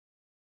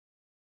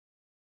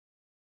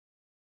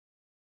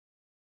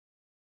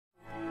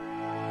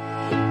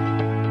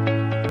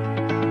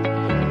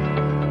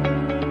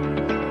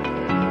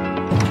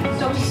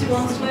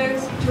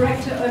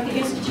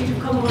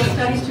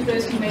Studies, to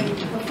those who may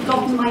have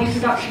forgotten my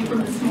introduction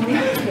from this morning.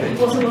 It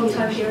was a long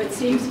time ago, it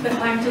seems, but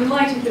I'm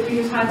delighted that we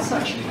have had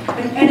such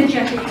an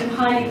energetic and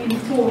highly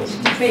informed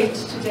debate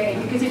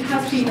today, because it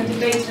has been a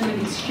debate and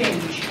an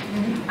exchange.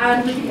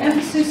 And with the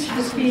emphasis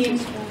has been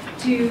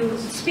to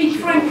speak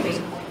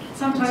frankly.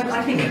 Sometimes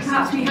I think that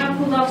perhaps we have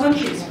pulled our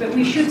punches, but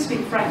we should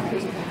speak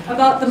frankly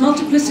about the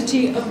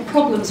multiplicity of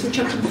problems which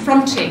are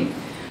confronting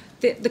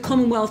the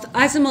Commonwealth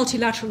as a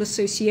multilateral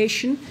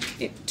association,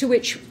 to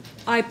which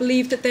I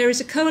believe that there is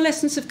a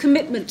coalescence of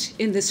commitment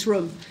in this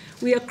room.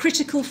 We are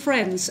critical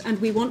friends, and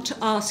we want to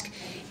ask,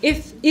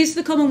 is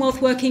the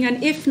Commonwealth working,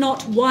 and if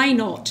not, why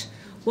not?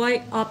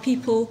 Why are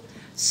people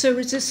so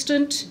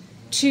resistant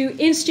to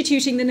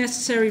instituting the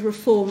necessary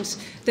reforms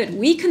that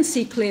we can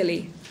see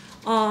clearly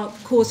are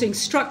causing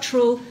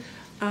structural,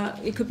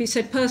 it could be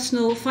said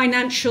personal,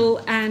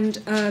 financial,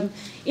 and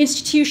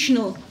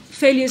institutional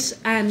failures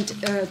and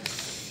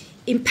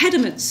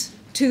impediments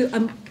to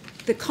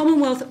the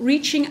Commonwealth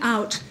reaching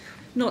out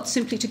not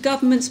simply to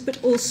governments but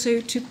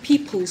also to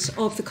peoples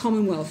of the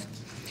Commonwealth.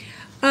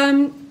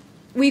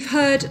 We've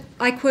heard,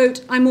 I quote,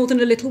 "I'm more than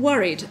a little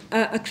worried,"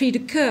 a cri de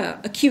coeur,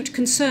 acute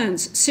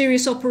concerns,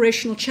 serious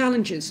operational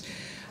challenges.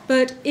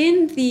 But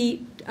in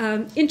the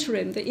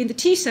interim, in the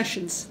tea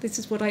sessions, this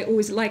is what I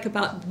always like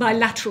about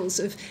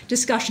bilaterals of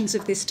discussions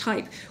of this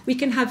type, we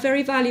can have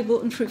very valuable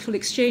and fruitful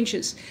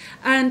exchanges.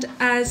 And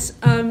as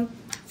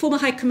former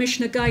High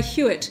Commissioner Guy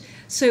Hewitt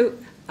so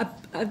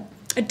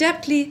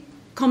adeptly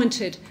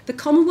commented, the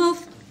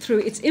Commonwealth, through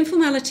its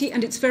informality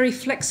and its very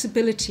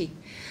flexibility,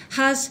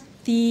 has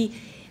the,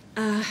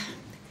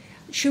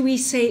 shall we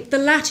say, the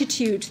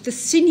latitude, the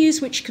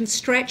sinews which can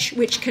stretch,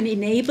 which can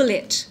enable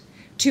it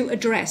to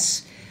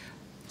address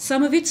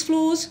some of its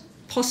flaws,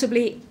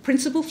 possibly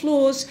principal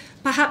flaws,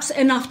 perhaps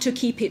enough to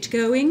keep it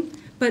going.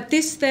 But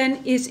this then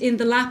is in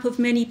the lap of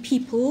many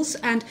peoples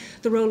and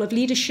the role of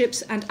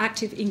leaderships and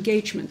active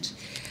engagement.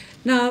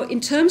 Now,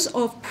 in terms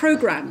of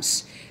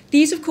programs,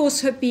 these, of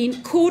course, have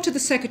been core to the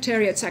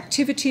Secretariat's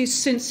activities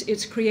since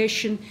its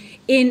creation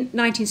in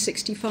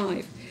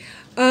 1965.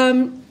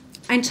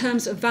 In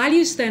terms of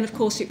values, then, of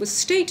course, it was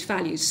state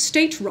values,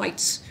 state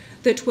rights,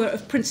 that were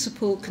of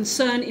principal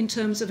concern in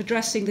terms of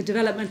addressing the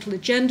developmental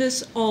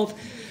agendas of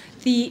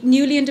the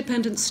newly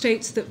independent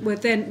states that were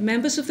then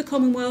members of the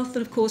Commonwealth.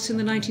 And, of course, in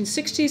the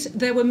 1960s,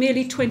 there were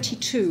merely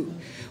 22.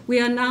 We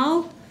are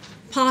now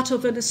part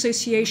of an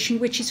association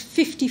which is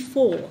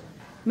 54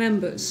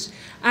 members.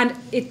 And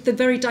the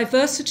very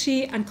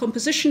diversity and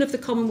composition of the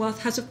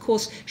Commonwealth has, of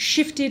course,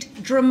 shifted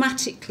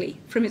dramatically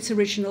from its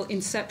original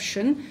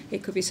inception,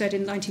 it could be said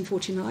in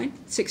 1949,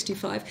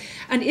 65.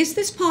 And is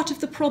this part of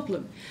the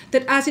problem,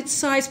 that as its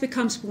size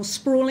becomes more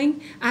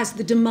sprawling, as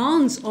the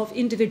demands of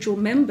individual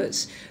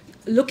members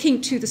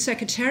looking to the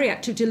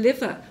Secretariat to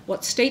deliver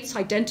what states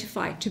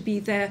identify to be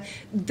their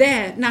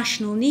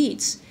national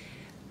needs,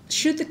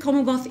 should the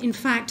Commonwealth, in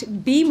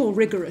fact, be more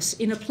rigorous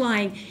in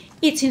applying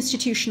its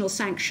institutional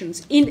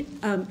sanctions, in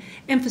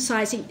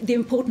emphasising the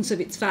importance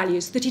of its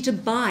values, that it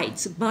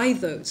abides by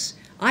those?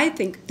 I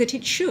think that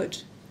it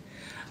should,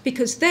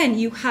 because then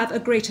you have a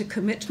greater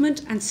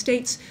commitment, and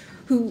states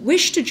who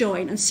wish to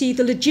join and see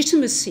the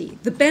legitimacy,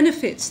 the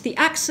benefits, the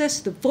access,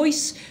 the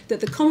voice that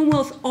the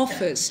Commonwealth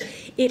offers,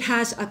 it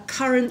has a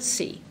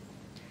currency.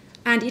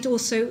 And it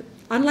also,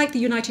 unlike the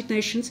United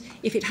Nations,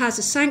 if it has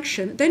a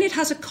sanction, then it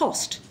has a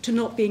cost to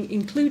not being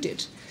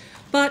included.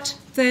 But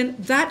then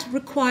that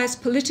requires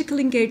political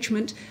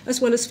engagement as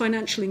well as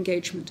financial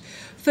engagement.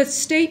 For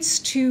states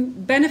to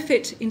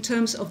benefit in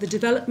terms of the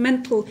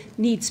developmental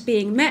needs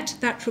being met,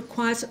 that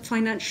requires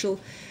financial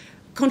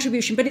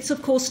contribution. But it's,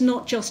 of course,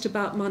 not just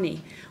about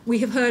money. We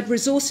have heard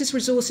resources,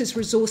 resources,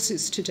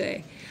 resources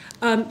today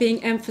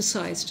being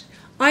emphasised.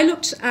 I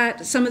looked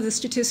at some of the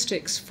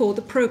statistics for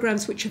the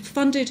programmes which have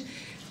funded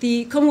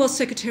the Commonwealth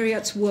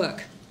Secretariat's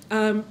work.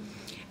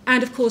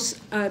 And, of course,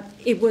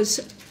 it was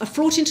a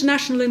fraught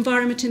international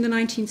environment in the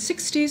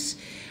 1960s,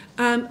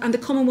 and the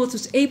Commonwealth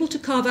was able to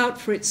carve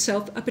out for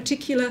itself a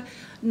particular,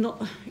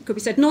 it could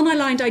be said,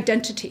 non-aligned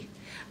identity,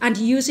 and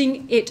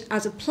using it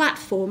as a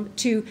platform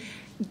to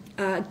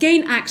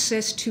gain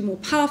access to more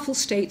powerful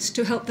states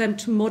to help them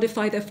to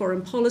modify their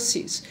foreign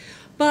policies.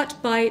 But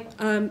by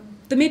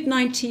the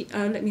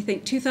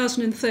mid-2013,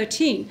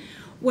 2013,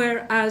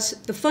 whereas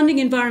the funding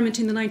environment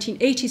in the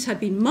 1980s had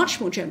been much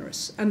more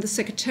generous, and the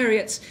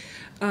Secretariat's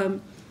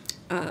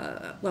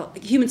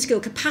human skill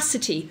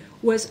capacity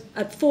was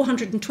at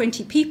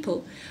 420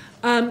 people.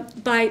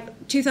 By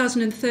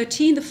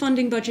 2013, the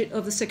funding budget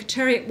of the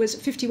Secretariat was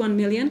 51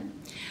 million,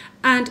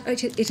 and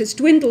it has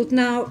dwindled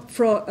now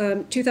from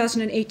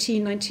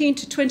 2018-19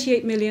 to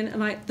 28 million,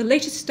 and the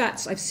latest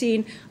stats I've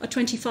seen are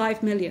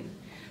 25 million.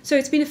 So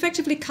it's been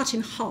effectively cut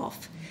in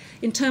half.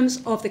 In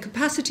terms of the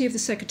capacity of the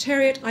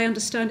Secretariat, I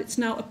understand it's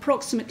now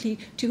approximately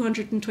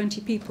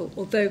 220 people,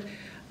 although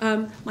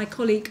my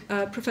colleague,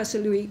 Professor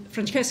Louis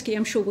Franceschi,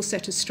 I'm sure will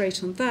set us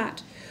straight on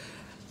that.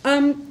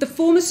 The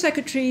former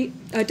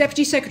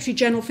Deputy Secretary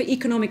General for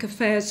Economic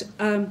Affairs,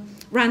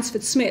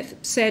 Ransford Smith,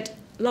 said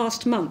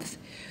last month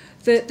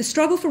The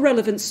struggle for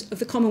relevance of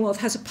the Commonwealth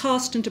has a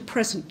past and a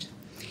present.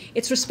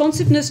 Its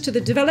responsiveness to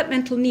the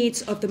developmental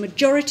needs of the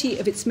majority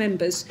of its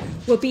members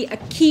will be a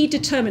key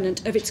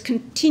determinant of its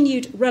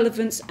continued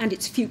relevance and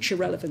its future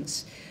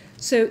relevance.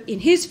 So, in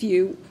his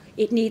view,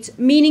 it needs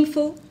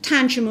meaningful,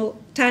 tangible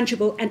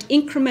and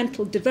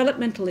incremental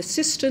developmental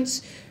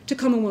assistance to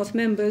Commonwealth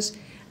members,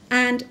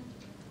 and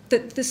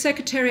that the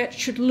Secretariat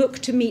should look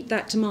to meet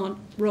that demand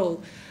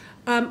role.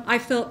 I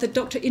felt that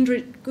Dr.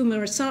 Indra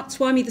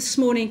Kumaraswamy this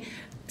morning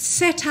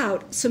set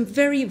out some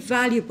very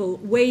valuable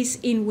ways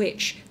in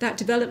which that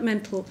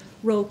developmental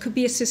role could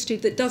be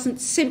assisted that doesn't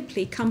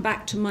simply come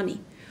back to money.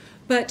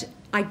 But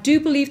I do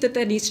believe that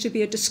there needs to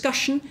be a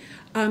discussion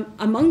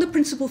among the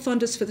principal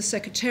funders for the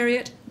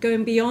Secretariat,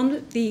 going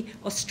beyond the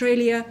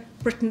Australia,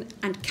 Britain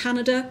and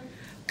Canada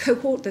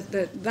cohort,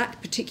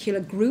 that particular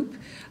group.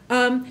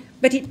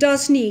 But it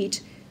does need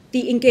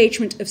the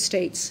engagement of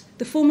states.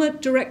 The former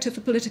Director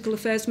for Political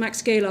Affairs,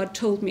 Max Gaillard,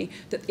 told me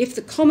that if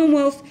the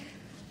Commonwealth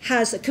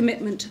has a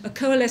commitment, a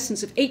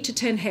coalescence of 8 to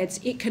 10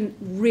 heads, it can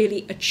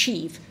really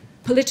achieve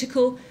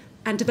political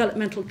and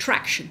developmental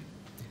traction.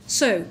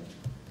 So,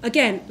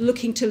 again,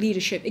 looking to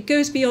leadership. It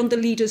goes beyond the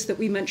leaders that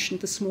we mentioned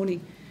this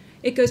morning.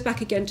 It goes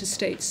back again to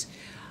states.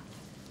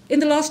 In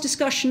the last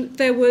discussion,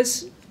 there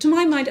was, to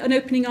my mind, an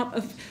opening up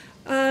of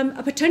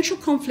a potential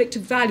conflict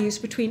of values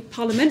between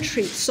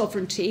parliamentary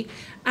sovereignty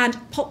and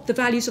the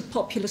values of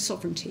popular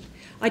sovereignty.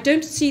 I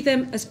don't see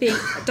them as being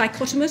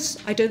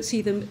dichotomous. I don't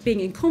see them being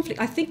in conflict.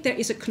 I think there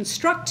is a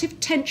constructive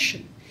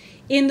tension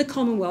in the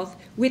Commonwealth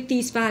with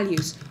these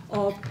values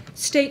of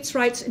states'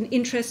 rights and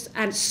interests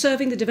and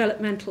serving the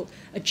developmental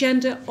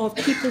agenda of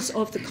peoples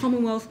of the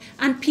Commonwealth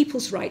and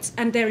people's rights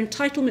and their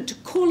entitlement to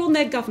call on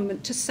their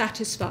government to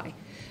satisfy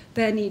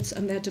their needs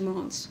and their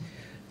demands.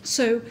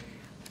 So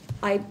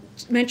I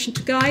mentioned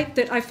to Guy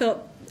that I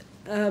felt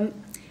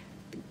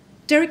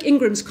Derek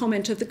Ingram's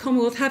comment of the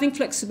Commonwealth having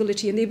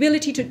flexibility and the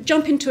ability to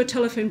jump into a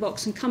telephone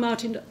box and come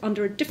out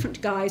under a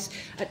different guise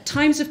at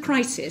times of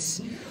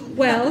crisis,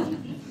 well,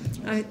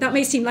 that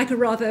may seem like a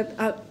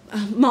rather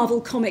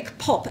Marvel comic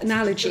pop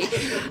analogy,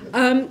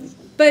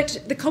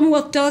 but the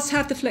Commonwealth does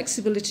have the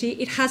flexibility.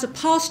 It has a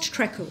past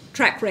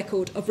track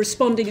record of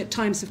responding at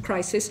times of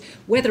crisis.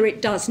 Whether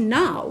it does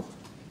now,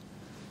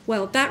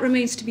 well, that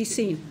remains to be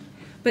seen.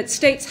 But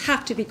states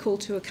have to be called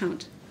to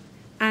account,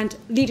 and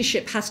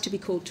leadership has to be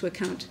called to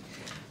account.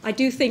 I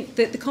do think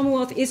that the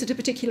Commonwealth is at a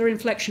particular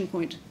inflection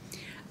point.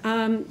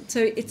 So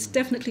it's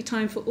definitely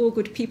time for all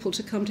good people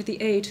to come to the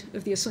aid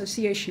of the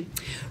association.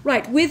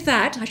 Right, with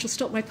that, I shall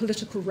stop my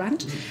political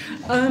rant.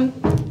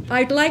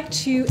 I'd like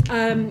to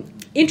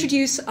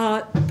introduce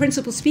our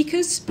principal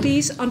speakers.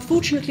 Please,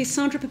 unfortunately,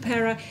 Sandra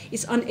Pepera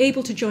is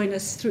unable to join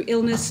us through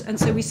illness, and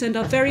so we send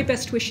our very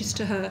best wishes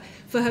to her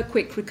for her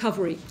quick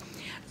recovery.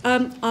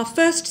 Our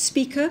first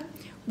speaker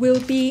will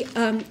be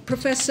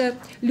Professor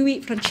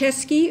Louis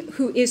Franceschi,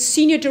 who is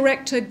Senior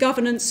Director,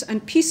 Governance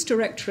and Peace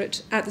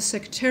Directorate at the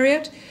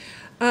Secretariat,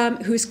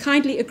 who has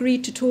kindly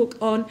agreed to talk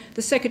on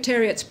the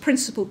Secretariat's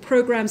principal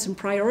programs and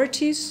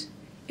priorities,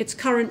 its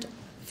current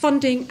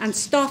funding and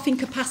staffing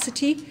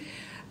capacity,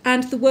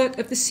 and the work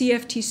of the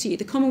CFTC,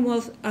 the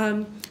Commonwealth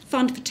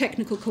Fund for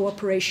Technical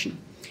Cooperation.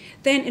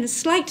 Then, in a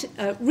slight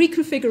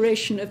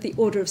reconfiguration of the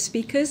order of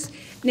speakers,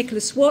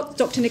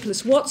 Dr.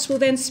 Nicholas Watts will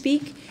then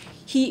speak.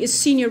 He is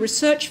Senior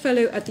Research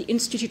Fellow at the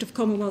Institute of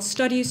Commonwealth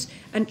Studies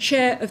and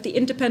Chair of the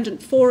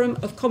Independent Forum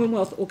of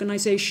Commonwealth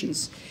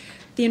Organisations.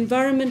 The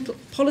environmental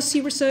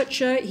policy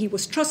researcher, he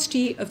was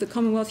trustee of the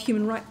Commonwealth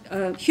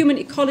Human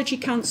Ecology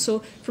Council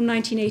from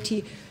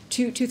 1980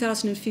 to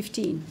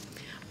 2015.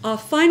 Our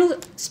final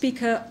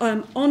speaker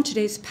on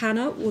today's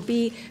panel will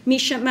be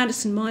Misha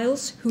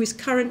Madison-Miles, who is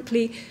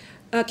currently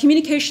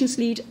Communications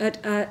Lead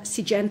at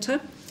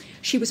Syngenta.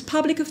 She was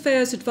Public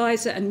Affairs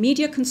Advisor and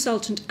Media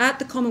Consultant at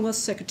the Commonwealth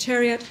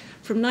Secretariat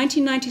from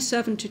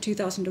 1997 to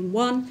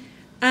 2001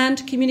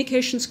 and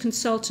Communications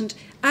Consultant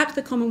at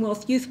the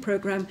Commonwealth Youth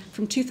Programme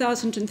from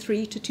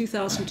 2003 to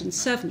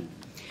 2007.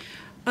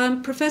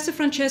 Professor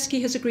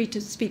Franceschi has agreed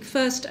to speak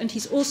first, and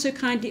he's also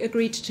kindly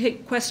agreed to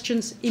take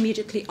questions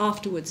immediately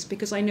afterwards,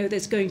 because I know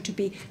there's going to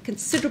be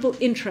considerable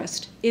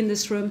interest in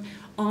this room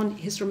on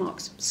his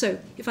remarks. So,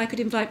 if I could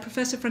invite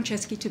Professor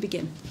Franceschi to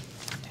begin.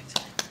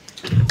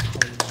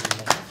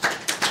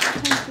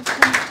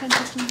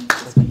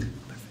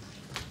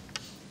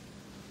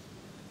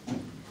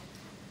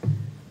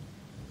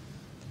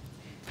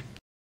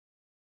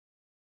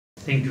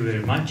 Thank you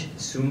very much,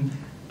 Sue.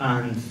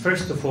 And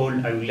first of all,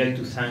 I would like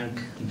to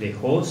thank the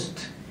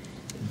host,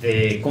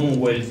 the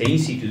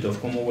Institute of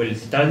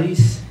Commonwealth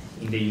Studies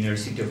in the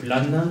University of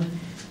London,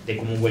 the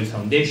Commonwealth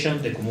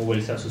Foundation, the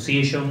Commonwealth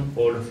Association,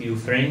 all of you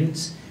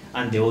friends,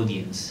 and the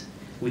audience,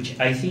 which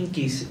I think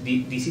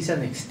this is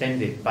an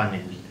extended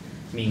panel.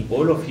 I mean,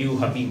 all of you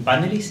have been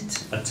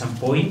panelists at some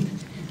point,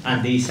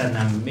 and there is an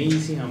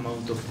amazing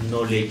amount of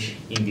knowledge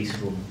in this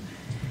room.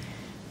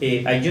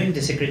 I joined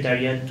the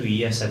Secretariat 2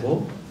 years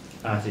ago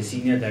as the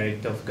Senior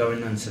Director of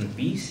Governance and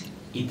Peace.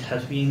 It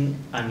has been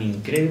an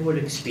incredible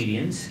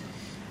experience,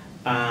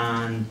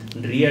 and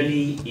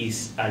really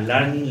is a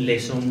learning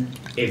lesson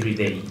every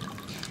day.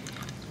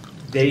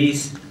 There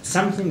is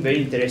something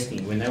very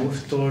interesting. When I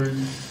was told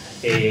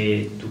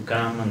to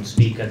come and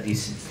speak at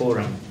this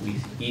forum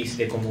with Is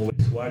the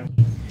Commonwealth working,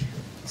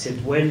 I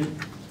said, well,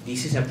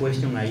 this is a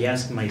question I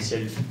ask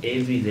myself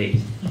every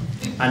day.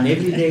 And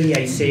every day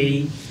I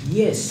say,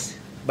 yes,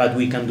 but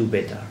we can do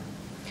better.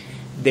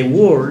 The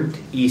world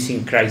is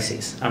in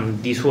crisis,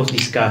 and this was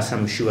discussed,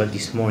 I'm sure,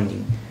 this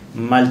morning.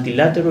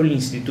 Multilateral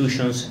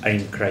institutions are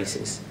in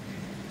crisis.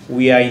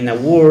 We are in a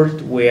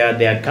world where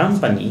there are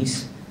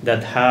companies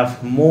that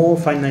have more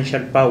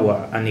financial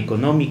power, and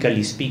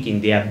economically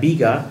speaking, they are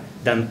bigger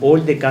than all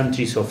the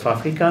countries of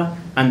Africa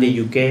and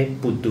the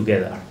UK put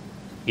together.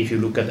 If you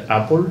look at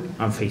Apple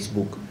and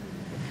Facebook,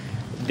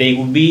 they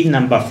will be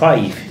number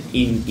 5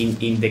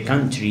 in the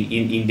country,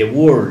 in the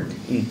world,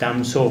 in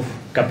terms of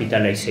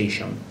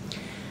capitalization.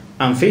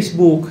 And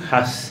Facebook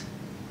has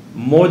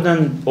more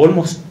than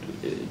almost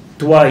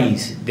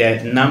twice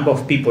the number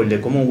of people the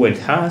Commonwealth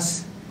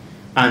has,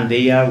 and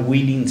they are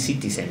willing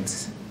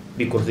citizens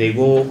because they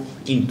go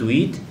into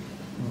it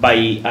by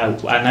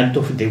an act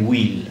of the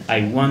will.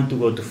 I want to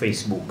go to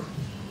Facebook.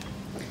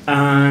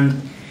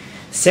 And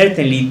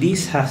certainly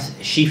this has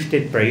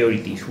shifted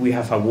priorities. We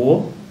have a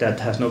war that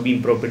has not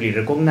been properly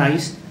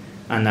recognized,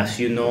 and as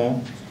you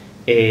know,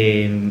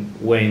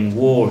 when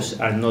wars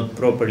are not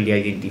properly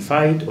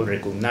identified or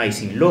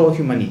recognized in law,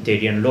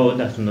 humanitarian law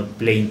does not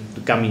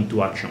come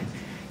into action.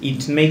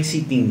 It makes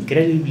it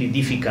incredibly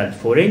difficult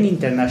for any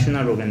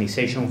international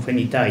organization of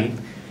any type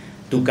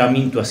to come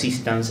into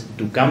assistance,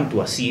 to come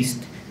to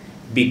assist,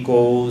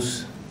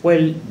 because,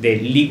 well, the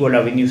legal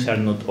avenues are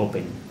not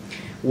open.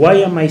 Why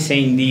am I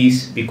saying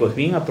this? Because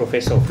being a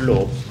professor of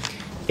law,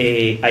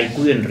 I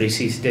couldn't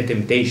resist the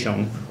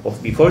temptation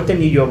of, before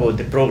telling you about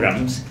the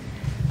programs,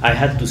 I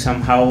had to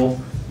somehow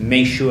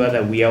make sure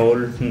that we are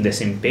all on the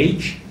same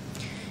page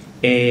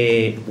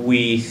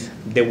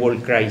with the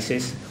world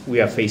crisis we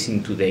are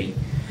facing today.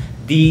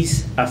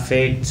 This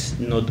affects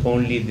not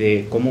only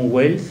the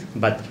Commonwealth,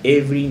 but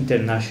every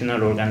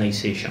international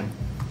organization.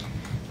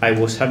 I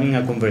was having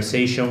a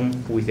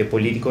conversation with the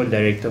political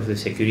director of the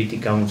Security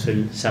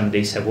Council some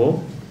days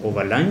ago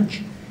over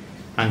lunch,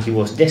 and he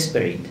was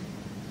desperate.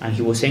 And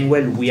he was saying,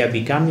 well, we are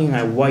becoming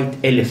a white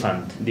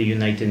elephant, the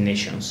United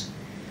Nations.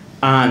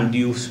 And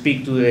you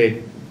speak to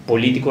the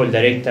political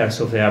directors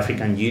of the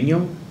African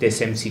Union, the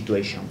same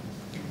situation.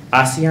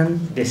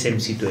 ASEAN, the same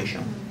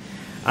situation.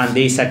 And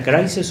there is a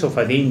crisis of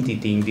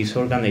identity in these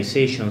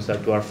organizations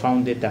that were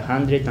founded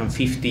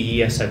 150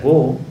 years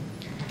ago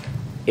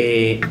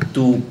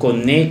to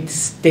connect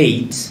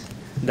states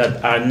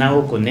that are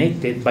now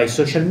connected by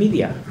social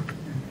media.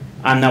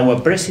 And our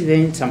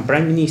presidents and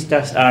prime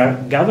ministers are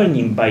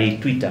governing by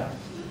Twitter.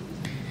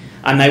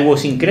 And I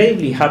was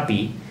incredibly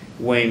happy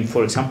when,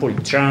 for example,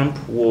 Trump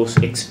was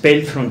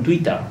expelled from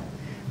Twitter.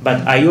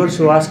 But I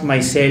also asked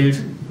myself,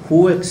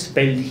 who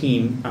expelled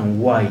him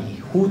and why?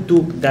 Who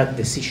took that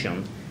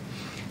decision?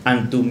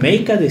 And to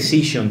make a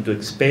decision to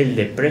expel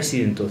the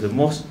president of the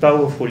most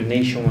powerful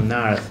nation on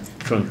earth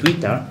from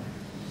Twitter,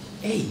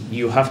 hey,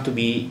 you have to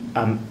be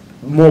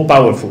more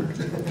powerful.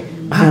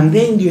 And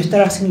then you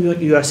start asking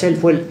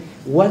yourself, well,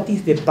 what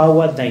is the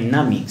power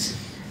dynamics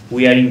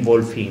we are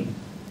involved in?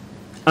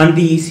 And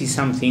this is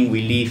something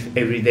we live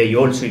every day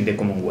also in the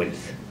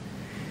Commonwealth.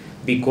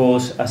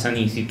 Because as an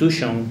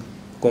institution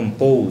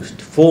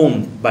composed,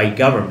 formed by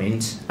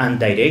governments and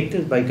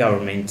directed by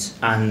governments,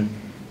 and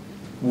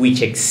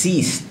which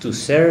exists to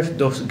serve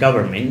those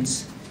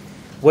governments,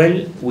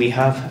 well, we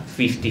have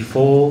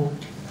 54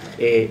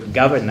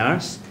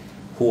 governors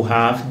who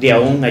have their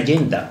own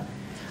agenda.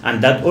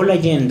 And that whole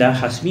agenda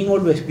has been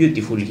always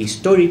beautiful,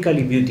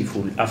 historically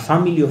beautiful, a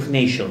family of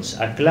nations,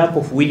 a club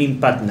of willing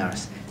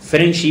partners,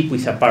 friendship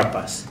with a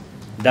purpose.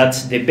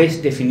 That's the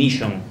best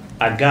definition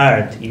a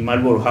guard in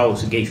Marlborough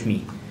House gave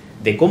me.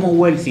 The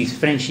Commonwealth is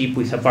friendship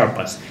with a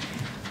purpose.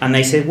 And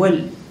I said, well,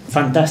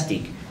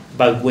 fantastic.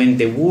 But when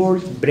the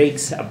world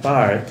breaks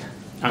apart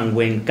and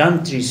when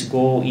countries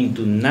go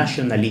into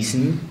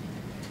nationalism,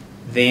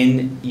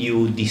 then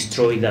you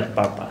destroy that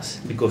purpose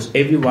because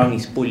everyone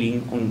is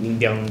pulling in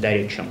their own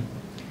direction.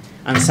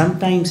 And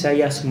sometimes I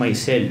ask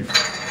myself,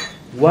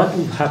 what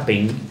would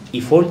happen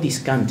if all these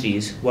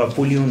countries were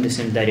pulling in the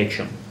same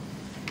direction?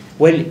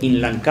 Well,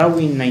 in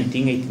Langkawi in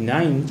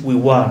 1989, we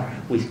were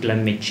with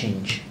climate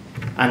change.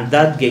 And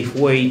that gave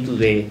way to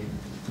the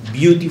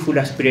beautiful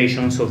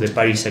aspirations of the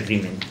Paris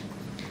Agreement.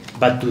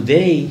 But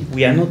today,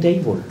 we are not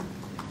able.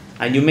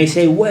 And you may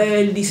say,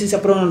 well, this is a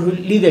problem of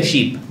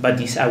leadership, but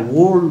it's a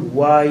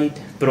worldwide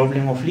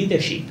problem of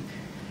leadership.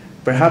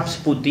 Perhaps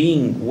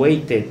Putin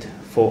waited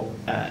for,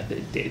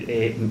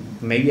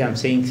 maybe I'm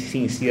saying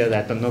things here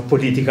that are not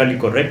politically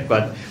correct,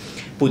 but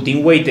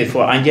Putin waited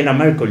for Angela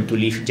Merkel to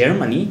leave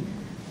Germany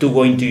to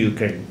go into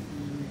Ukraine.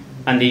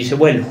 And they say,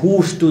 well,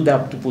 who stood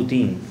up to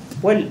Putin?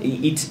 Well,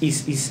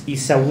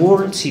 it's a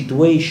world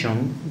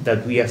situation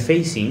that we are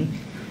facing,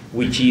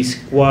 which is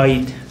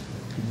quite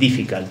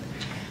difficult.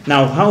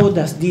 Now, how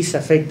does this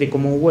affect the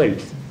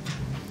Commonwealth?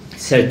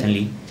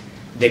 Certainly,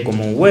 The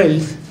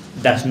Commonwealth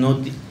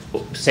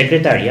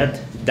Secretariat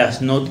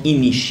does not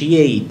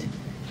initiate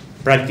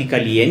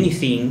practically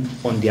anything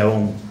on their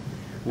own.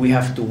 We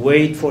have to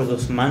wait for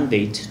those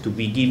mandates to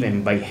be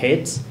given by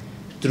heads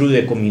through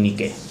the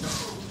communique,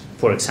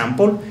 for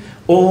example,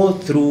 or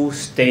through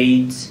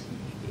states'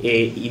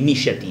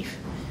 initiative.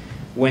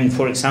 When,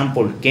 for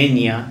example,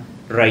 Kenya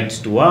writes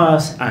to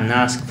us and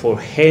asks for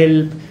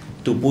help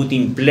to put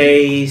in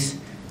place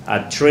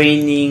a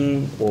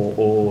training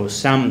or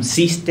some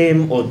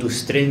system or to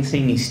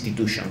strengthen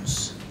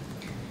institutions.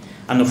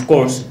 And of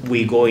course,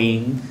 we go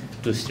in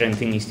to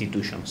strengthen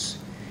institutions.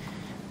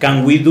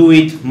 Can we do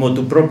it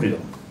motu proprio?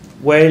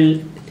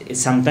 Well,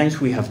 sometimes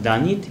we have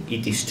done it.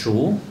 It is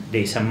true.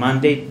 There is a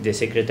mandate the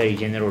Secretary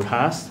General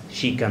has.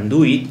 She can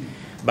do it,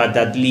 but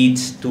that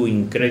leads to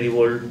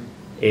incredible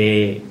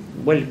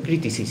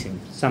criticism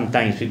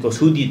sometimes, because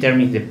who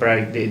determines the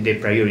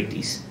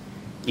priorities?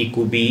 It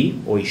could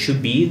be, or it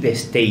should be, the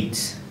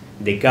states,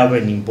 the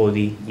governing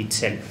body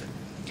itself.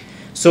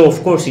 So,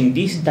 of course, in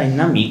these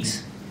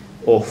dynamics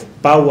of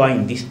power,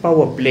 in this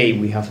power play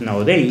we have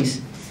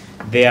nowadays,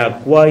 there are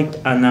quite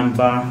a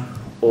number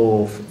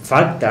of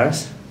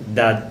factors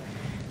that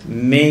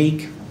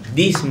make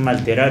these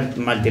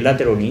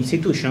multilateral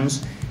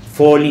institutions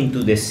fall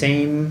into the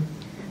same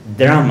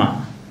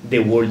drama the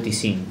world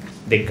is in,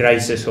 the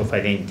crisis of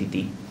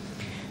identity.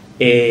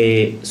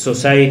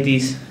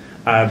 Societies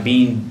are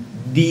being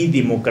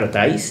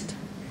de-democratized.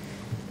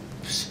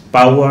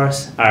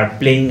 Powers are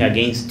playing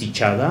against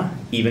each other,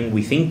 even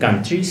within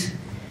countries.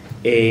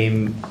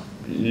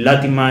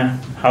 Latimer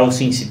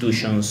house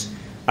institutions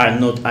are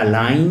not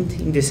aligned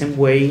in the same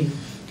way,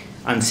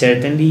 and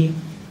certainly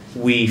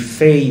we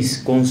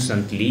face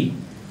constantly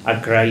a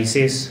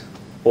crisis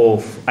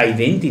of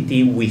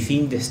identity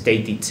within the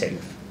state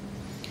itself,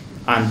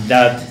 and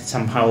that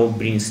somehow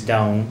brings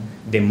down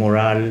the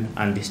morale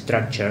and the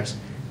structures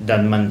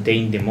that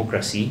maintain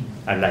democracy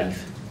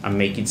alive and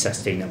make it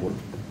sustainable.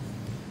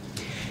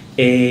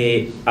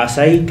 As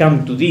I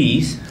come to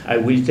this, I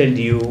will tell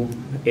you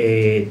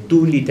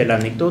two little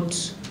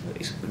anecdotes,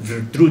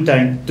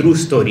 true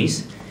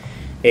stories,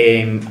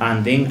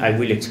 and then I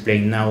will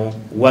explain now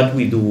what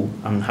we do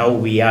and how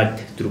we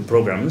act through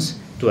programs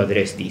to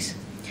address this.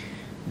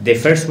 The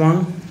first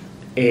one,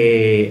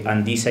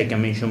 and this I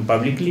can mention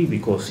publicly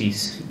because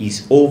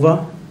it's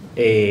over,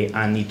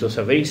 and it was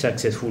a very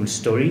successful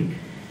story,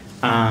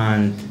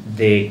 and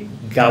the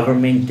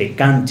government, the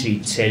country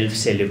itself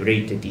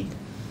celebrated it.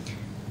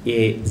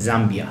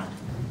 Zambia.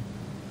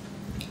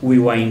 We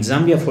were in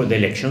Zambia for the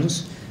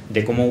elections.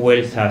 The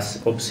Commonwealth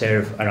has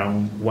observed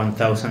around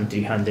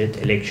 1,300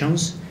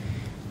 elections.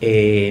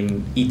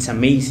 It's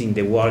amazing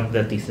the work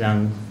that is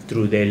done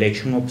through the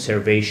election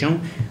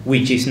observation,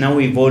 which is now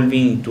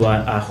evolving into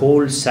a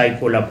whole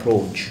cycle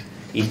approach.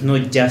 It's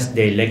not just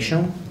the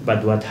election,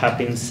 but what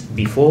happens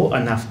before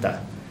and after.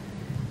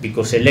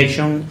 Because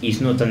election is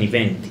not an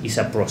event, it's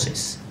a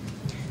process.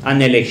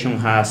 An election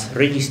has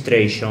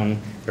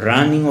registration,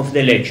 running of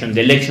the election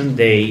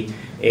day,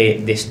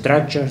 the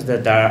structures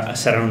that are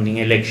surrounding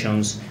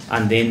elections,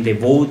 and then the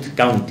vote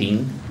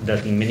counting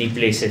that in many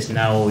places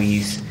now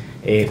is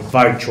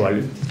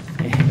virtual.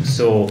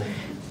 So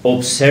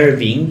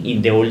observing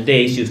in the old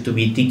days used to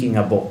be ticking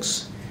a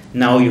box.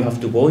 Now you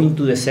have to go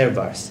into the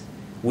servers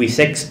with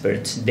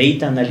experts,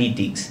 data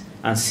analytics,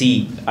 and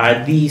see,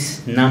 are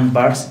these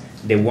numbers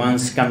the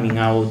ones coming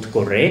out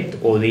correct,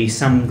 or there is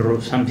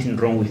something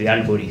wrong with the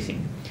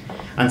algorithm?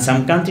 And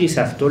some countries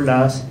have told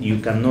us you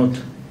cannot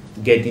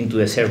get into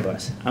the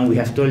servers, and we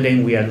have told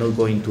them we are not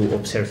going to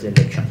observe the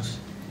elections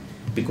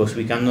because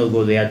we cannot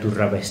go there to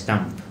rubber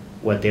stamp.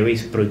 Whatever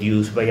is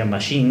produced by a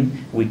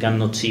machine, we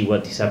cannot see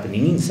what is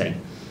happening inside.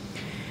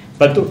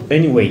 But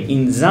anyway,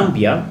 in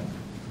Zambia,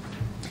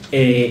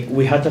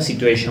 we had a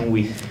situation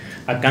with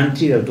a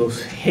country that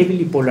was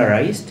heavily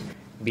polarized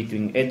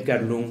between Edgar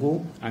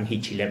Lungu and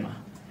Hichilema.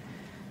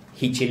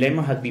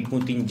 Hichilema had been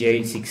put in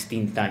jail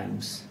 16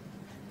 times,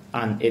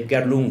 and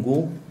Edgar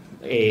Lungu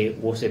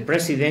was a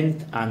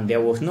president, and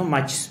there was not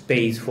much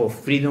space for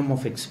freedom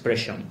of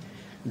expression.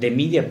 The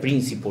media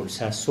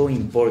principles are so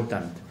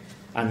important,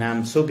 and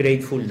I'm so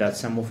grateful that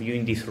some of you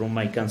in this room,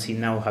 I can see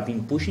now, have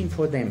been pushing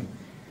for them,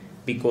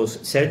 because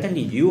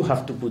certainly you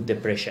have to put the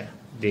pressure.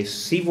 The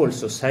civil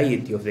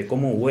society of the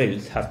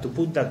Commonwealth have to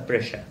put that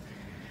pressure.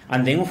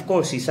 And then, of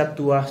course, it's up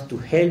to us to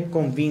help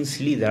convince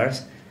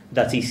leaders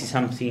that this is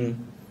something,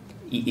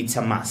 it's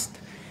a must.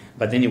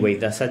 But anyway,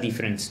 that's a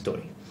different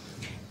story.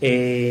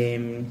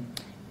 Then,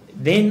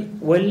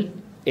 well,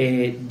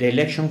 the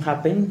election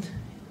happened.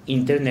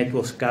 Internet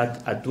was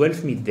cut at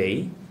 12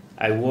 midday.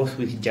 I was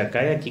with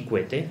Jakaya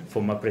Kikwete,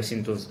 former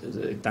president of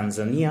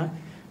Tanzania,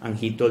 and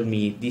he told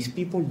me, these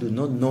people do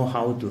not know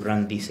how to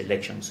run these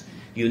elections.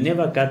 You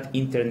never cut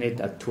internet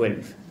at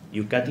 12.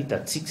 You cut it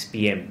at 6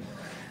 p.m.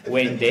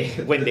 when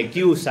the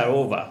queues are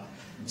over.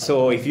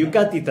 So if you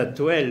cut it at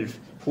 12,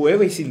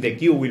 whoever is in the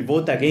queue will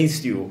vote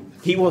against you.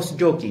 He was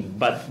joking,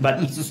 but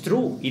it's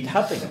true. It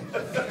happened.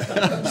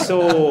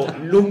 So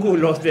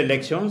Lungu lost the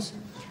elections,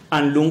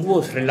 And Lungu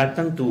was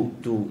reluctant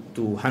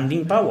to hand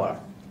in power,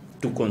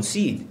 to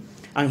concede.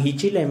 And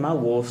Hichilema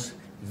was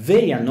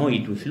very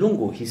annoyed with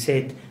Lungu. He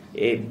said,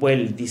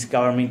 well, this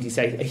government is,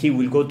 he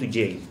will go to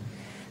jail.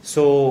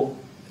 So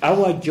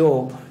our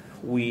job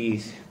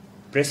with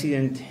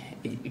President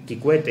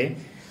Kikwete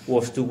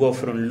was to go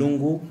from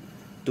Lungu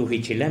to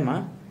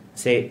Hichilema,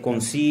 say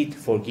concede,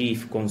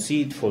 forgive,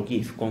 concede,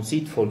 forgive,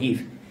 concede,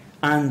 forgive,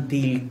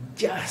 until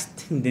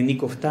just in the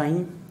nick of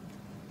time,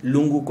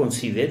 Lungu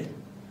conceded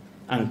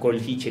and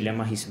called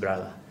Hichilema his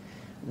brother.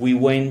 We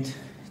went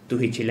to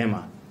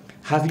Hichilema.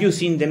 Have you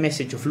seen the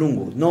message of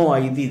Lungu? No,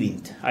 I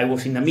didn't. I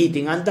was in a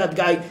meeting and that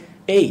guy,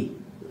 hey,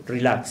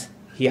 relax,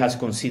 he has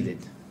conceded.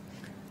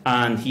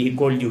 And he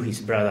called you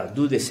his brother,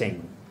 do the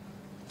same.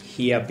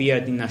 He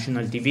appeared in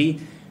national TV,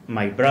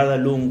 my brother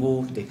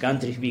Lungu, the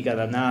country is bigger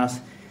than us,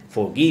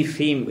 forgive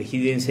him.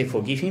 He didn't say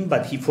forgive him,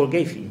 but he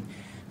forgave him.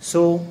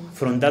 So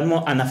from that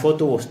moment, and a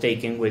photo was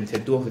taken with the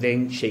two of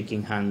them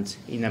shaking hands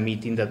in a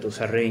meeting that was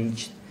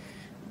arranged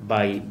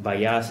by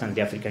us and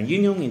the African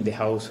Union in the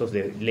house of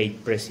the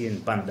late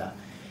President Banda.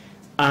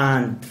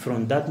 And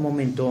from that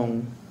moment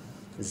on,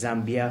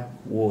 Zambia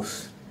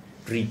was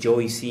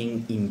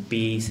rejoicing in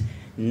peace.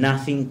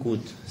 Nothing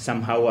could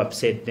somehow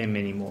upset them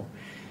anymore.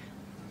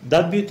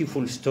 That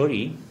beautiful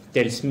story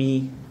tells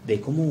me the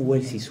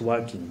Commonwealth is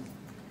working,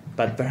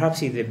 but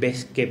perhaps it's the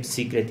best kept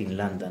secret in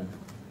London,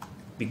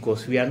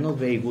 because we are not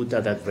very good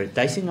at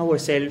advertising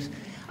ourselves,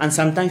 and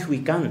sometimes we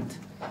can't.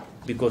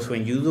 Because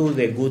when you do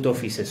the good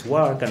office's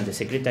work, and the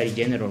Secretary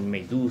General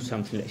may do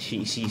something, like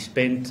she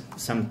spent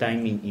some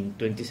time in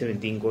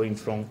 2017 going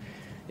from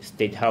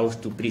State House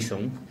to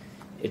prison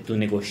to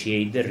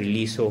negotiate the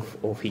release of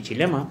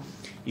Hichilema.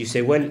 You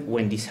say, well,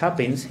 when this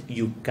happens,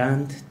 you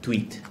can't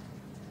tweet.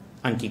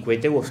 And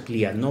Kikwete was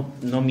clear,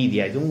 no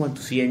media. I don't want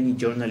to see any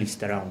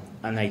journalist around.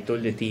 And I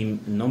told the team,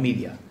 no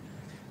media,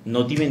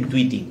 not even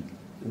tweeting.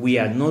 We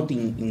are not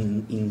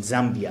in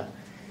Zambia.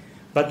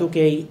 But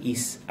okay,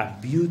 it's a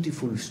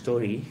beautiful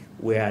story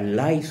where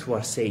lives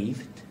were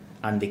saved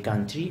and the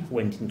country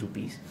went into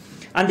peace.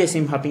 And the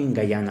same happened in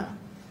Guyana,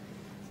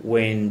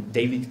 when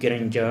David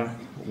Granger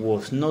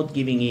was not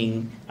giving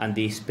in and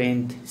they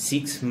spent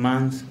 6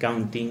 months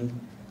counting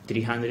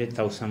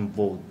 300,000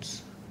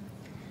 votes.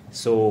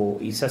 So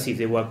it's as if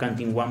they were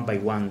counting one by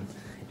one,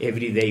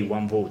 every day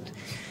one vote.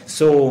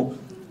 So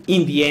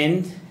in the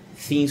end,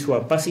 things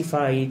were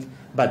pacified,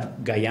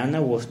 but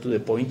Guyana was to the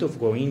point of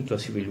going into a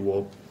civil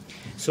war.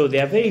 So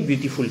there are very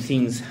beautiful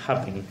things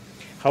happening.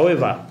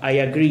 However, I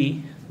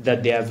agree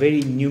that there are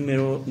very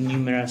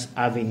numerous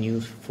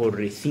avenues for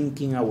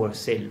rethinking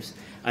ourselves,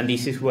 and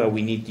this is where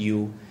we need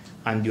you,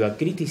 and your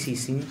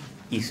criticism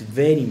is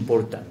very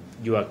important.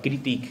 Your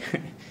critique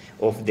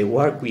of the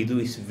work we do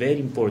is very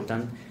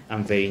important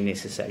and very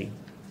necessary.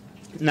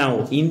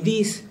 Now, in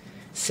these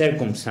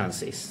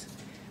circumstances,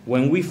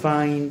 when we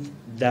find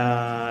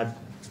that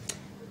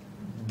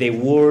the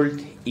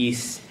world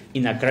is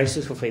in a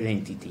crisis of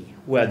identity,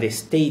 where the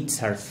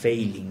states are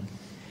failing,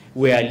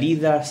 where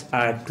leaders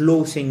are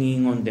closing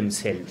in on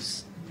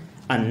themselves,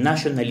 and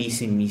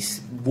nationalism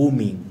is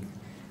booming,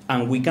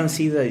 and we can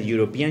see that the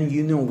European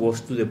Union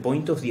was to the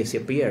point of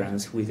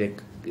disappearance with the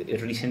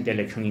recent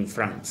election in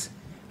France.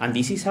 And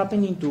this is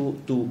happening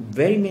to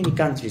very many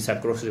countries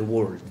across the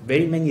world,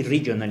 very many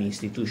regional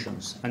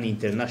institutions and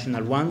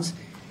international ones.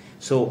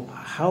 So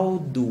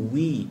how do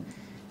we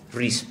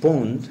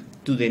respond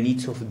to the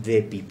needs of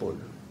the people?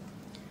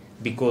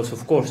 Because,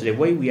 of course, the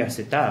way we are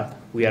set up,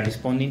 we are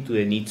responding to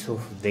the needs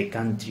of the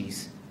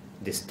countries,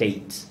 the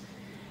states.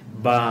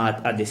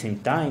 But at the same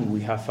time,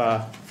 we have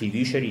a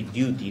fiduciary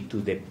duty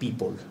to the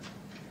people.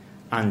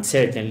 And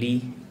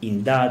certainly,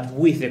 in that,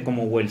 with the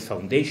Commonwealth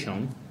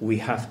Foundation, we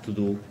have to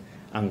do,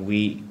 and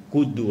we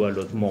could do a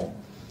lot more.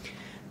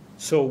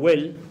 So,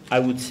 well, I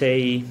would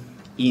say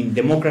in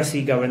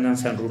democracy,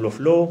 governance, and rule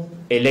of law,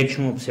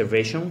 election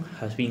observation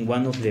has been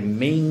one of the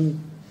main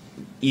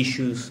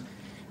issues,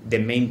 the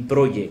main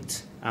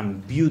projects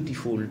and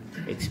beautiful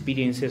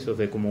experiences of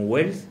the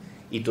Commonwealth.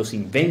 It was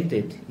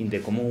invented in the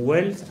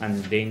Commonwealth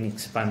and then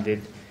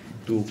expanded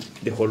to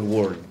the whole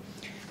world.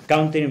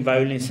 Countering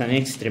violence and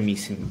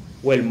extremism.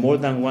 Well, more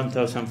than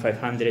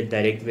 1,500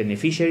 direct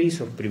beneficiaries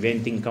of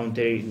preventing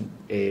countering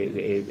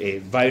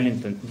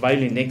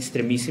violent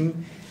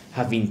extremism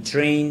have been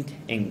trained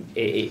and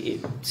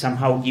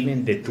somehow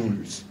given the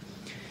tools.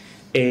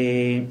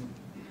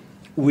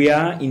 We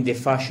are in the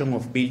fashion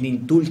of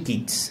building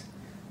toolkits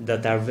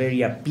that are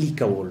very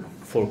applicable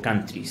for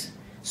countries.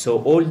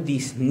 So all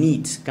these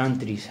needs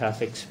countries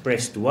have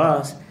expressed to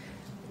us,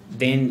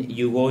 then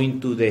you go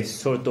into the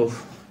sort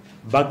of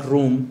back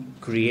room,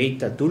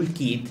 create a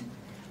toolkit,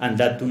 and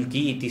that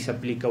toolkit is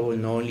applicable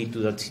not only to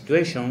that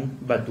situation,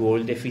 but to all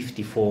the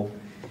 54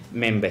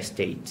 member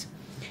states.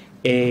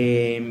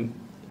 In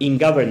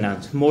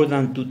governance, more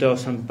than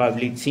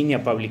 2,000 senior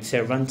public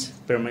servants,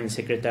 permanent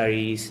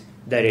secretaries,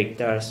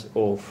 directors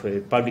of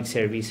public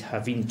service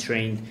have been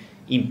trained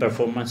in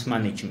performance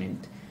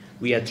management.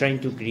 We are trying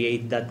to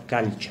create that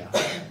culture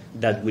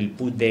that will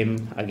put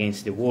them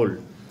against the wall.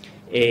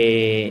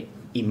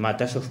 in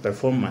matters of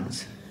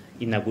performance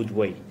in a good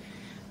way.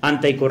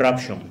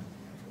 Anti-corruption,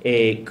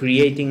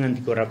 creating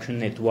anti-corruption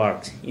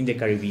networks in the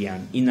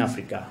Caribbean, in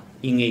Africa,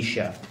 in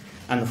Asia,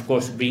 and of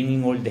course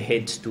bringing all the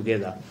heads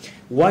together.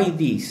 Why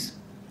this?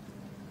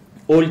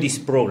 All these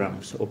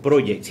programs or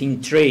projects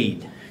in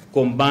trade,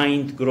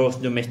 combined gross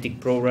domestic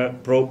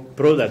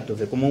product of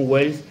the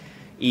Commonwealth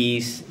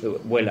is,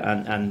 well,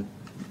 and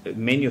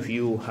many of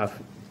you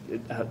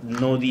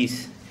know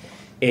this,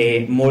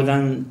 more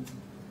than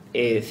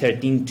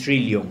 13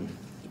 trillion.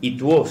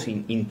 It was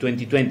in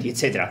 2020,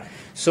 etc.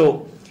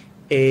 So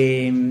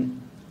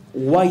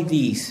why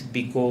this?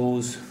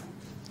 Because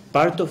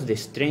part of the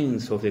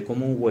strength of the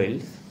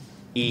Commonwealth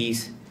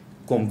is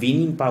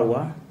convening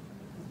power,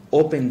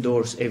 open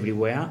doors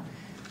everywhere,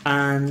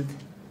 and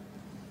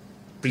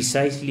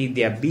precisely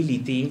the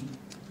ability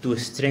to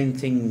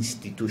strengthen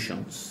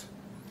institutions.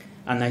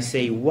 And I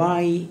say,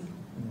 why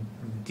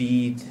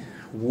did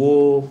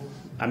war,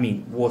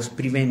 was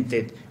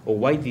prevented, or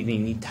why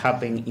didn't it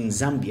happen in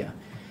Zambia?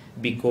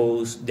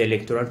 Because the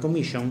Electoral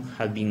Commission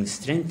had been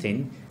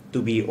strengthened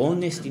to be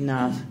honest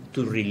enough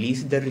to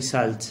release the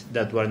results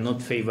that were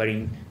not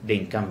favoring the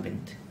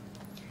incumbent.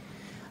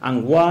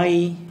 And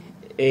why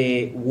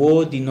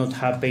war did not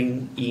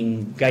happen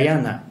in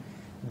Guyana?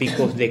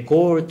 Because the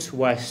courts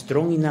were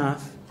strong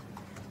enough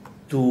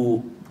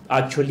to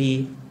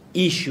actually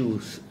issue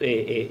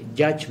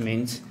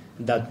judgments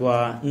that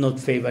were not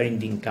favoring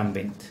the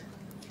incumbent.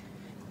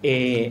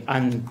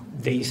 And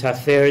there is a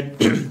third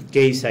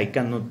case I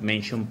cannot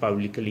mention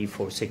publicly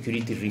for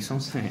security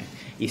reasons.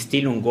 It's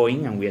still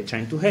ongoing and we are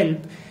trying to help,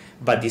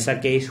 but it's a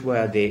case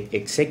where the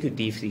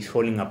executive is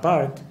falling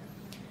apart.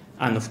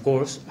 And of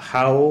course,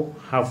 how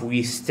have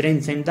we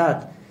strengthened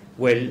that?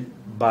 Well,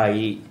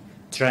 by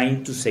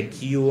trying to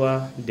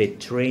secure the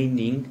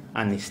training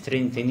and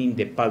strengthening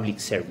the public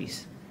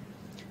service,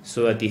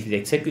 so that if the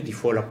executive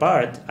fall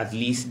apart, at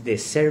least the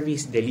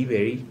service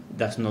delivery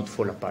does not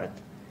fall apart.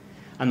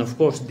 And of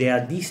course, there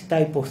are these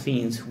type of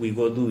things we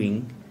go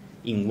doing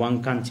in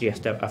one country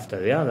after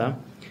the other,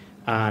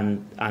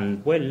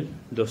 and well,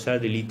 those are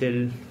the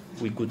little,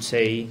 we could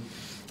say,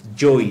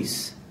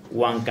 joys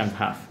one can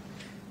have.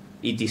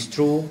 It is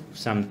true,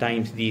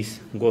 sometimes this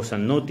goes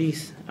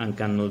unnoticed and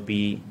cannot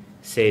be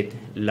said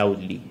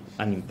loudly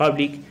and in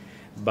public,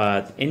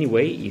 but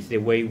anyway, it's the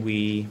way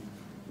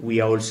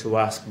we are also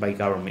asked by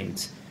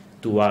governments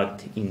to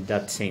act in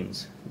that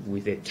sense,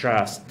 with the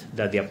trust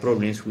that their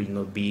problems will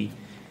not be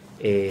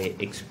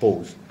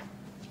exposed.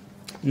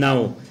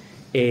 Now,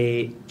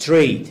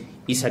 trade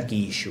is a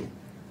key issue.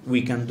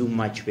 We can do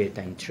much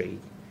better in trade.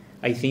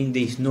 I think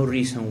there is no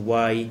reason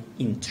why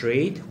in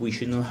trade we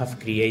should not have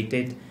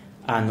created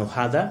an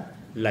OHADA,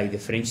 like the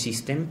French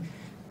system,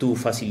 to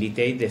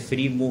facilitate the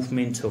free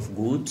movement of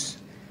goods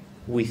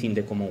within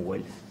the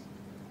Commonwealth.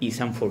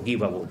 It's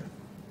unforgivable.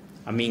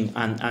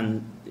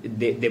 And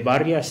the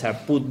barriers are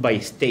put by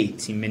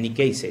states in many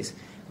cases,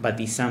 but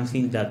it's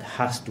something that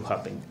has to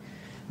happen.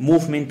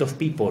 Movement of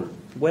people,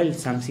 well,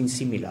 something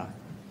similar.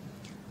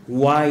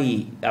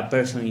 Why a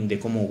person in the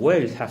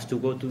Commonwealth has to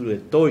go through the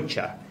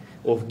torture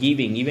of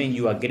giving even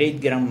your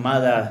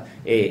great-grandmother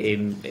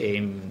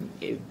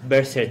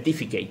birth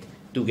certificate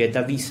to get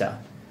a visa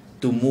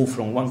to move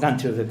from one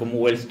country of the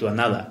Commonwealth to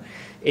another?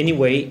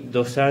 Anyway,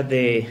 those are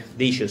the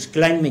issues.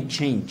 Climate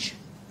change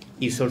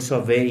is also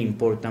a very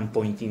important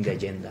point in the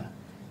agenda.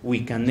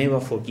 We can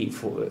never forget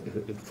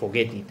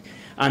it.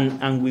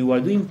 And we were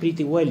doing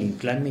pretty well in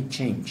climate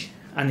change.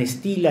 And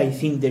still, I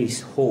think there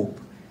is hope.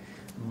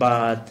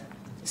 But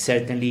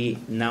certainly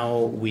now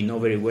we know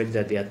very well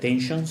that there are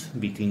tensions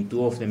between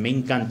two of the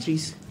main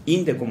countries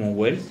in the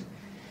Commonwealth,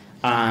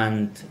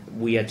 and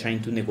we are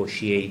trying to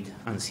negotiate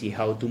and see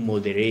how to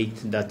moderate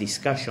that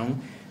discussion,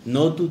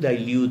 not to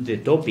dilute the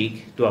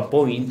topic to a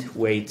point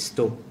where it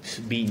stops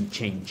being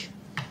changed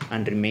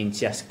and remains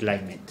just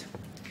climate.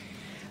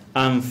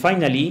 And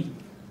finally,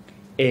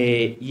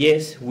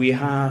 yes, we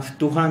have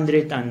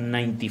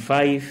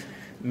 295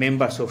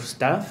 members of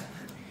staff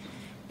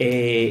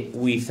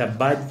with a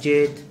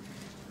budget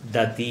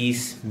that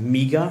is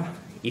meager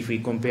if we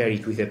compare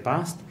it with the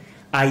past.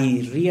 I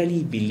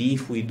really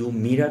believe we do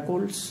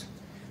miracles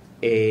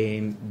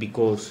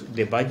because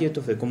the budget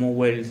of the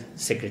Commonwealth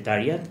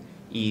Secretariat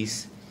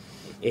is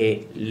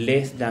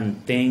less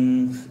than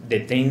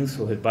the tenth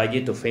of the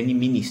budget of any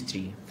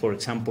ministry, for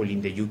example,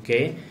 in the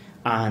UK,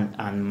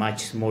 and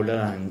much smaller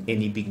than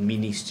any big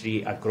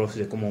ministry across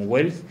the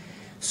Commonwealth.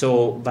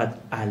 So,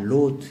 but a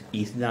lot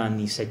is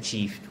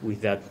achieved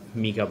with that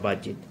meager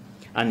budget.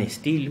 And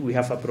still we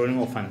have a problem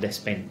of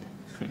underspend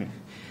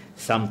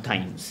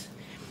sometimes.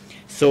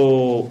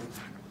 So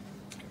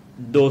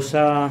those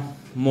are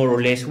more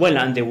or less, well,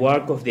 and the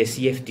work of the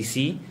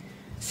CFTC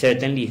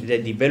certainly is the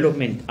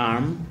development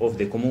arm of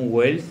the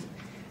Commonwealth.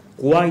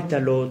 Quite a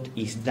lot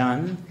is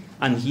done,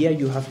 and here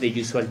you have the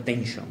usual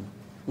tension,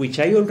 which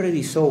I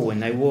already saw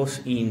when I was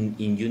in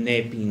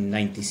UNEP in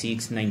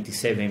 96,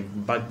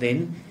 97. Back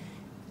then,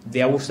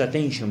 there was a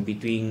tension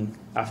between,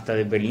 after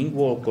the Berlin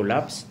Wall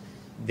collapsed,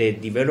 the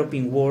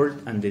developing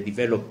world and the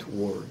developed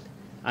world.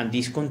 And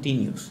this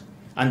continues.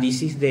 And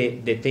this is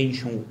the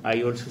tension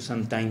I also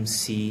sometimes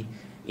see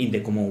in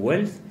the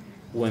Commonwealth,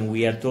 when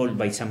we are told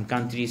by some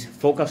countries,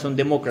 focus on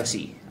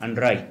democracy and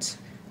rights,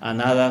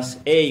 and others,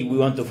 hey, we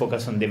want to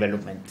focus on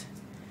development.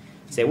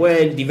 Say,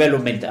 well,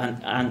 development,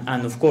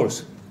 and of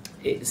course,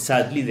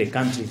 sadly, the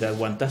countries that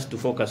want us to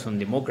focus on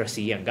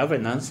democracy and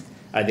governance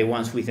are the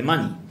ones with the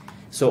money.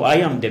 So I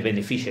am the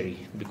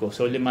beneficiary, because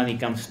all the money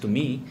comes to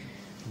me,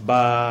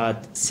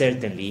 but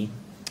certainly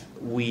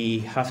we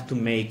have to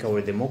make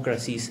our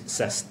democracies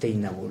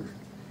sustainable.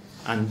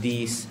 And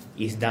this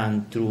is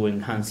done through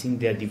enhancing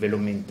their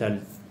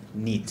developmental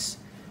needs.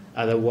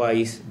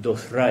 Otherwise,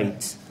 those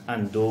rights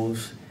and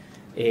those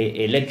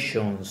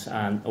elections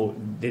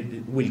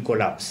will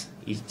collapse.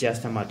 It's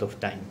just a matter of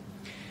time.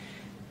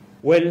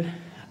 Well,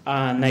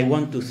 and I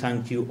want to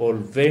thank you all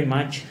very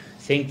much.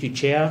 Thank you,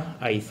 Chair.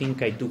 I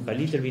think I took a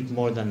little bit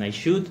more than I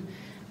should,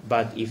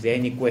 but if there are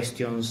any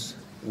questions,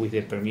 with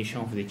the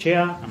permission of the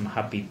Chair, I'm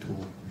happy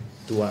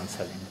to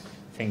answer them.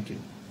 Thank you.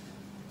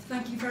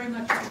 Thank you very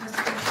much for the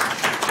presentation.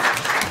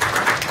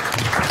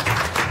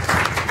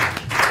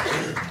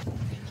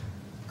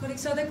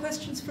 Colleagues, are there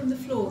questions from the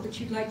floor that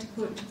you'd like to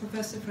put to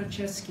Professor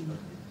Franceschi?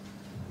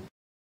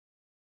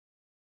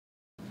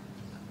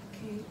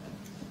 Okay.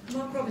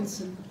 Mark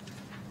Robinson.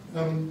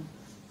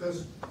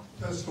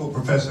 First of all,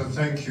 Professor,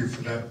 thank you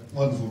for that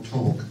wonderful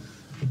talk.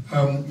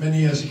 Many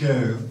years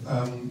ago,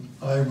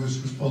 I was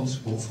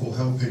responsible for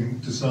helping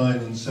design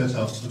and set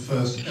up the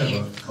first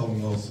ever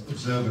Commonwealth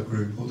Observer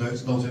Group, although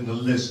it's not in the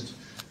list.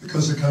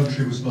 Because the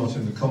country was not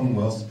in the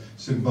Commonwealth,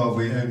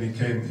 Zimbabwe only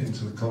came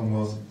into the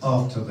Commonwealth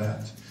after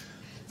that.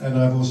 And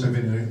I've also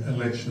been an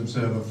election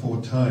observer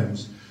 4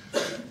 times.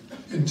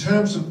 In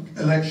terms of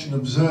election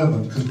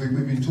observant, because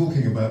we've been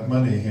talking about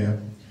money here,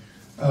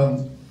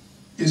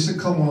 is the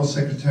Commonwealth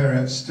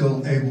Secretariat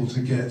still able to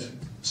get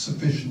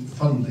sufficient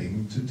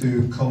funding to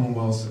do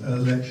Commonwealth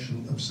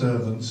election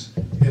observance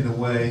in a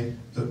way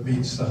that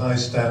meets the high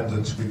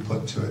standards we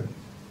put to it?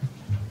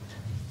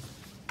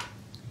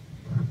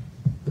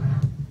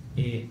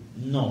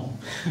 No.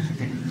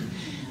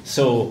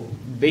 So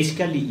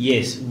basically,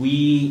 yes,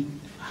 we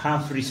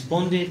have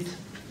responded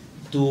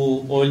to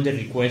all the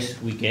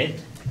requests we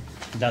get.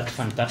 That's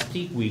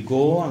fantastic. We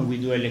go and we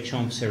do election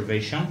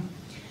observation.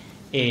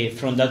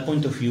 From that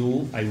point of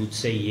view, I would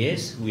say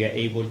yes, we are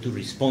able to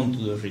respond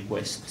to those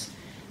requests.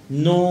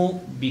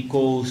 No,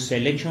 because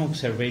election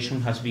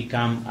observation has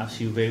become, as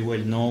you very well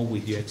know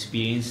with your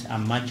experience, a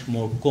much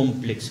more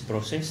complex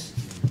process,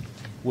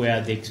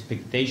 where the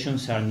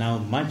expectations are now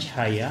much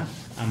higher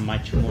and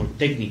much more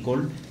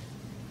technical,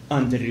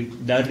 and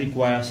that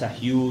requires a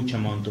huge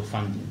amount of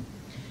funding.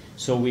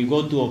 So we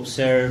go to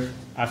observe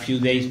a few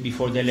days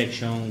before the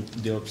election.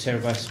 The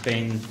observers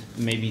spend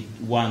maybe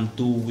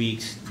 1-2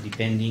 weeks,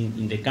 depending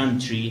in the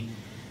country.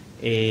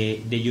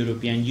 The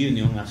European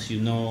Union, as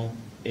you know,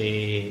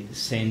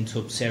 sends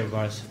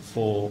observers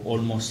for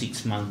almost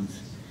 6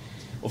 months.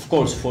 Of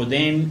course, for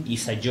them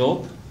it's a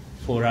job.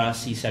 For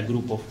us, it's a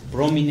group of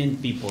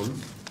prominent people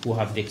who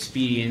have the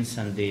experience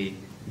and the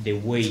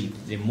weight,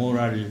 the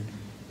moral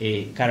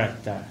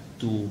character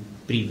to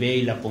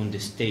prevail upon the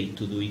state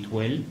to do it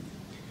well.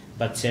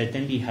 But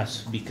certainly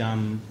has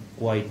become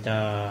quite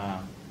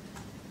a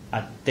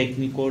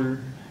technical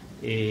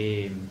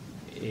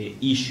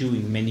issue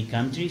in many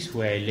countries,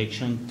 where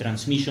election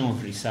transmission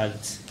of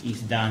results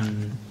is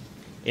done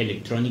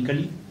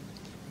electronically,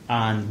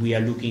 and we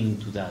are looking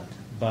into that.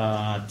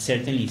 But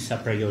certainly it's a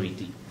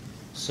priority.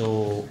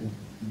 So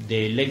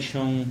the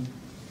election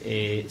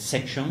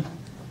section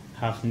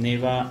have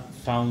never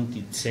found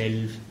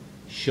itself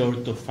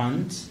short of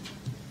funds,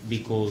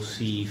 because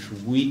if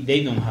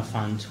they don't have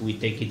funds, we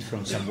take it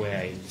from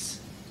somewhere else.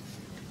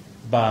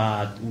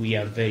 But we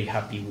are very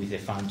happy with the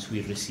funds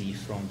we receive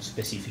from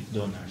specific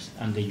donors,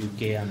 and the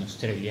UK and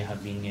Australia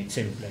have been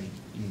exemplary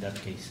in that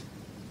case.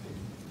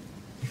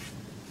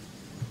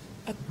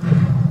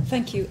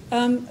 Thank you.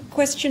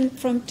 Question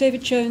from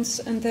David Jones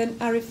and then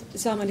Arif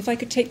Zaman. If I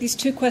could take these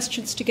 2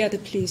 questions together,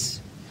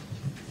 please.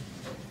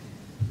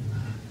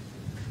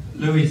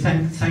 Louis,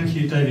 thank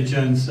you, David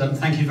Jones.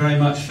 Thank you very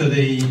much for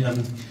the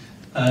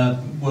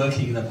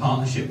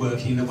partnership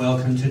working, the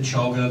welcome to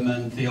CHOGM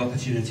and the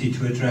opportunity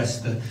to address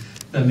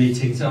the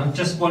meetings. I'm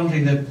just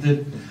wondering that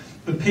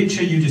the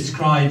picture you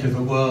described of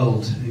a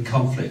world in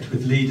conflict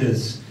with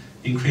leaders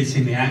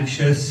increasingly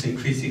anxious,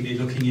 increasingly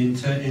looking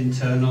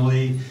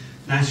internally,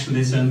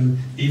 nationalism,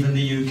 even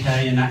the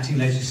UK enacting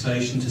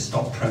legislation to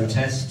stop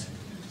protest.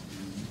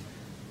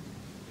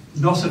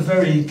 Not a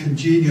very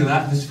congenial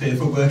atmosphere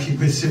for working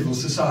with civil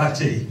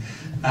society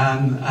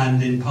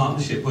and in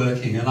partnership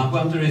working. And I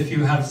wonder if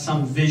you have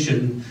some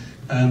vision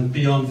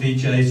beyond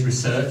Vijay's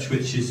research,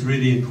 which is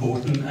really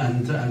important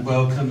and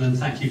welcome, and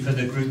thank you for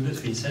the group that's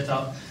been set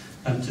up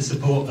to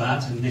support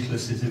that, and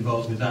Nicholas is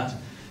involved with that.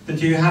 But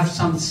do you have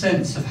some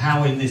sense of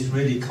how, in this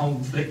really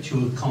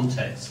conflictual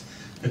context,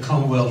 the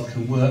Commonwealth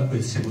can work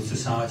with civil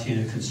society in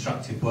a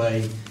constructive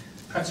way?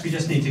 Perhaps we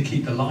just need to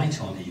keep the light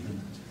on even.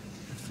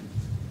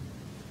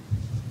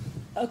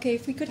 Okay,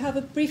 if we could have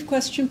a brief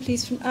question,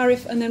 please, from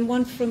Arif, and then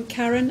one from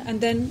Karen,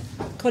 and then,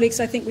 colleagues,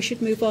 I think we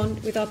should move on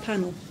with our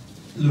panel.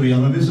 Louis,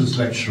 I'm a business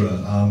lecturer,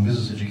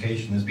 business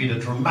education. There's been a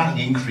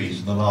dramatic increase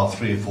in the last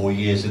 3 or 4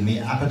 years in the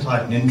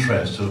appetite and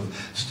interest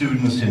of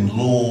students in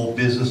law,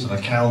 business and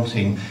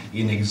accounting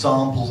in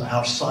examples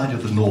outside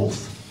of the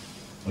North.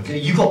 Okay,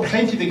 you've got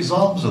plenty of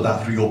examples of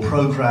that through your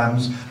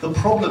programs. The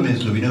problem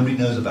is, Louis, nobody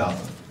knows about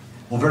them.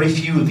 Well, very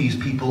few of these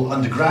people,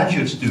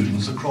 undergraduate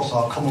students across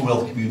our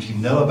Commonwealth community,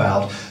 know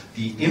about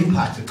the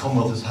impact the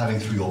Commonwealth is having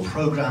through your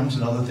programs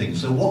and other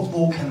things. So what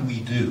more can we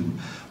do?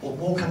 What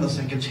more can the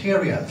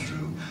Secretariat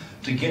do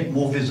to get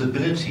more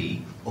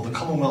visibility of the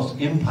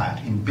Commonwealth's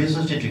impact in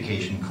business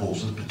education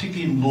courses,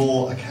 particularly in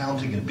law,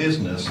 accounting and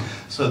business,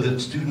 so that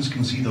students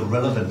can see the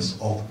relevance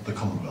of the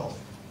Commonwealth?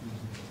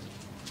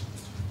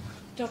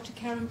 Dr.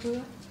 Karen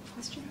Brewer,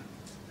 question?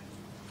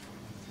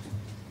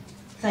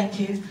 Thank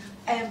you.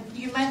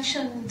 You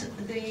mentioned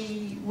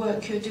the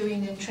work you're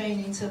doing in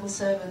training civil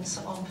servants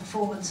on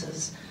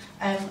performances.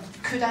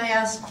 Could I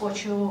ask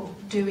what you're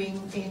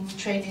doing in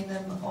training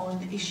them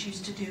on issues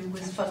to do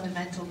with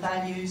fundamental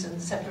values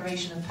and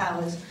separation of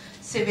powers,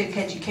 civic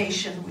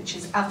education, which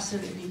is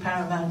absolutely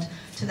paramount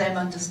to them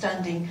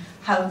understanding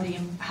how the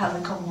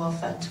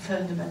Commonwealth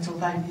fundamental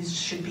values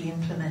should be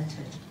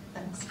implemented?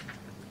 Thanks.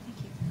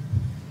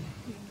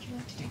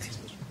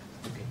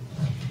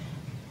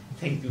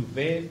 Thank you.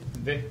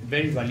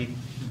 Very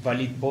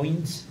valid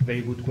points,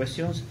 very good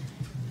questions.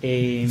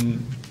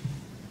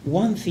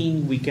 One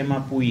thing we came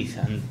up with,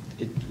 and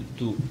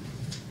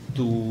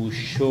to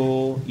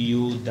show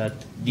you that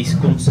this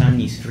concern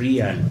is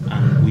real,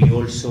 and we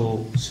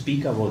also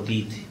speak about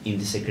it in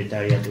the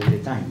Secretariat all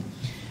the time,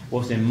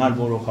 was the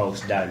Marlborough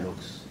House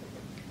Dialogues.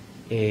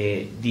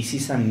 This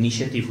is an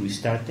initiative we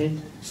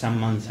started some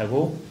months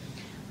ago,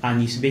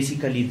 and it's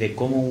basically the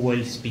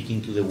Commonwealth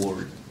speaking to the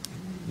world,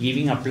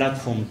 giving a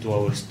platform to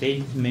our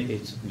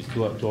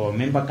to our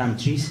member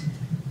countries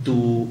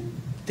to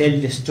tell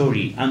the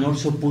story and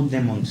also put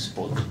them on the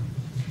spot.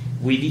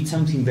 We did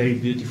something very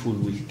beautiful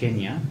with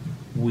Kenya.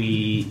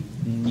 We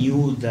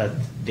knew that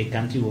the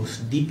country was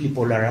deeply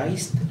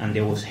polarized and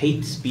there was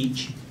hate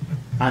speech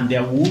and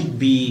there would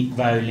be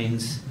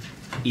violence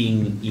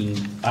in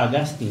the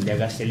August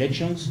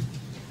elections.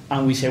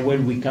 And we said,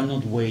 well, we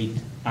cannot wait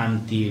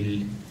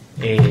until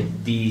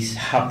this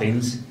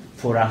happens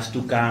for us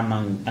to come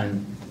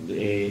and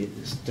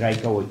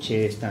strike our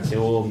chest and say,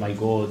 oh my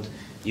God,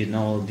 you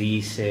know,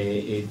 this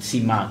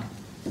CIMAC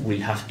will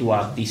have to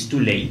act, it's too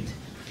late.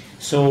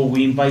 So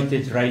we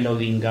invited Raila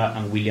Odinga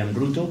and William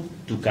Ruto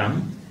to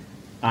come,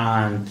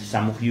 and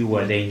some of you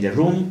were there in the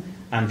room,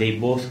 and they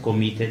both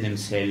committed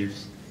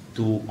themselves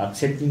to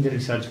accepting the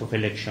results of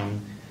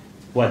election,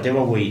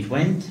 whatever way it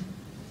went,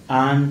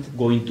 and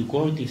going to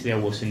court if there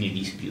was any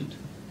dispute.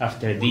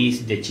 After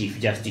this, the Chief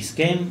Justice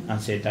came and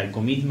said, I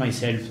commit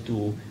myself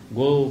to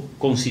go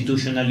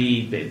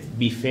constitutionally,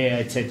 be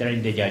fair, etc.,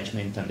 in the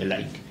judgment and the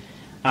like.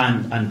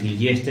 And until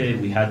yesterday,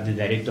 we had the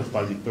Director of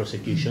Public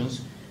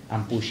Prosecutions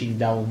and pushing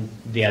down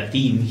their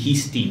team,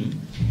 his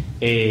team,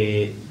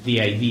 the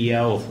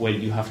idea of, well,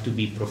 you have to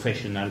be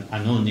professional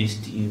and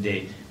honest in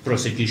the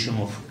prosecution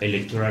of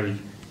electoral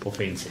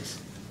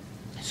offences.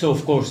 So,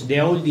 of course,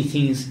 there are all the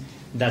things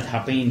that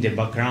happen in the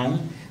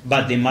background,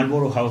 but the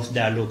Marlborough House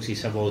Dialogues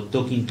is about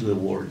talking to the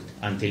world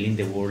and telling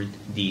the world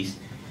this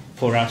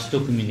for us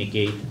to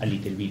communicate a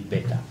little bit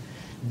better.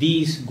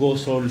 This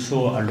goes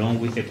also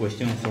along with the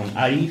question from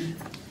Arif.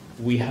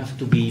 We have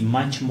to be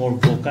much more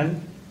vocal,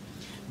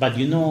 but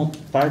you know,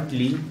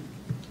 partly,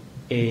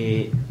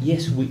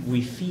 yes,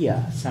 we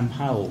fear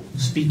somehow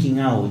speaking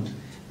out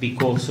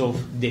because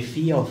of the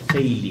fear of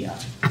failure,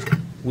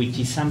 which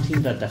is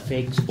something that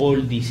affects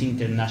all these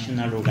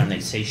international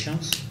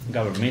organizations,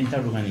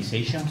 governmental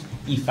organizations.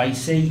 If I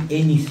say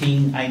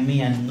anything, I may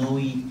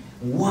annoy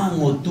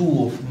one or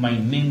two of my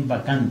member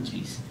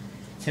countries.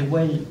 Say,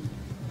 well,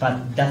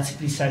 but that's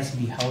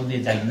precisely how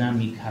the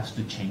dynamic has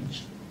to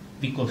change,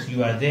 because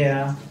you are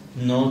there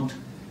not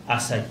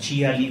as a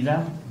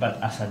cheerleader,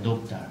 but as a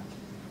doctor,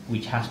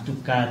 which has to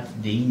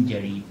cut the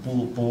injury,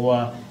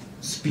 poor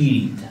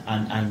spirit,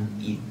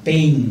 and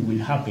pain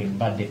will happen,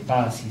 but the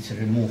pus is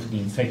removed, the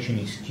infection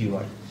is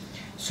cured.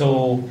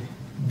 So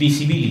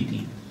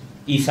visibility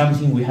is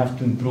something we have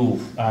to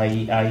improve.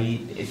 I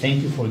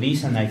thank you for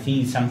this, and I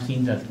think it's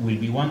something that will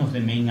be one of the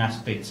main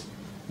aspects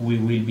we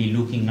will be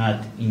looking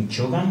at in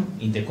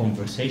CHOGM, in the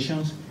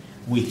conversations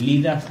with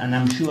leaders, and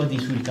I'm sure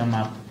this will come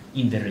up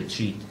in the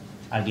retreat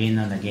again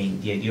and again,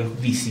 the idea of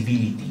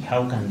visibility,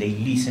 how can they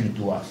listen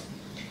to us?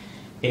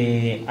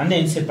 And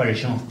then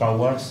separation of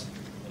powers.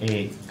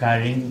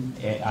 Karen,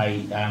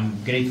 I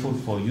am grateful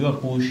for your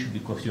push,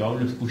 because you're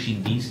always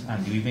pushing this,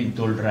 and you even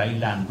told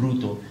Raila and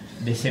Ruto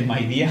the same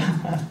idea.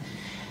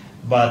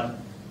 But,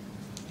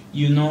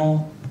 you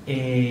know,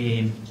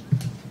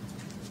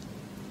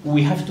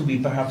 we have to be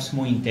perhaps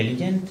more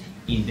intelligent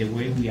in the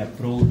way we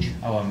approach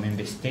our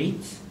member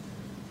states.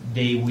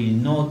 They will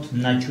not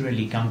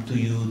naturally come to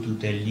you to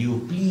tell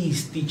you,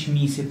 please teach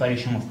me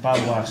separation of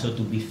powers, or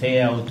to be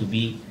fair, or to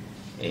be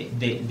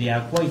they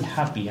are quite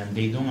happy and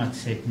they don't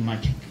accept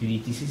much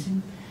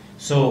criticism.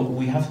 So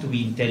we have to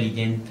be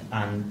intelligent,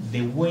 and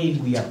the way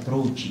we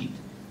approach it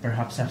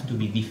perhaps has to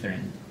be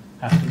different,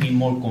 has to be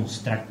more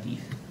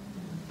constructive,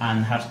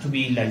 and has to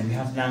be like we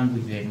have done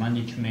with the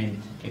management,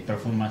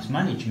 performance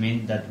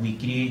management, that we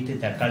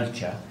created a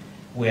culture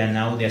where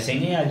now they're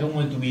saying, hey, I don't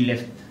want to be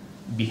left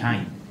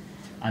behind.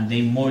 And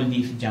then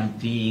Maldives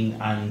jumped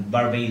in, and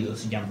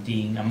Barbados jumped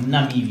in, and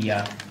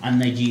Namibia, and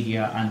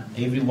Nigeria, and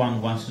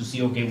everyone wants to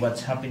see, okay,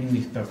 what's happening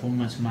with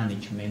performance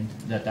management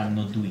that I'm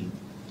not doing.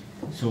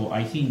 So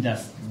I think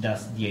that's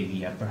the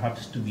idea,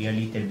 perhaps to be a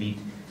little bit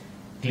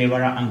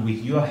cleverer, and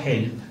with your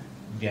help,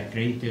 the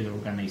accredited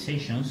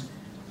organizations,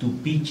 to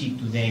pitch it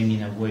to them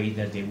in a way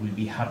that they will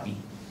be happy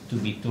to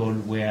be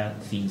told where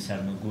things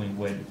are not going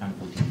well and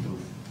could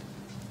improve.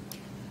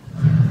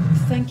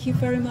 Thank you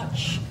very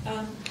much,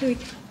 Louis.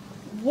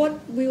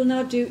 What we will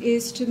now do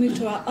is to move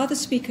to our other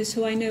speakers,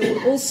 who I know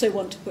will also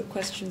want to put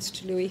questions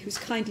to Louis, who's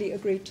kindly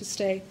agreed to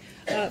stay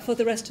for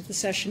the rest of the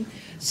session.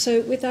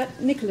 So with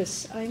that,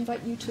 Nicholas, I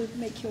invite you to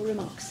make your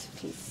remarks,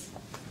 please.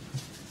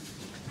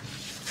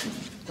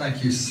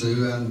 Thank you,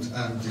 Sue, and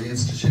the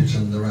Institute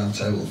and the Round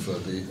Table for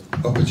the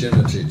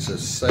opportunity to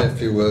say a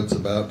few words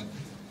about,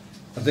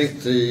 I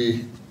think,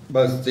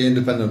 both the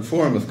Independent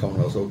Forum of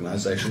Commonwealth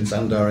Organisations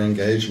and our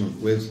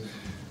engagement with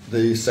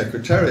the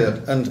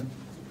Secretariat. And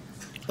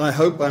I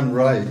hope I'm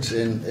right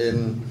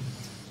in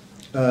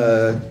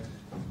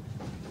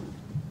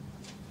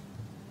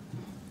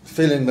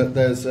feeling that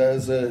there's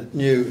a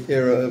new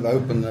era of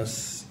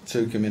openness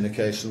to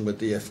communication with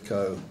the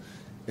IFCO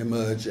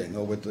emerging,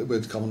 or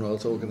with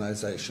Commonwealth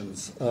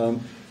organisations.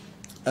 And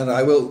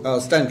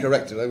I'll stand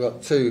corrected. I've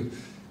got two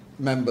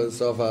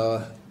members of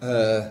our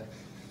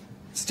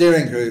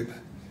steering group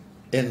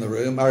in the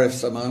room, Arif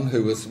Saman,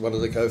 who was one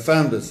of the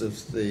co-founders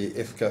of the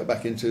IFCO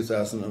back in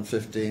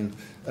 2015,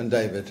 and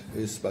David,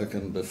 who's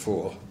spoken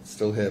before,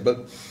 still here.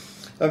 But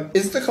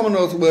is the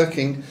Commonwealth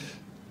working?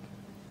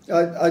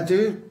 I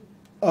do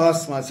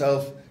ask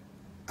myself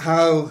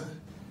how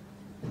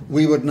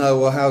we would know,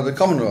 or how the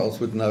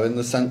Commonwealth would know, in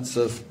the sense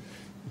of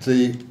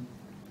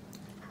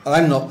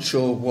I'm not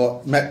sure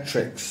what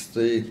metrics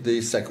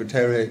the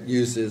Secretariat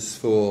uses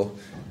for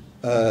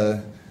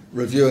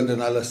review and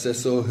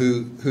analysis, or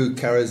who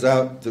carries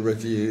out the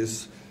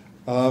reviews,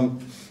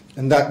 and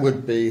that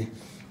would be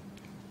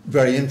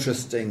very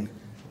interesting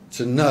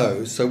to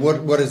know. So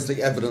what is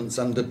the evidence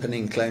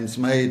underpinning claims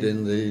made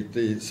in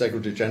the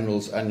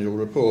Secretary-General's annual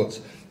reports?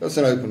 That's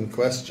an open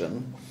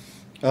question.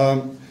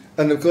 And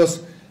of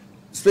course,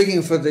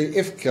 speaking for the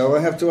IFCO,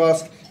 I have to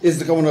ask, is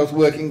the Commonwealth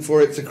working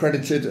for its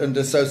accredited and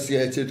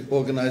associated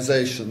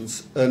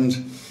organisations?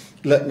 And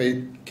let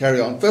me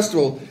carry on. First of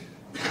all,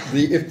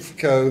 the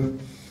IFCO,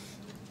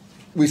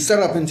 we set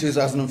up in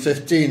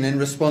 2015 in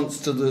response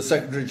to the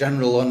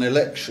Secretary-General on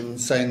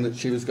elections saying that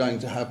she was going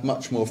to have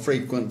much more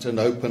frequent and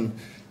open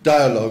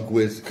dialogue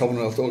with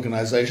Commonwealth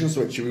organisations,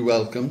 which we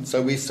welcome.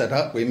 So we set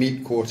up, we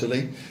meet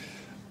quarterly,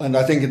 and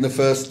I think in the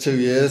first 2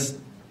 years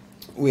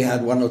we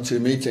had 1 or 2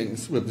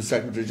 meetings with the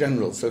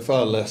Secretary-General, so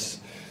far less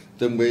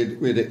than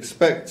we'd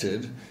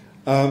expected.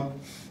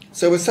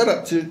 So we're set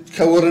up to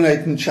coordinate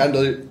and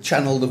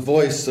channel the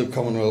voice of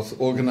Commonwealth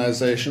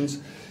organisations,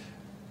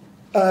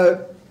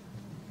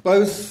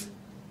 both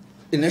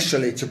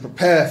initially to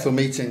prepare for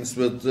meetings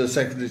with the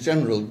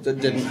Secretary-General that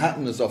didn't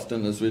happen as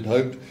often as we'd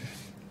hoped,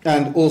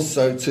 and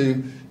also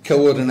to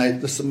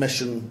coordinate the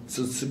submission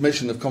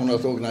of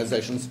Commonwealth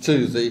organisations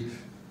to the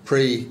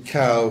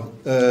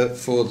pre-CHOGM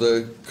for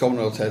the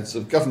Commonwealth Heads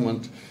of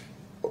Government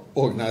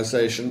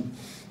organisation.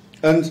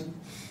 And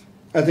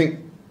I think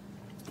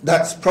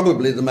that's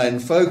probably the main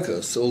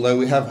focus, although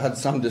we have had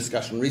some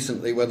discussion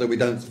recently whether we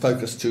don't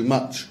focus too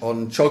much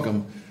on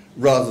CHOGM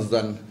rather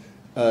than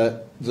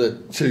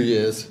the 2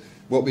 years,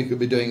 what we could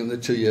be doing in the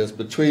 2 years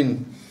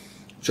between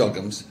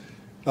CHOGMs.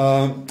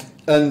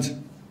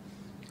 And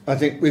I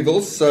think we've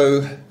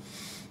also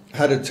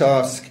had a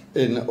task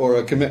or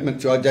a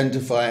commitment to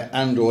identify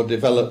and or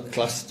develop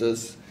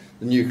clusters,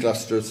 the new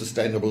cluster of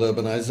sustainable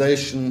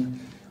urbanisation.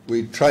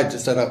 We tried to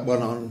set up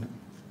one on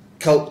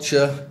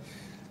culture,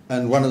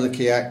 and one of the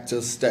key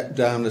actors stepped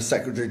down as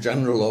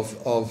Secretary-General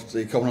of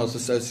the Commonwealth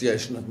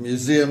Association of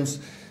Museums.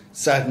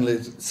 Sadly,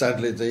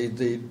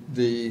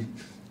 the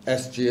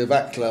SG of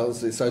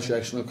ACLAS, the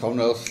Association of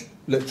Commonwealth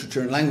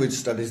Literature and Language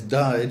Studies,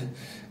 died,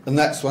 and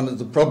that's one of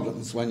the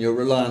problems when you're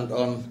reliant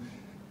on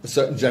a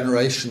certain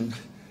generation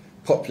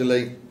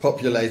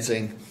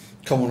populating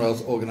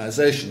Commonwealth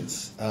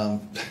organisations.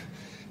 I'm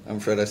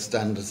afraid I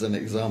stand as an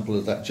example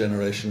of that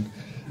generation.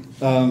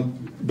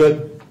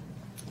 But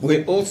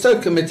we're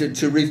also committed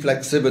to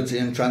reflexivity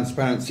and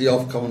transparency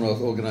of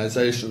Commonwealth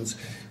organisations.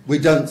 We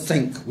don't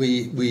think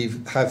we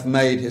have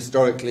made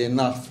historically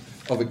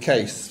enough of a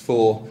case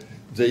for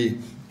the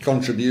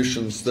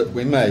contributions that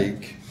we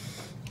make.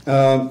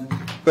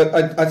 But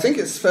I think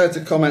it's fair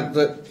to comment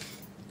that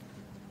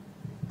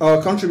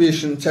our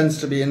contribution tends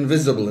to be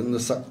invisible in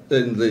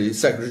the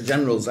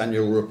Secretary-General's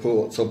annual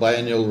reports or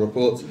biennial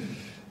reports.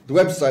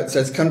 the website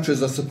says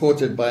countries are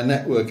supported by a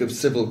network of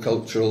civil,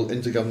 cultural,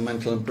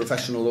 intergovernmental and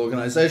professional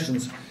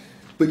organisations,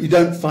 but you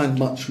don't find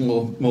much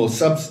more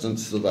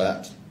substance to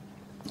that.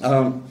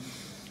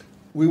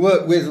 We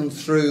work with and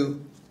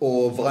through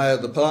or via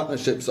the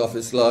Partnerships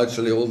Office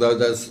largely, although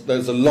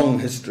there's a long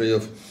history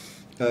of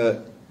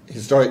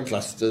historic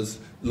clusters,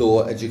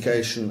 law,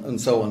 education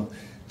and so on,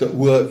 that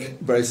work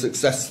very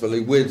successfully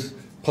with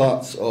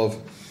parts of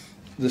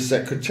the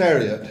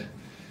Secretariat.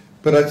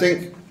 But I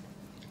think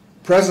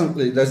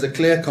presently there's a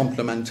clear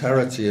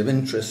complementarity of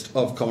interest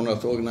of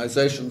Commonwealth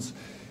organisations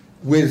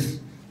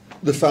with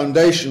the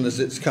Foundation as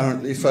it's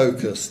currently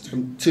focused,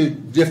 from two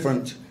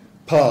different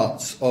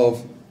parts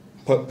of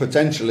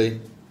potentially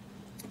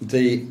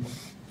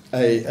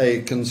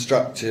a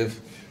constructive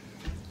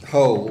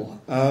whole.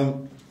 I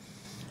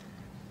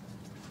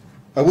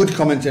would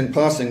comment in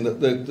passing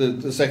that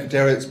the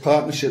Secretariat's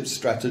partnership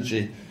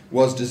strategy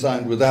was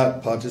designed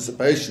without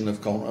participation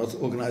of Commonwealth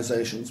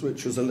organisations,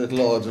 which was a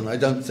little odd, and I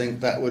don't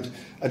think that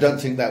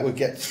would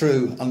get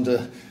through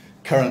under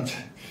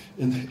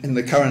in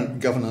the current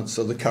governance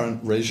or the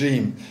current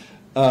regime.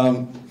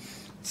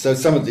 So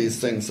some of these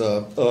things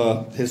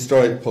are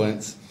historic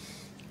points.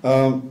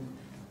 And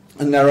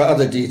there are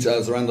other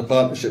details around the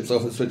Partnerships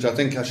Office which I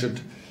think I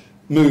should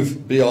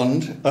move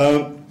beyond.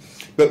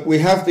 But we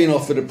have been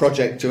offered a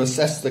project to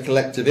assess the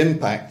collective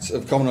impacts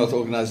of Commonwealth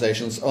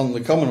organisations on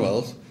the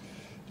Commonwealth,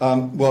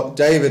 what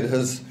David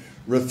has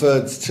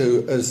referred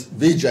to as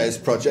VJ's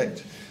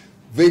project.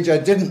 VJ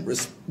hasn't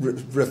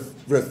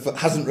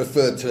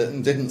referred to it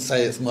and didn't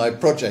say it's my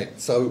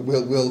project, so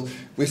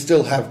we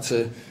still have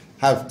to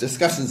have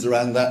discussions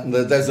around that, and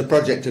there's a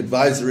project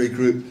advisory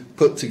group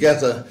put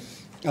together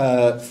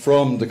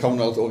from the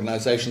Commonwealth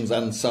organisations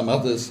and some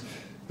others.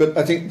 But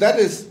I think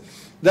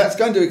that's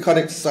going to be quite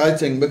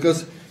exciting,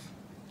 because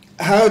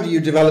how do you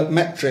develop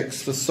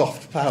metrics for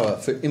soft power,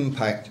 for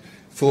impact,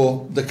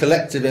 for the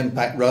collective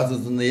impact rather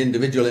than the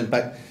individual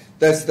impact?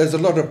 There's a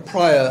lot of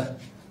prior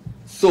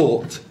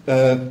thought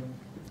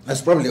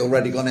has probably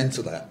already gone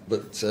into that,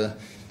 but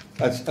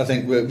I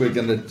think we're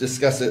going to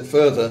discuss it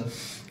further.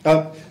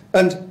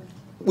 And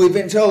we've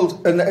been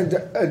told,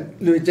 and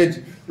we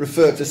did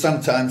refer to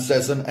sometimes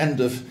there's an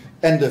end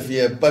of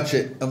year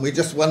budget, and we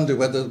just wonder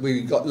whether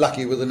we got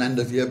lucky with an end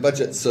of year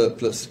budget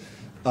surplus,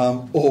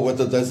 or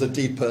whether there's a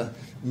deeper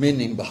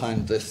meaning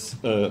behind this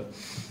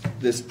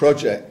this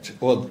project,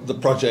 or the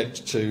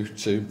project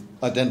to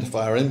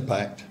identify our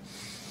impact.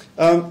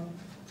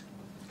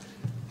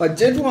 I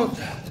did want,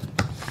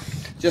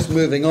 just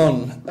moving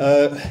on,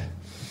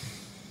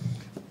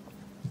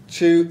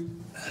 to,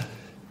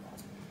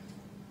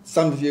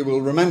 some of you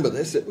will remember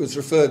this, it was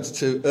referred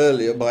to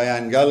earlier by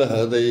Anne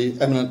Gallagher, the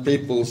Eminent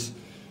Peoples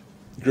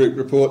Group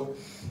report,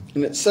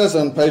 and it says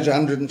on page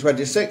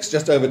 126,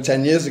 just over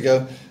 10 years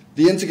ago,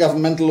 the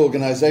intergovernmental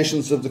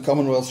organisations of the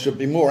Commonwealth should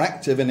be more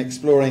active in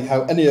exploring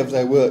how any of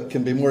their work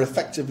can be more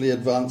effectively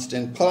advanced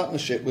in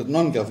partnership with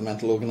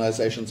non-governmental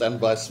organisations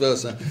and vice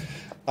versa.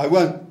 I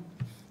won't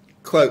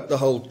quote the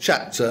whole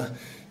chapter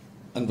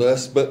and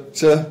verse,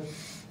 but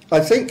I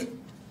think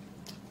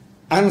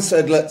Anne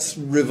said let's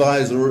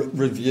revise or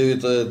review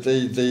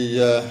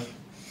the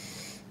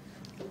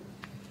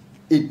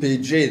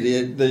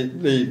EPG,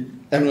 the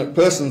Eminent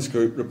Persons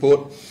Group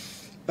report,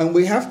 and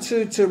we have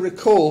to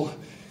recall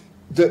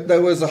that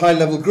there was a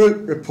high-level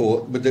group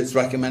report with its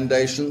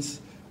recommendations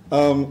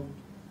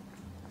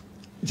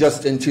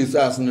just in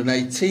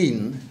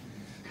 2018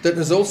 that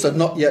has also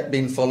not yet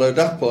been followed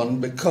up on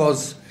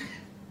because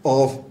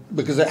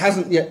it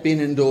hasn't yet been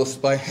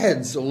endorsed by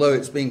heads, although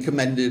it's been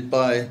commended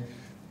by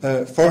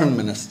foreign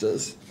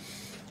ministers.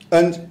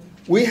 And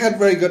we had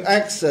very good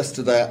access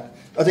to that.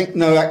 I think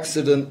no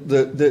accident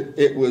that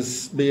it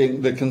was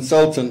being the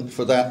consultant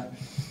for that,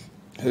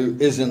 who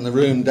is in the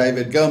room,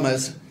 David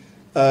Gomez,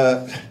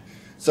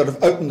 sort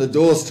of opened the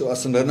doors to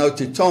us, and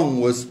Anoti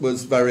Tong was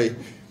very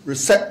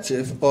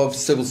receptive of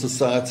civil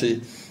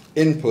society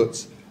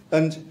inputs.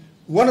 And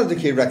one of the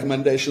key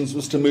recommendations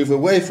was to move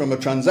away from a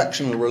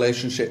transactional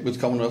relationship with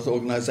Commonwealth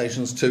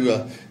organisations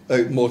to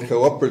a more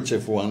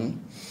cooperative one.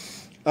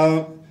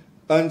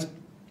 And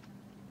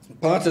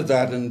part of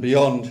that and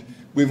beyond,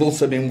 we've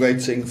also been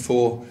waiting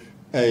for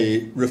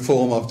a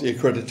reform of the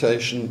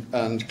accreditation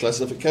and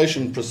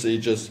classification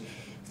procedures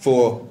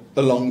for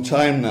a long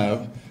time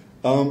now.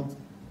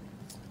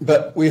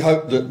 But we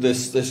hope that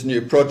this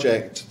new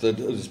project that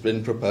has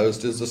been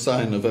proposed is a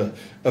sign of a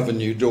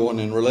new dawn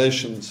in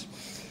relations.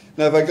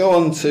 Now, if I go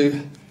on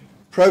to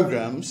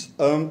programmes,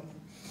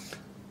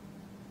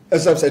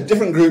 as I've said,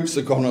 different groups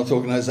of Commonwealth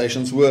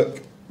organisations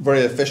work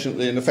very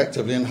efficiently and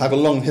effectively and have a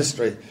long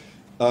history.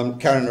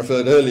 Karen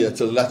referred earlier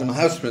to the Latham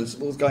House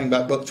principles going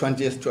back about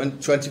 20th and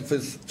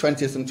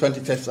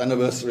 25th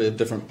anniversary of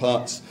different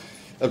parts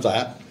of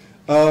that.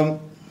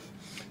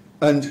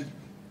 And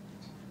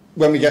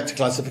when we get to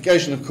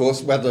classification, of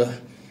course, whether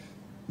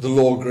the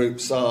law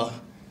groups are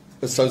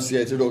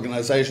associated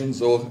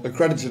organisations or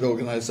accredited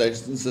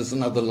organisations is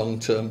another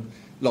long-term,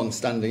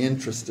 long-standing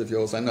interest of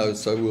yours, I know,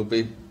 so we'll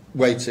be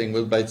waiting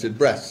with bated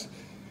breath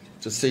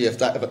to see if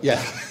that...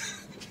 Yeah.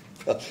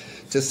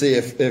 to see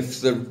if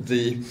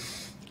the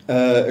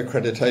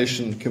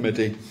accreditation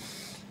committee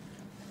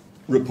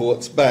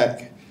reports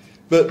back.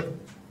 But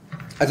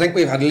I think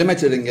we've had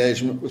limited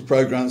engagement with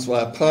programs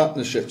via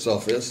Partnerships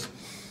Office,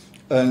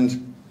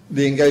 and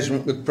the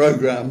engagement with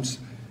programs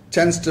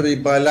tends to be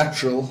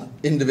bilateral,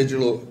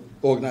 individual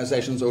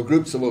organisations or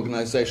groups of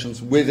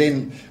organisations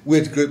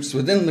with groups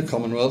within the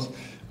Commonwealth,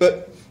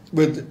 but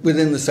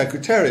within the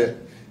Secretariat.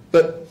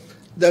 But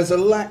there's a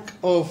lack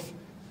of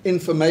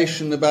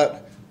information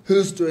about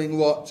who's doing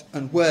what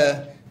and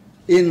where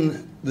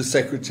in the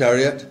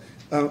Secretariat.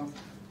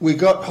 We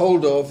got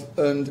hold of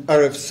and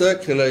Arif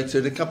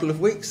circulated a couple of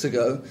weeks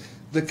ago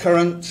the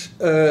current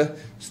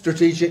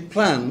strategic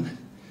plan,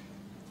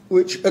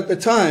 which at the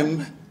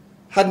time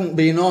hadn't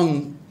been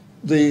on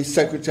the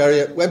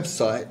Secretariat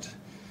website.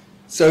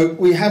 So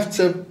we have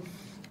to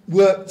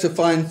work to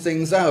find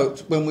things out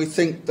when we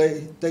think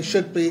they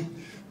should be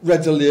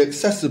readily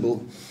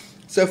accessible.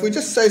 So if we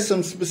just say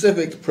some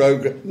specific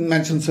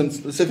mention some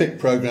specific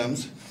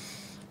programs,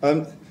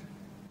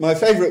 my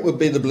favourite would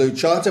be the Blue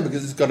Charter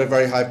because it's got a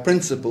very high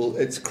principle.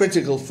 It's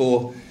critical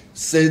for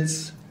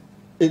SIDS.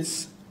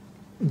 It's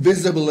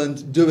visible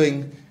and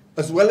doing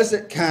as well as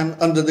it can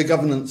under the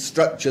governance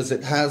structures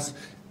it has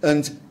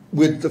and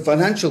with the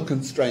financial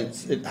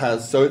constraints it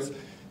has. So it's,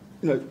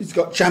 it's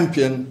got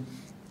champion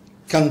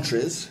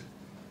countries,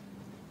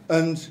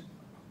 and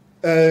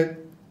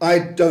I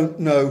don't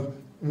know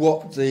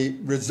what the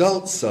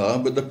results are,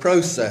 but the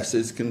process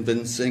is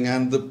convincing,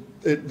 and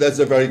there's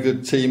a very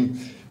good team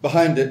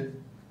behind it.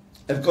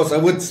 Of course, I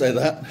would say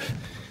that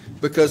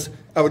because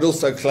I would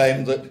also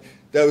claim that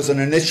there was an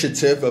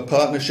initiative, a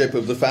partnership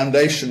of the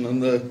Foundation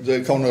and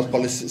the Commonwealth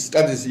Policy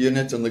Studies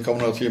Unit and the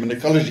Commonwealth Human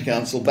Ecology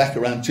Council back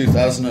around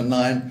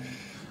 2009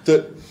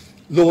 that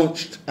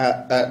launched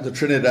at the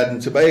Trinidad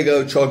and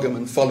Tobago CHOGM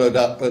and followed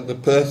up at the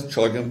Perth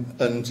CHOGM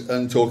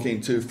and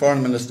talking to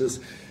foreign ministers.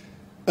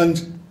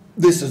 And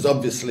this is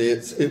obviously,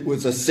 it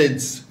was a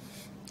SIDS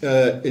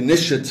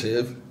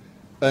initiative,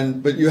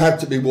 but you have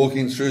to be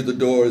walking through the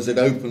door as it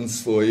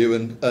opens for you,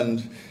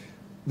 and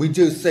we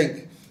do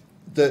think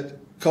that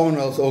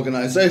Commonwealth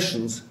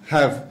organisations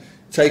have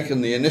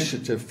taken the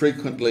initiative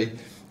frequently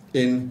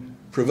in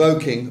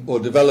provoking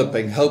or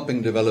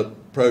helping develop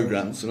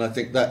programmes, and I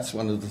think that's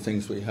one of the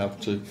things we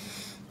have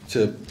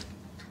to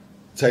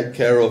take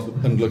care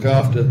of and look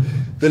after.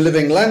 The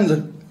Living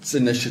Lands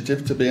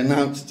Initiative, to be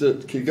announced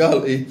at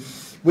Kigali,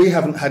 we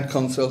haven't had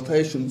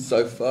consultations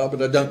so far,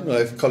 but I don't know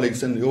if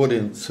colleagues in the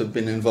audience have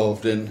been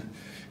involved in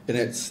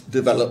its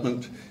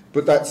development,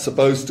 but that's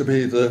supposed to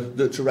be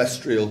the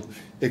terrestrial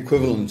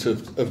equivalent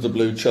of the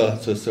Blue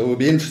Charter, so we'll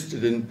be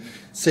interested in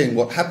seeing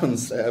what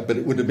happens there, but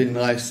it would have been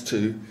nice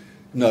to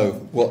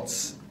know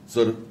what's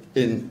sort of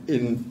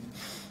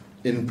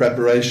in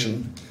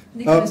preparation.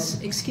 Nicholas,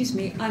 excuse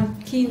me,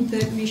 I'm keen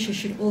that Misha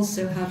should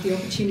also have the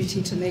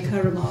opportunity to make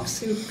her remarks.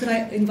 So could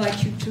I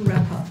invite you to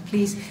wrap up,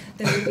 please?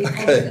 There will be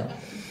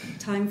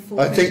time for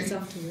questions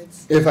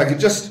afterwards. If I could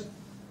just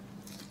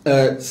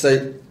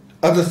say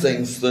other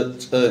things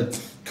that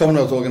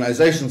Commonwealth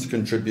organisations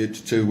contribute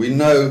to. We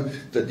know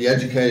that the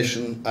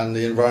education and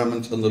the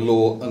environment and the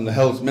law and the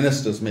health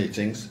ministers'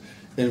 meetings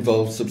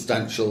involve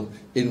substantial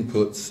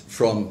inputs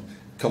from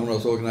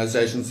Commonwealth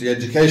organisations. The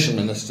education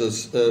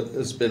ministers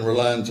has been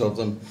reliant on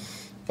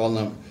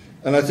them.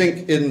 And I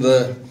think in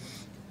the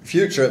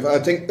future, I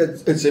think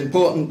it's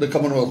important, the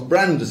Commonwealth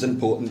brand is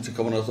important to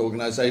Commonwealth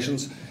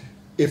organisations.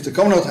 If the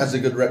Commonwealth has a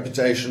good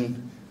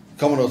reputation,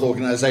 Commonwealth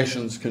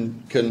organisations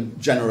can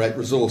generate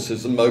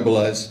resources and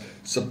mobilise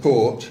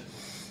support.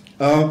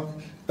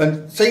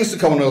 And things the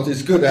Commonwealth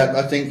is good at,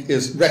 I think,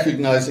 is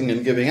recognising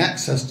and giving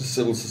access to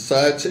civil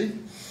society.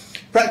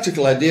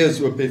 Practical ideas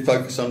would be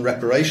focused on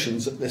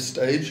reparations at this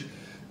stage.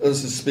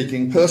 This is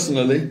speaking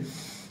personally.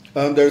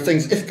 There are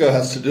things IFCO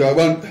has to do. I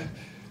won't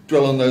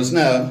dwell on those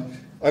now.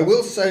 I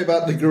will say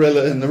about the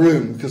gorilla in the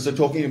room, because they're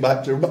talking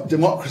about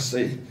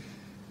democracy.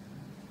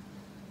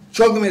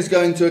 CHOGM is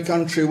going to a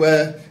country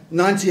where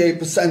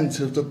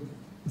 98% of the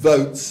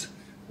votes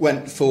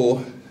went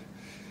for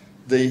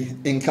the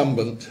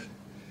incumbent.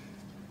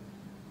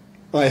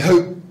 I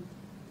hope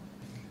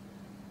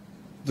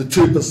the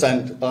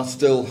 2% are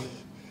still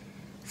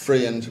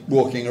free and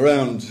walking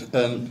around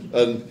and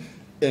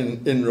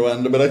in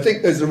Rwanda, but I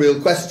think there's a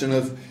real question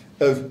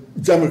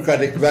of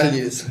democratic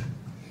values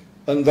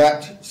and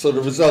that sort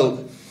of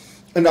result.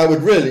 And I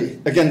would really,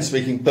 again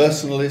speaking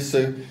personally,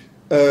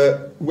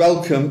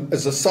 welcome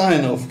as a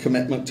sign of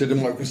commitment to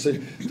democracy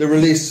the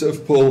release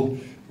of Paul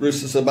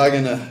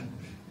Rusesabagina,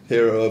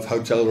 hero of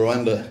Hotel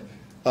Rwanda,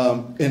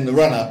 in the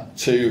run-up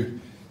to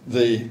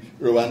the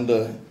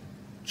Rwanda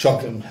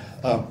CHOGM.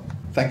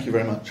 Thank you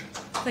very much.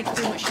 Thank you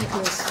very much,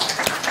 Nicholas.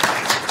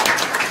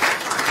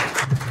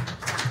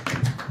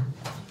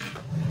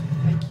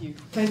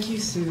 Thank you,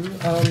 Sue.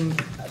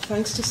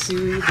 Thanks to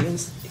Sue,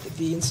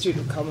 the Institute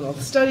of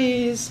Commonwealth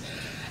Studies,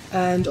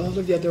 and all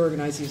of the other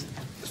organisers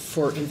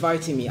for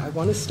inviting me. I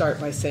want to start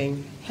by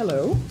saying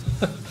hello.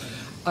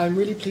 I'm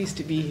really pleased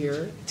to be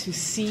here to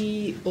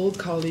see old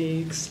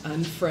colleagues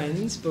and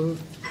friends,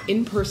 both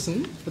in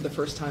person for the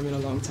first time in a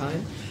long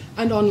time,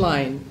 and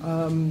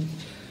online.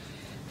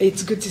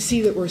 It's good to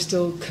see that we're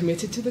still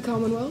committed to the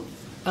Commonwealth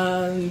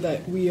and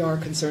that we are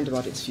concerned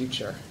about its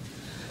future.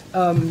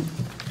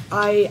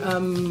 I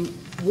am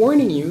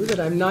warning you that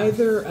I'm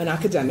neither an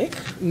academic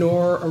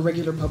nor a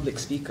regular public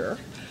speaker,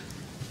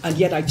 and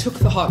yet I took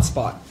the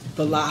hotspot,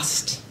 the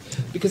last,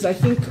 because I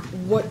think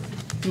what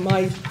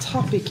my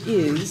topic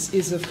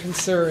is of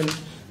concern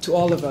to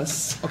all of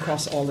us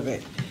across all of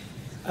it.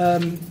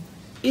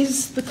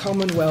 Is the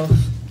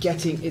Commonwealth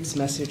getting its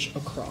message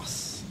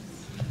across?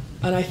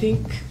 And I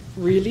think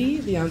really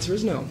the answer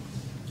is no.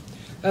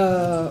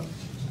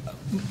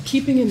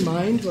 Keeping in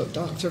mind what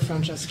Dr.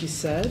 Franceschi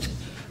said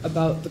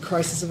about the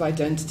crisis of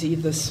identity,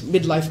 this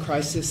midlife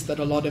crisis that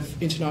a lot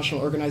of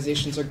international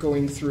organizations are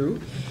going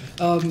through,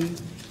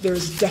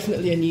 there's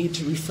definitely a need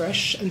to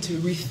refresh and to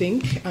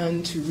rethink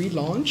and to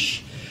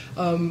relaunch.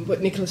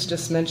 What Nicholas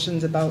just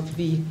mentioned about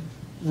the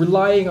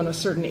relying on a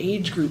certain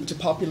age group to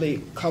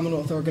populate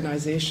Commonwealth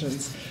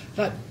organizations,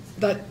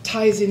 that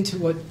ties into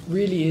what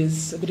really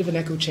is a bit of an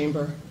echo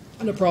chamber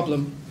and a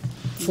problem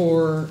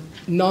for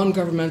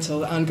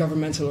non-governmental and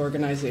governmental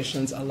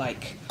organizations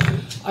alike.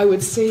 I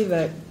would say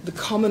that the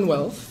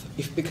Commonwealth,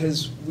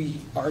 because we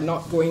are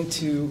not going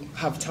to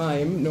have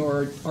time,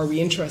 nor are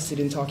we interested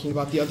in talking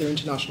about the other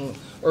international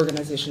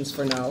organizations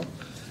for now,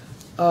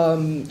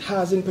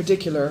 has in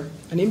particular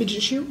an image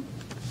issue,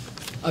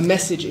 a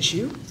message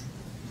issue,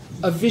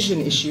 a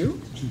vision issue,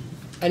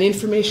 an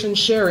information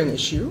sharing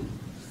issue,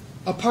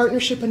 a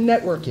partnership and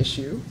network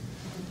issue,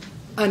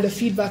 and a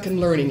feedback and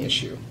learning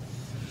issue.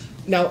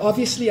 Now,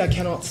 obviously, I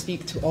cannot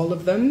speak to all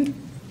of them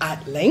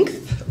at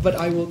length, but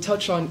I will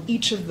touch on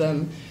each of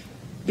them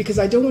because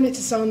I don't want it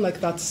to sound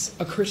like that's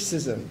a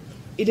criticism.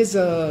 It is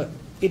a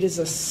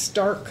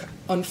stark,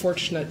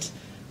 unfortunate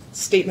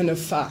statement of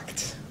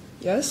fact.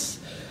 Yes?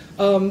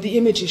 The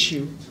image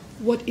issue.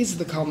 What is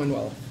the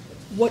Commonwealth?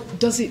 What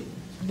does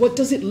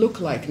it look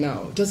like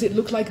now? Does it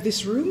look like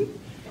this room?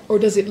 Or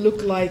does it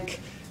look like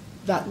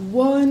that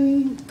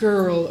one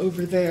girl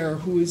over there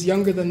who is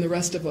younger than the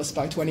rest of us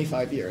by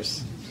 25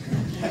 years?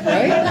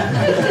 Right?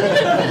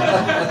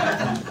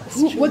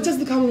 What does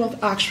the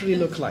Commonwealth actually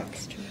look like?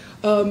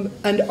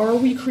 And are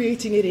we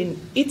creating it in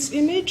its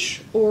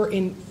image or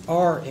in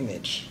our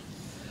image?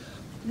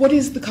 What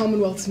is the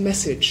Commonwealth's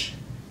message?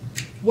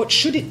 What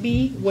should it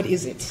be? What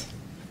is it?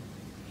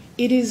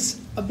 It is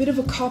a bit of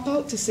a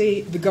cop-out to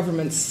say the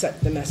government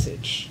set the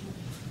message.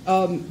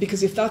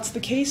 Because if that's the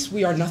case,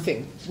 we are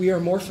nothing. We are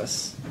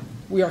amorphous.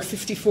 We are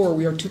 54.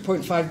 We are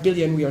 2.5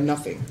 billion. We are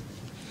nothing.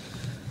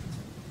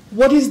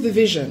 What is the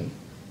vision?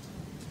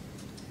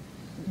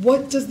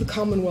 What does the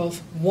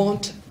Commonwealth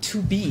want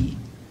to be?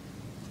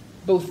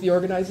 Both the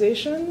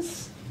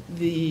organizations,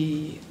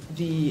 the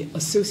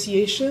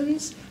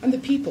associations, and the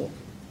people.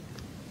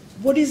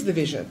 What is the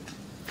vision?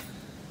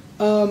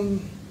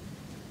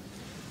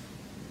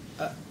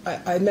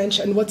 I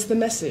mentioned what's the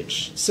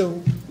message.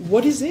 So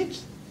what is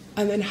it?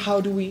 And then how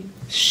do we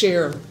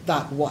share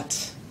that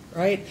what,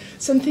 right?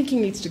 Some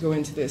thinking needs to go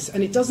into this.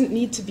 And it doesn't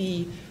need to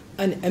be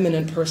an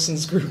eminent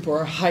persons group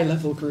or a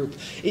high-level group.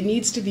 It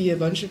needs to be a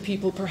bunch of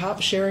people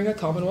perhaps sharing a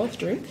Commonwealth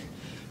drink,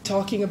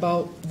 talking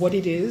about what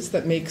it is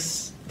that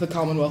makes the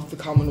Commonwealth the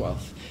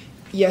Commonwealth.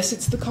 Yes,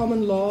 it's the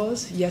common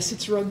laws. Yes,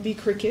 it's rugby,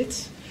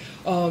 cricket.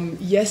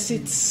 Yes,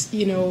 it's,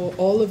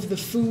 all of the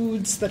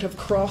foods that have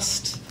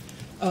crossed,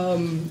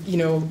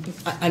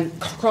 and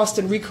crossed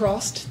and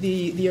recrossed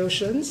the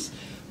oceans.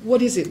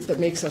 What is it that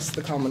makes us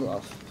the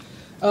Commonwealth?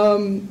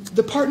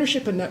 The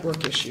partnership and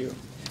network issue.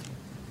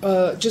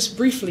 Just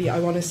briefly, I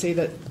want to say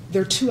that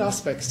there are two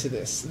aspects to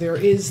this. There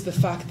is the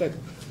fact that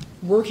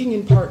working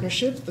in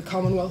partnership, the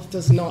Commonwealth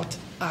does not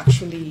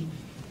actually,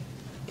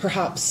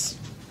 perhaps,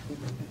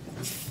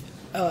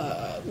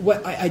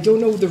 I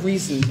don't know the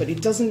reason, but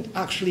it doesn't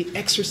actually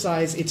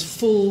exercise its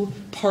full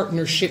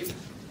partnership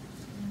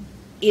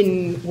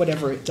in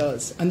whatever it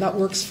does. And that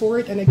works for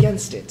it and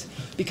against it.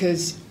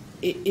 Because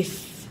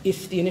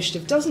if the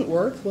initiative doesn't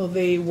work, well,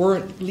 they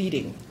weren't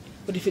leading.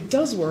 But if it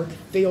does work,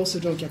 they also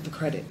don't get the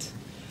credit.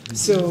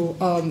 So,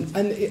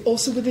 and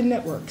also within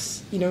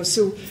networks,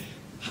 so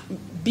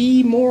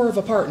be more of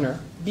a partner,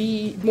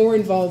 be more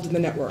involved in the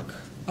network,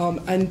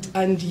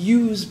 and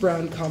use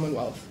brand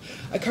Commonwealth.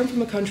 I come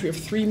from a country of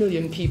 3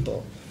 million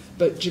people,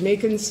 but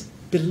Jamaicans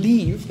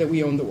believe that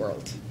we own the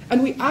world.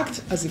 And we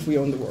act as if we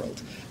own the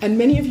world. And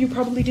many of you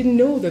probably didn't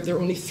know that there are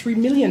only 3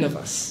 million of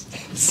us.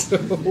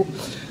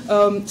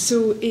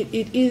 So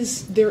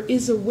there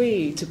is a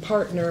way to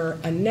partner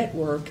and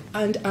network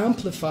and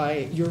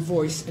amplify your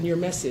voice and your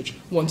message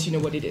once you know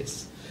what it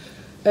is.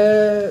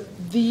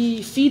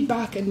 The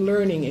feedback and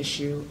learning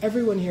issue,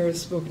 everyone here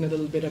has spoken a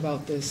little bit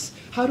about this.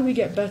 How do we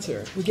get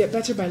better? We get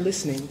better by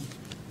listening.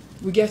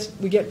 We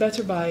get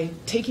better by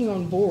taking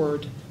on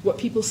board what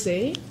people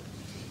say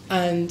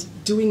and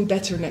doing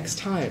better next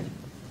time,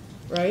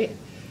 right?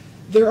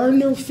 There are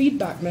no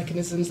feedback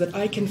mechanisms that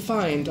I can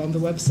find on the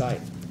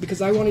website.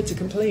 because I wanted to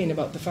complain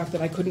about the fact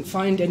that I couldn't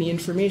find any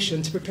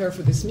information to prepare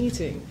for this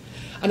meeting.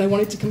 And I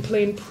wanted to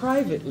complain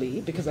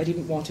privately because I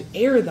didn't want to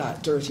air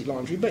that dirty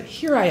laundry, but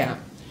here I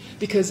am,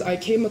 because I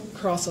came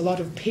across a lot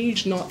of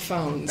page not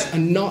founds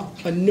and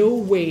no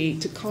way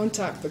to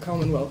contact the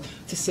Commonwealth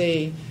to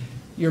say,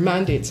 your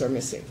mandates are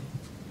missing.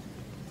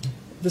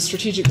 The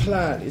strategic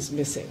plan is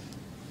missing,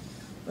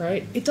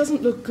 right? It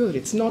doesn't look good.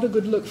 It's not a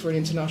good look for an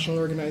international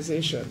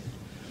organization.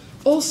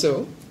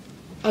 Also,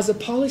 as a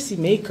policy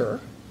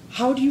maker,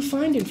 how do you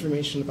find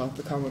information about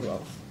the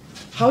Commonwealth?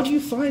 How do you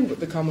find what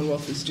the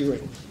Commonwealth is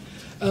doing?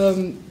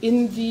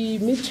 In the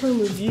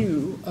midterm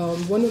review,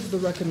 one of the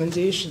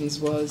recommendations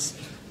was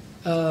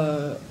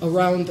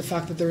around the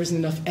fact that there isn't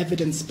enough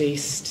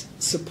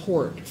evidence-based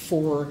support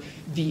for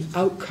the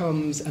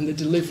outcomes and the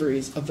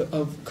deliveries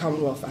of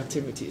Commonwealth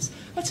activities.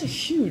 That's a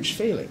huge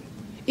failing.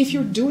 If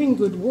you're doing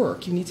good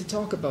work, you need to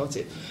talk about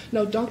it.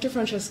 Now, Dr.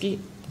 Franceschi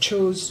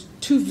chose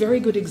two very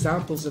good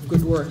examples of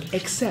good work,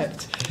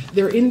 except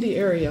they're in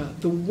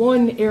the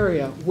one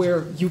area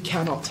where you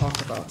cannot talk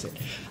about it.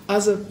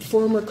 As a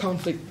former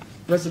conflict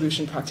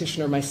resolution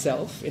practitioner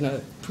myself in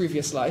a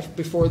previous life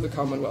before the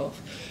Commonwealth,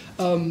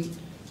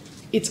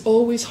 it's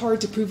always hard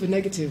to prove a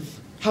negative.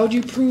 How do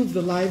you prove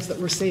the lives that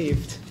were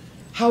saved?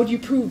 How do you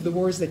prove the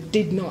wars that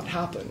did not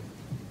happen?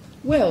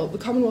 Well, the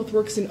Commonwealth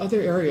works in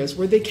other areas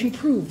where they can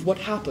prove what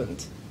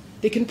happened.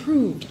 They can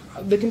prove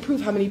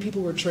how many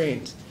people were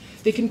trained.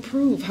 They can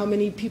prove how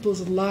many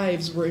people's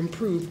lives were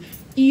improved,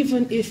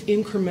 even if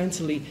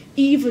incrementally,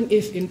 even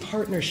if in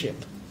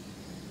partnership.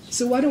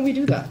 So why don't we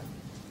do that?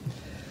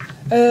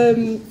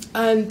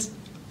 And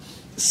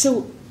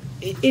so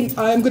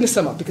I'm going to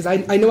sum up, because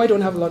I know I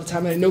don't have a lot of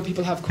time, and I know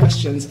people have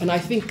questions, and I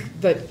think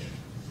that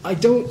I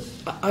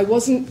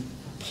wasn't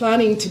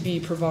planning to be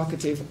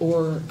provocative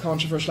or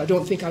controversial. I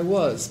don't think I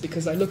was,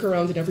 because I look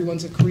around and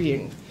everyone's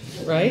agreeing,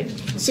 right?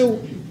 So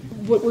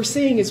what we're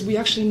saying is we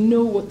actually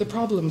know what the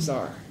problems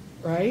are,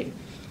 right?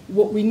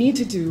 What we need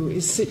to do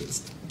is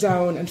sit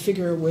down and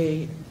figure a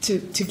way to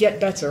get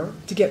better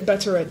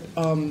at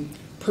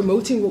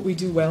promoting what we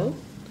do well,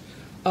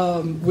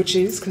 which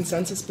is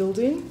consensus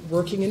building,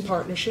 working in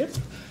partnership,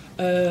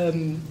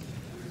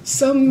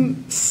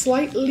 some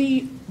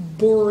slightly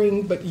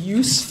boring but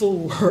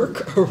useful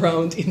work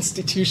around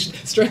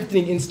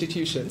strengthening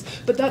institutions.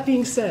 But that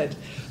being said,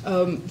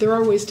 there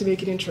are ways to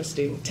make it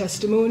interesting.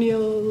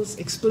 Testimonials,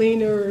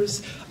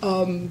 explainers,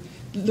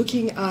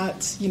 looking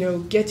at,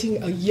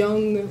 getting a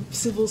young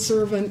civil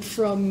servant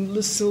from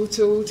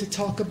Lesotho to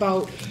talk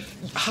about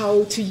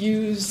how to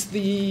use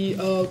the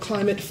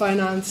climate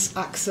finance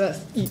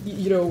access,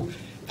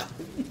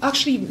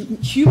 actually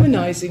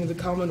humanizing the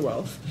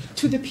Commonwealth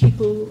to the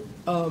people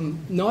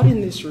not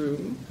in this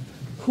room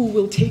who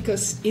will take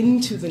us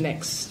into the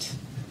next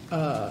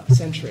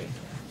century.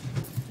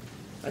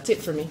 That's it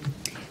for me.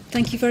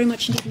 Thank you very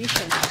much indeed,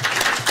 Misha.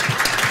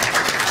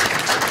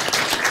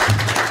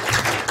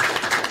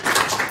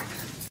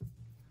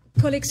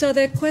 Colleagues, are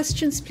there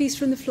questions, please,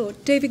 from the floor?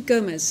 David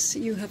Gomez,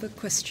 you have a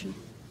question,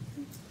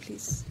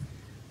 please.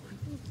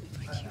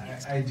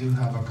 I do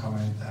have a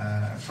comment.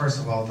 First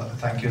of all,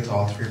 thank you to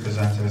all three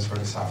presenters for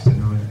this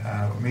afternoon.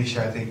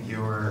 Misha, I think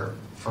you were,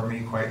 for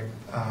me, quite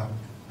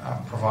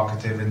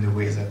provocative in the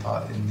ways I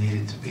thought it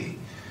needed to be.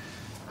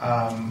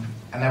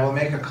 And I will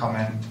make a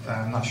comment.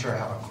 I'm not sure I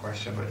have a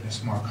question, but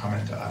just more a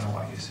comment to add on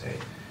what you say.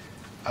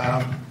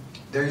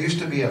 There used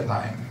to be a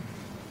time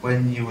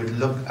when you would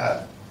look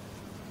at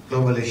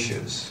global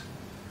issues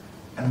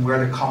and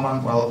where the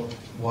Commonwealth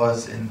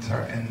was in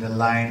the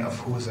line of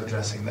who was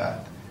addressing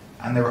that.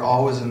 And they were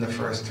always in the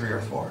first 3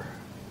 or 4.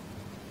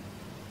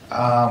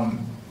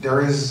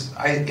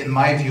 In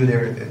my view,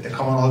 the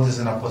Commonwealth is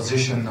in a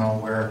position now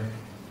where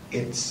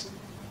it's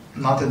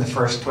not in the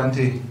first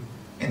 20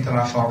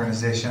 international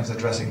organizations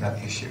addressing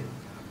that issue.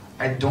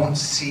 I don't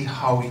see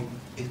how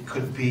it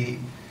could be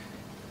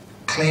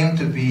claimed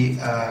to be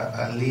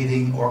a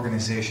leading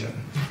organization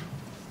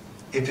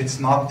if it's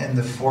not in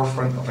the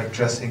forefront of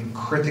addressing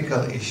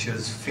critical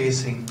issues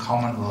facing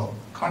Commonwealth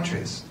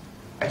countries.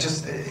 I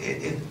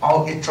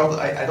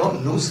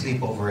don't lose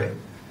sleep over it,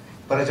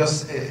 but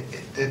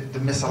the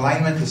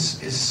misalignment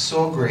is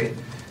so great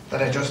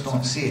that I just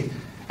don't see it.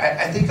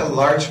 I think a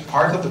large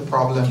part of the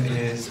problem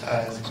is,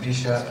 as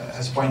Misha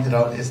has pointed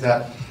out, is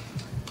that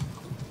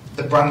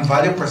the brand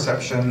value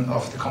perception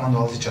of the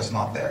Commonwealth is just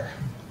not there,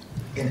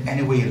 in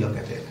any way you look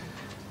at it.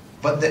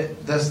 But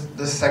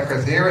the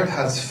Secretariat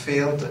has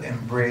failed to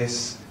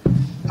embrace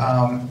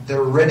the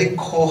ready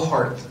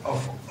cohort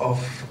of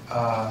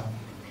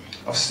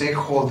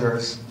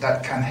stakeholders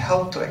that can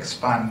help to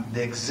expand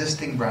the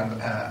existing brand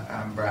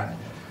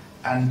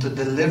and to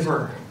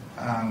deliver,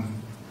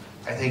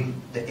 I think,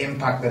 the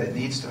impact that it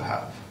needs to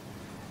have.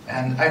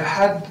 And I've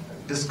had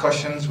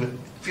discussions with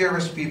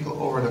various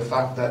people over the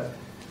fact that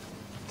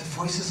the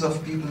voices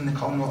of people in the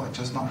Commonwealth are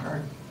just not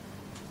heard.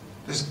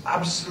 There's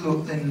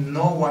absolutely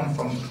no one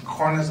from the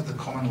corners of the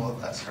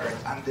Commonwealth that's heard.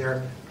 And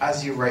there,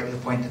 as you rightly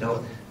pointed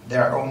out,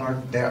 there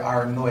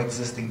are no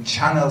existing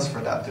channels for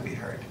that to be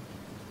heard.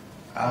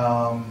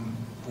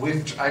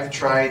 I've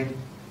tried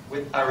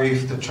with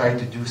Arif to try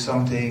to do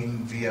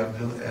something via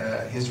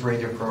his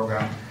radio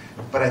program.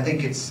 But I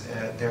think it's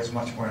there's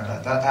much more than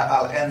that.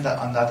 I'll end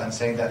on that and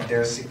saying that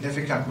there's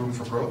significant room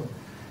for growth,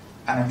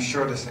 and I'm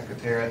sure the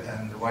Secretariat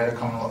and the wider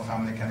Commonwealth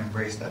family can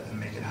embrace that and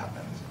make it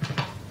happen.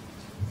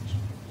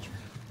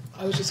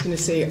 I was just going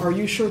to say, are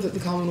you sure that the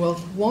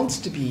Commonwealth wants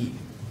to be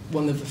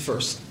one of the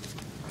first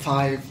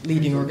 5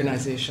 leading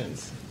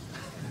organisations?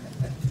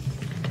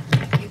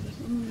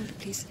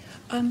 Please.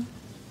 A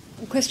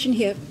question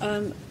here.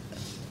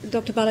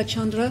 Dr.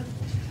 Balachandra,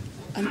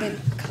 and then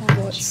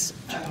Carl Watts.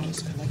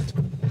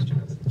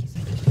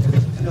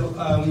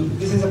 Hello,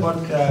 this is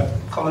about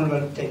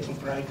Commonwealth taking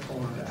pride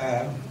for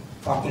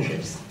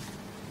partnerships.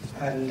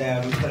 And there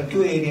are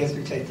 2 areas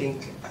which I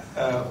think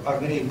are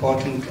very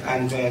important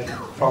and where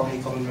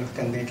probably Commonwealth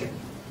can make a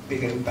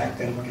bigger impact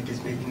than what it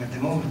is making at the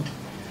moment.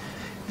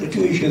 The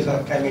 2 issues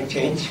are climate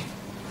change.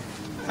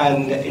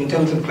 And in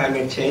terms of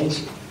climate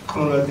change,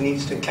 Commonwealth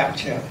needs to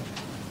capture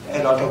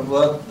a lot of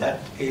work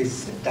that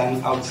is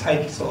done outside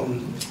its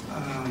own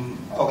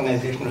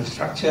organizational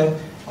structure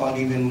or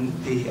even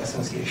the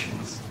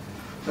associations.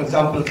 For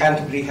example,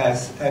 Canterbury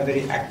has a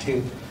very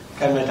active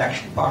climate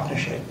action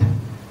partnership,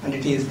 and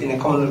it is in a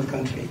Commonwealth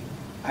country,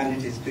 and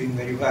it is doing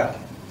very well.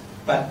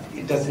 But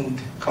it doesn't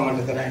come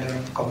under the radar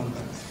of the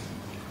Commonwealth.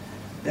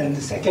 Then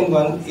the second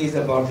one is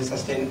about the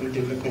Sustainable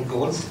Development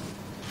Goals.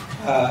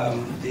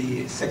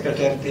 The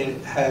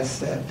Secretariat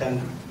has done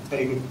a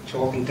very good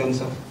job in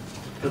terms of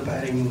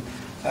preparing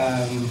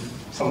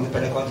some of the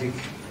pedagogic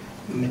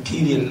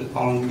material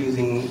on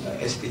using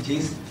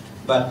SDGs.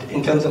 But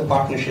in terms of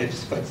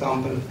partnerships, for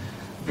example,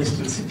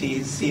 Bristol City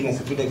is seen as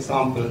a good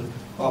example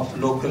of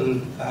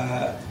local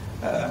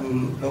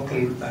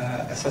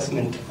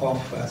assessment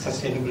of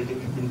Sustainable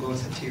Development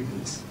Goals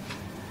achievements.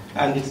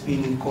 And it's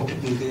been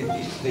quoted in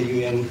the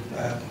UN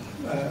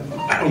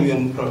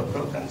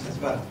programs as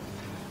well.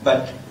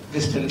 But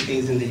Bristol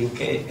is in the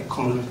UK, a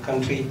Commonwealth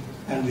country,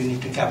 and we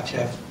need to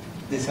capture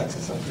the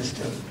success of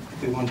Bristol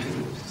if we want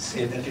to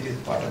say that it is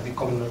part of the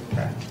Commonwealth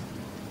brand.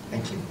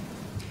 Thank you.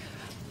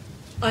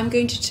 I'm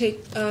going to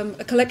take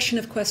a collection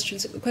of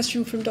questions. A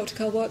question from Dr.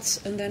 Carl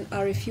Watts, and then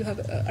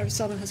Arif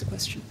Salman has a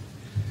question.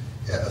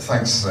 Yeah,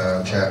 thanks,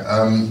 Chair.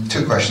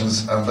 2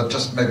 questions, but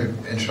just maybe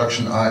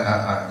introduction.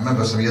 I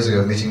remember some years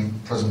ago meeting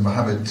President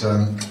Mohamed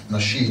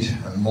Nasheed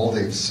in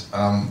Maldives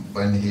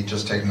when he'd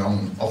just taken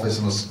on office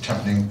and was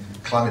championing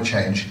climate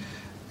change,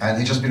 and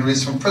he'd just been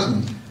released from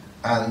prison.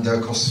 And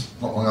of course,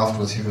 not long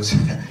afterwards, he was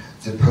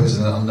deposed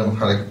in an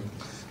undemocratic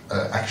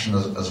action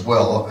as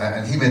well.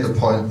 And he made the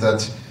point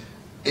that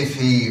if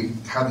he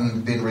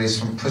hadn't been released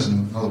from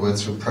prison, in other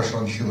words, through pressure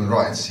on human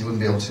rights, he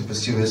wouldn't be able to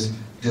pursue his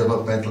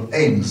developmental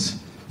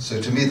aims. So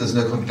to me, there's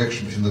no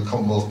contradiction between the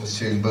Commonwealth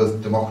pursuing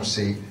both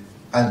democracy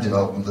and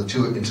development, the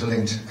 2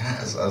 interlinked,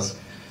 as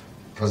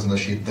President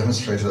Nasheed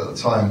demonstrated at the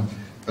time.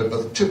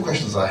 But 2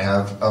 questions I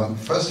have.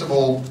 First of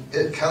all,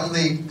 can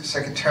the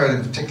Secretariat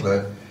in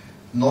particular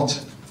not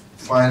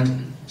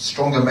find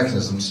stronger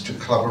mechanisms to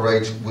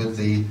collaborate with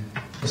the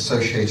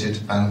associated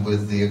and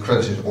with the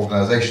accredited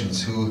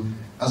organisations who,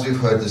 as we've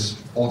heard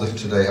this all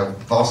today, have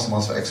vast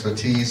amounts of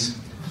expertise,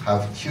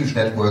 have huge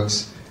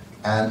networks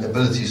and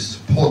abilities to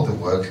support the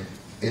work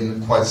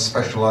in quite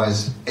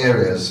specialised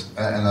areas.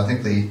 And I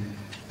think the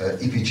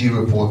EPG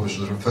report, which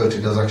was referred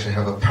to, does actually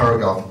have a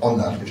paragraph on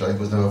that, which I think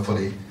was never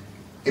fully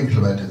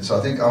implemented. So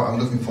I think I'm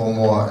looking for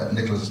more,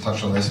 Nicholas has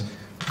touched on this,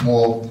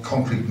 more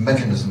concrete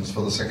mechanisms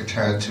for the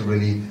Secretariat to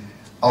really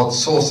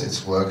outsource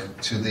its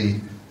work to the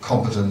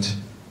competent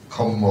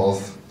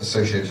Commonwealth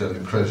associated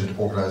and accredited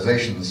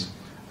organisations.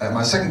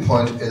 My second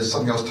point is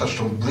something I was touched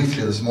on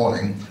briefly this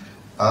morning,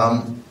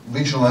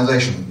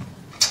 regionalisation.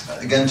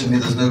 Again, to me,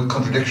 there's no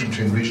contradiction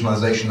between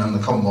regionalisation and the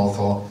Commonwealth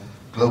or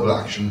global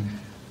action,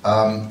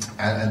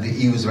 and the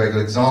EU is a very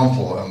good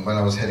example. When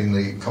I was heading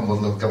the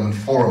Commonwealth Local Government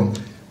Forum,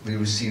 we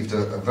received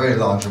a very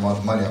large amount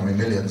of money, I mean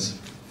millions,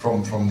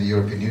 from the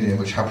European Union,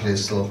 which happily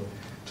is still,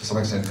 to some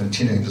extent,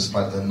 continuing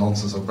despite the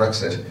nonsense of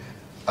Brexit.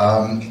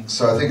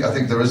 So I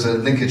think there is a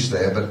linkage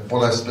there, but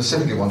what I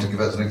specifically want to give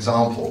as an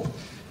example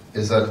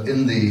is that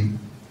in the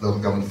Local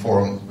Government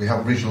Forum, we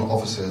have regional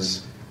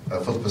offices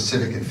for the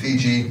Pacific in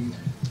Fiji,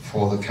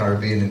 for the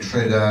Caribbean in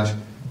Trinidad,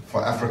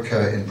 for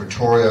Africa in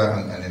Pretoria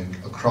and in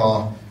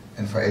Accra,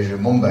 and for Asia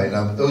in Mumbai.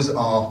 Now, those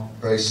are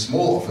very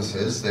small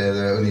offices.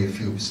 There are only a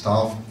few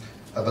staff,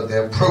 but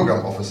they're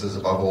program offices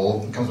above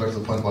all. It comes back to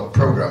the point about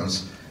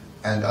programs.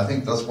 And I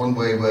think that's one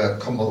way where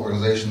Commonwealth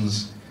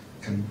organizations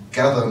can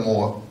gather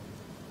more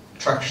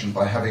traction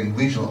by having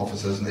regional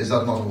offices. And is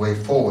that not a way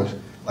forward,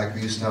 like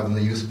we used to have in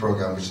the youth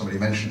program, which somebody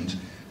mentioned?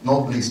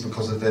 Not least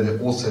because then it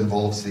also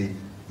involves the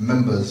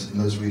members in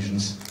those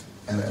regions.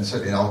 And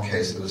certainly in our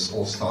case, it was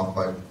all staffed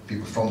by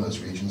people from those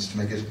regions to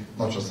make it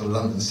not just a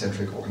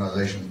London-centric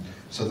organisation.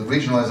 So the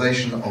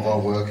regionalisation of our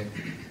work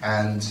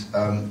and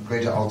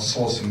greater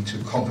outsourcing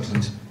to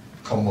competent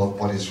Commonwealth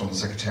bodies from the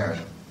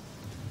Secretariat.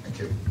 Thank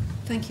you.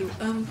 Thank you.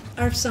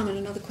 Arif Salman,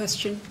 another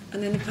question,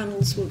 and then the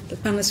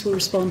panelists will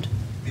respond.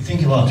 We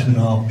think of our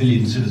 2.5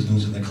 billion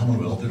citizens in the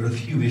Commonwealth. There are a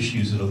few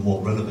issues that are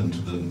more relevant to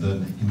them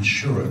than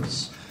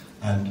insurance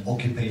and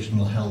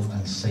occupational health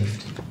and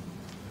safety.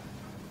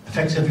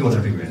 Affects everyone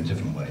everywhere in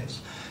different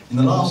ways. In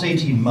the last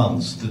 18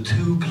 months, the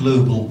two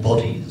global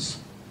bodies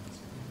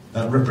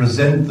that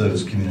represent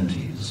those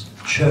communities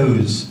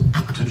chose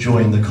to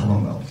join the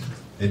Commonwealth.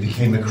 They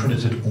became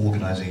accredited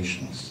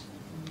organisations.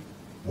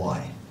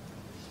 Why,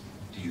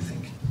 do you think?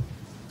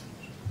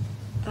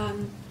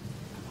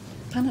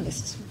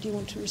 Panelists, do you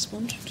want to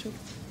respond to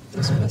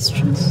those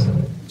questions?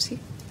 See?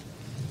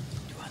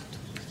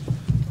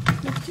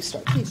 No, you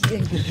start, please.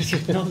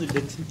 Yeah. No,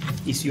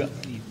 it's your,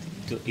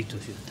 it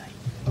was your time.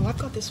 Oh, I've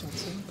got this one,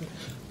 so I'm good.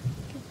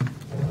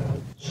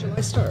 Shall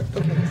I start?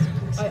 Okay.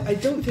 I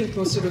don't think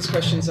most of those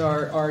questions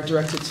are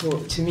directed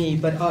to me,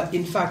 but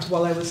in fact,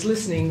 while I was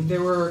listening,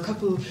 there were a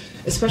couple,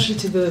 especially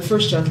to the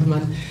first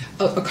gentleman,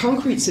 a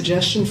concrete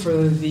suggestion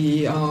for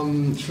the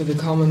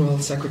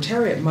Commonwealth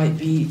Secretariat might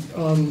be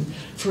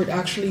for it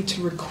actually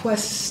to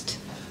request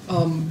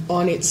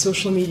on its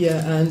social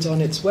media and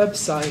on its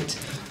website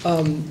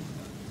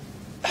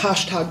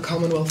hashtag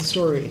Commonwealth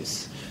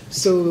Stories,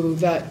 so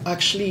that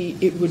actually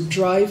it would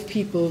drive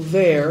people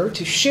there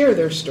to share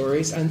their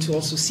stories and to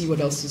also see what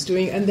else is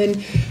doing, and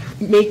then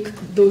make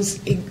those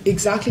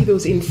exactly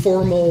those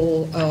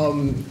informal,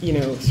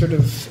 sort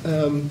of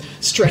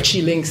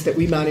stretchy links that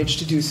we manage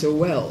to do so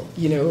well,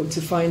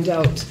 to find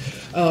out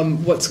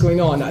what's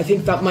going on. I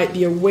think that might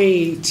be a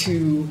way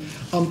to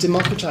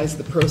democratize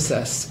the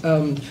process.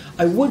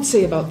 I would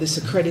say about this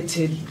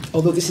accredited,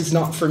 although this is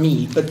not for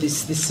me, but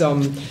this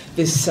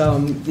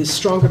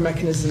stronger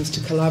mechanisms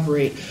to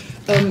collaborate.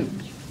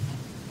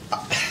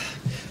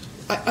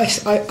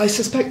 I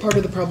suspect part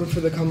of the problem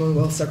for the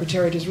Commonwealth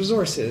Secretariat is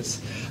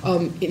resources.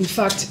 In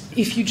fact,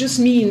 if you just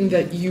mean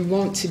that you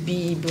want to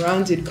be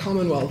branded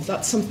Commonwealth,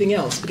 that's something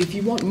else. But if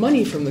you want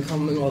money from the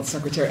Commonwealth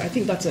Secretariat, I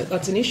think that's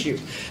an issue.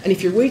 And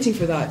if you're waiting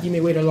for that, you may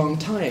wait a long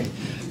time.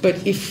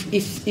 But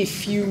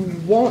if you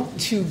want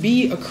to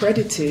be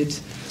accredited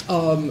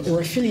or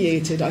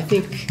affiliated, I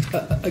think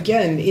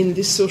again in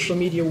this social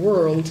media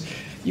world,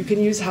 you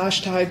can use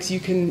hashtags. You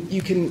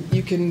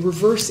can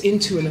reverse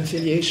into an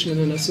affiliation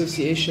and an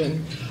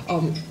association,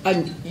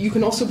 and you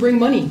can also bring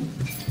money.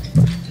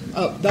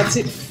 That's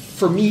it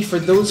for me for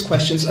those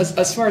questions.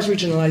 As far as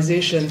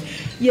regionalization,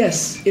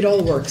 yes, it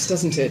all works,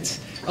 doesn't it?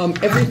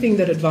 Everything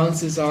that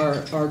advances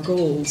our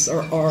goals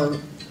are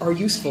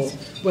useful,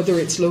 whether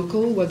it's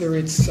local, whether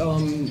it's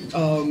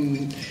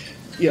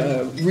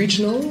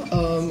regional,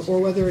 or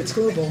whether it's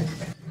global.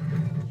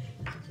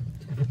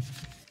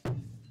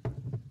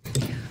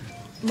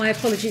 My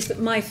apologies that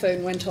my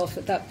phone went off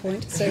at that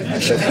point. So I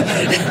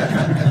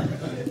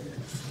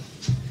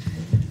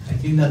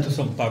think that was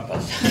on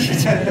purpose.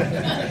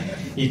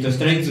 It was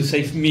trying to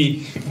save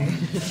me.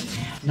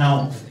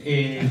 Now,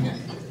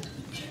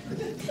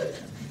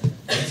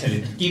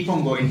 excellent. Keep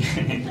on going.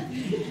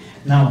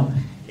 Now,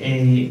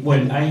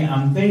 well, I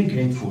am very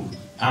grateful,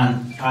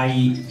 and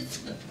I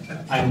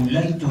would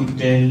like to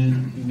tell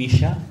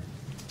Misha,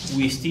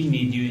 we still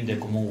need you in the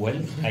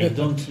Commonwealth. I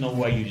don't know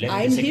why you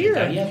left the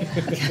Secretariat.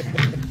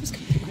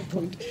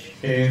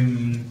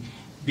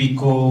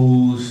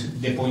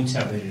 Because the points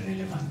are very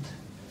relevant.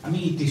 I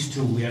mean, it is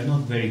true, we are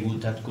not very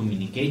good at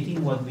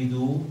communicating what we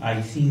do.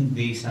 I think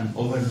there is an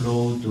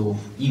overload of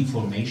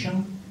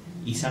information.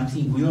 It's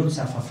something we all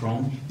suffer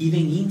from,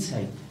 even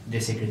inside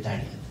the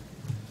Secretariat.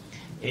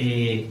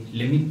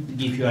 Let me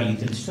give you a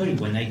little story.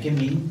 When I came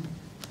in,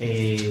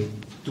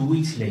 2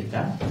 weeks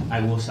later, I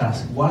was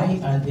asked,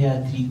 why are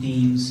there 3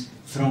 teams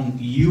from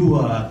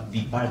your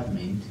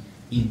department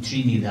in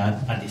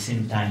Trinidad at the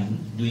same time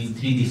doing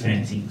 3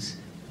 different things?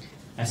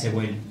 I said,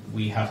 well,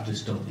 we have to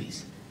stop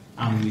this.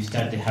 And we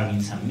started having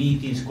some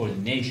meetings,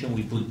 coordination.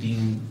 We put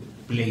in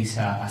place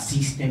a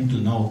system to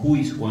know who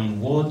is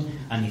going what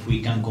and if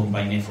we can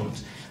combine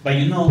efforts. But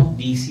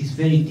this is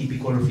very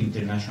typical of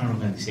international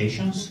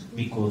organizations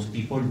because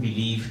people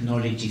believe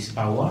knowledge is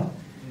power,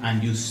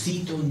 and you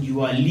sit on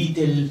your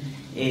little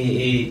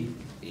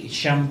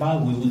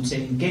shamba, we would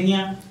say in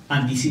Kenya,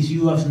 and this is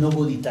yours,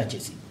 nobody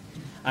touches it.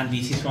 And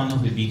this is one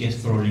of the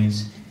biggest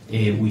problems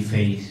we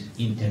face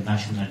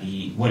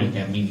internationally, well,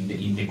 I mean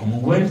in the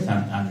Commonwealth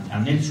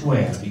and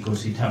elsewhere,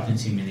 because it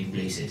happens in many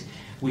places.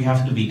 We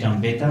have to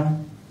become better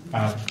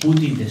at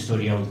putting the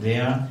story out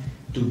there,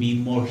 to be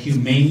more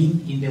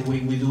humane in the way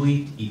we do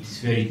it. It's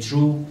very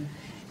true.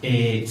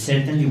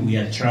 Certainly we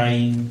are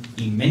trying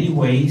in many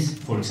ways.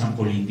 For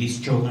example, in this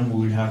CHOGM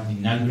we will have the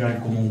inaugural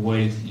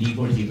Commonwealth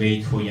legal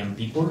debate for young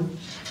people,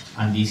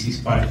 and this is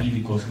partly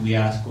because we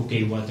ask,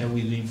 okay, what are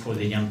we doing for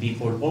the young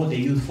people? Oh, the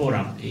youth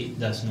forum,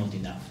 that's not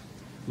enough.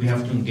 We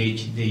have to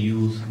engage the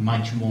youth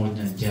much more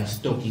than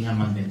just talking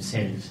among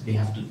themselves. They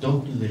have to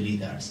talk to the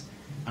leaders,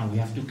 and we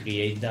have to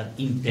create that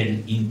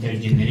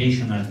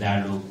intergenerational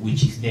dialogue,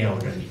 which is there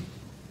already.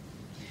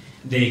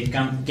 The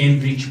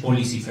Cambridge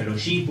Policy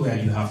Fellowship, where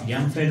you have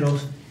young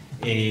fellows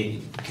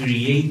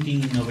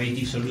creating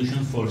innovative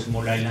solutions for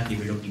small island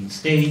developing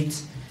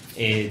states.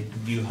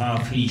 You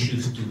have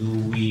issues to do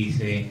with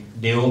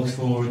the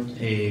Oxford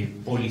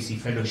Policy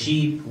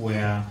Fellowship,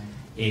 where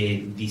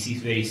this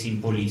is very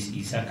simple.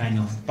 It's a kind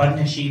of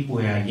partnership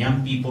where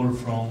young people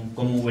from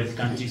Commonwealth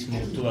countries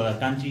move to other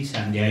countries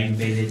and they are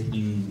embedded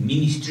in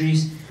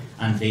ministries,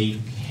 and they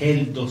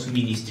help those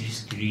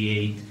ministries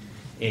create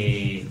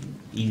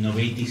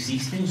innovative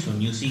systems or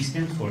new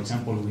systems. For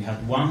example, we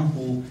had one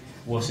who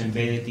was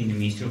embedded in the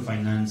Ministry of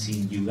Finance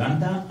in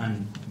Uganda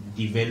and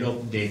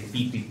developed the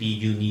PPP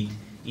unit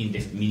in the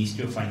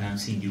Ministry of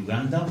Finance in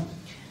Uganda.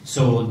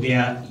 So there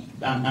are,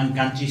 and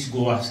countries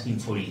go asking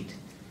for it.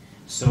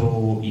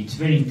 So it's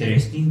very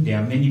interesting. There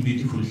are many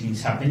beautiful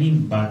things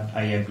happening, but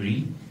I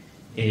agree.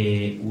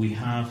 We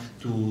have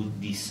to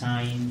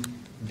design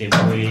the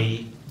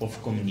way of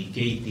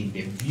communicating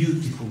the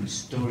beautiful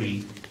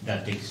story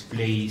that takes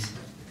place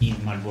in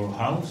Marlborough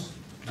House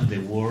to the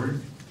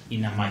world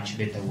in a much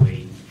better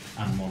way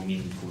and more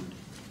meaningful.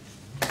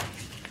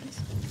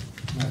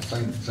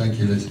 Thank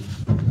you, Liz.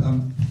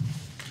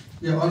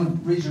 Yeah, on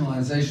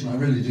regionalisation, I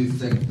really do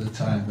think the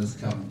time has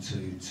come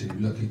to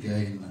look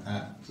again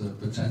at the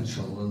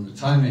potential and the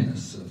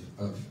timeliness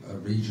of a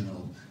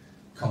regional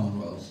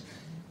Commonwealth.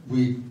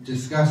 We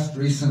discussed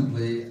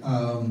recently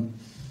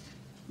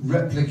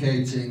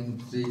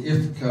replicating the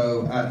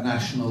IFCO at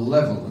national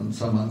level, and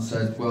someone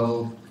said,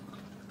 well,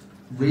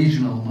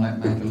 regional might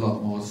make a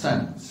lot more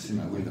sense. You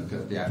know, we look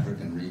at the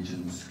African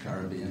regions,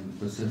 Caribbean,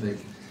 Pacific,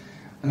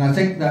 and I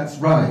think that's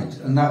right,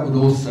 and that would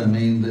also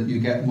mean that you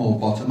get more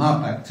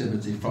bottom-up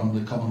activity from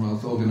the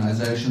Commonwealth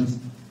organisations,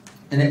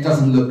 and it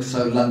doesn't look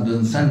so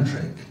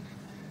London-centric.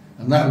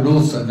 And that would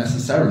also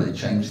necessarily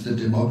change the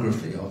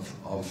demography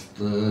of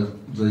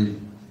the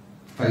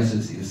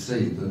faces you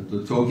see,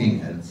 the talking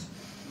heads.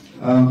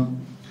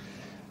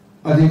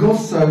 I think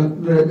also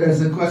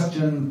there's a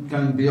question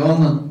going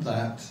beyond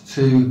that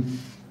to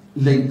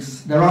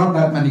links. There aren't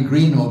that many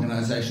green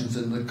organisations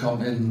in the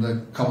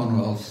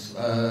Commonwealth,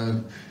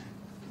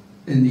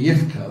 in the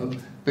IFCO,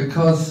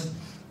 because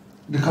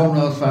the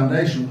Commonwealth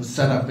Foundation was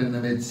set up in the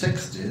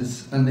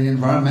mid-60s and the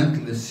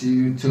environmental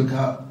issue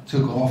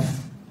took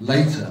off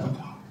later.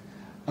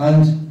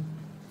 And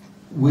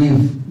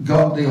we've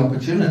got the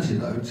opportunity,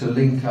 though, to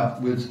link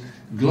up with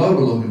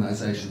global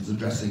organisations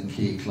addressing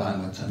key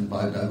climate and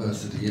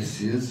biodiversity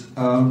issues.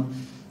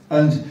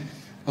 And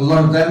a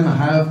lot of them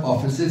have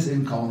offices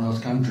in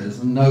Commonwealth countries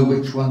and know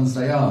which ones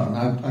they are.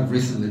 And I've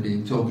recently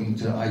been talking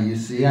to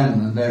IUCN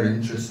and they're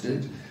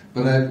interested,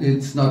 but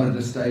it's not at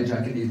a stage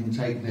I can even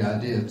take the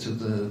idea to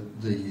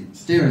the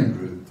steering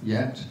group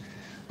yet.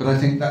 But I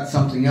think that's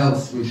something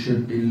else we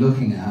should be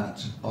looking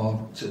at,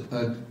 of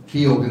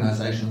key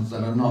organisations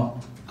that are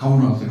not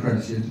Commonwealth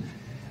accredited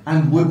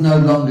and would no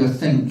longer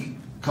think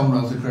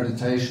Commonwealth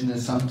accreditation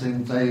is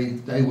something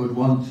they would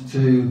want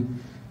to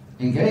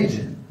engage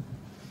in.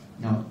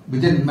 Now, we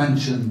didn't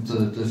mention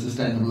the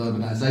Sustainable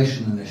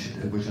Urbanisation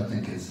Initiative, which I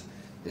think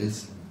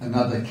is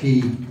another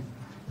key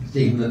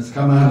theme that's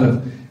come out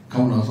of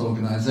Commonwealth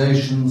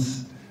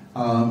organisations.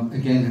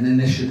 Again, an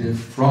initiative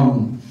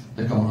from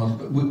the Commonwealth,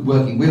 but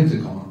working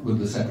with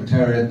the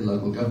Secretariat, the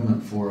Local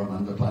Government Forum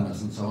and the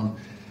planners and so on.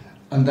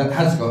 And that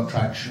has got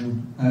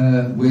traction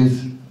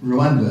with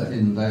Rwanda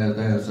in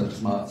their sort of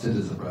smart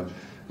cities approach.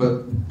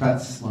 But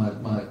that's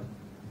my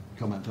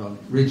comment on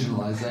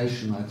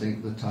regionalisation. I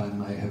think the time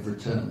may have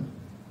returned.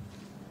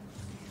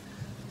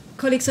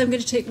 Colleagues, I'm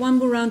going to take one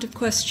more round of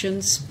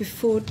questions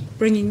before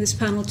bringing this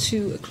panel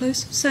to a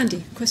close.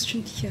 Sandy,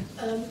 question here.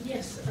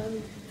 Yes.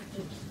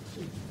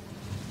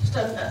 Just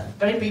a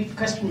very brief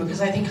question,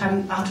 because I think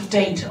I'm out of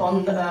date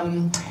on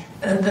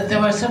that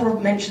there were several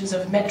mentions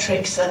of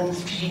metrics and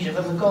strategic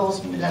development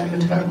goals, Millennium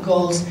Development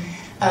Goals.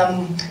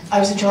 I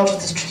was in charge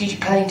of the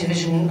Strategic Planning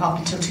Division up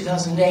until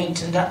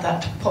 2008, and at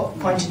that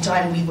point in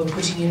time we were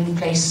putting in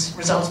place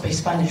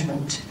results-based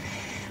management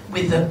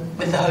with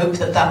the hope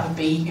that that would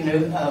be, you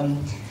know,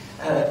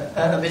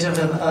 a bit of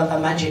a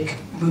magic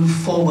move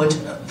forward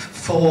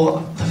for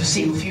the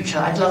foreseeable future.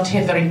 I'd love to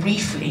hear very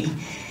briefly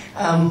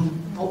how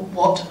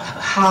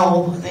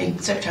the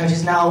Secretariat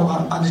is now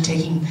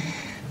undertaking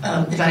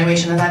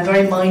evaluation, and I'm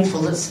very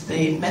mindful that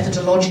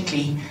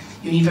methodologically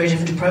you need very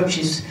different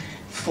approaches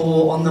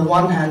for, on the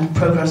one hand,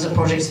 programs and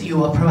projects that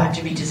you are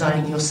proactively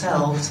designing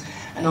yourselves,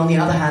 and on the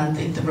other hand,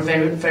 the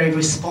very, very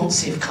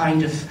responsive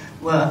kind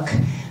of work.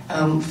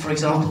 For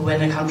example,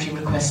 when a country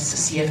requests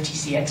a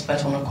CFTC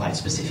expert on a quite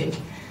specific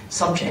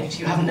subject,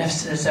 you haven't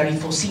necessarily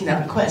foreseen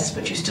that request,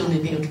 but you still need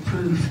to be able to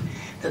prove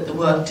that the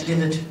work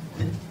delivered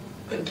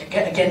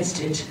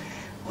against it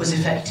was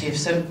effective.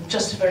 So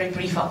just a very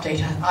brief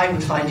update I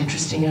would find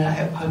interesting, and I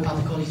hope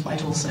other colleagues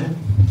might also.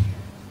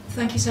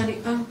 Thank you,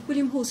 Sandy.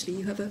 William Horsley,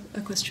 you have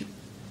a question.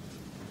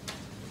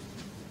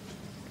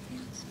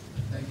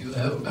 Thank you.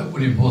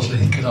 William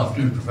Horsley, good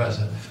afternoon,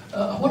 Professor.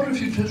 I wonder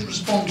if you'd just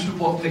respond to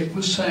what Nick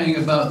was saying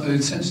about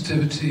the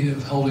sensitivity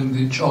of holding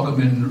the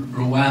CHOGM in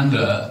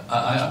Rwanda.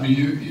 I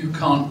mean, you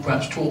can't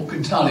perhaps talk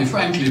entirely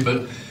frankly,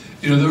 but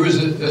you know, there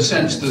is a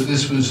sense that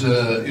this was,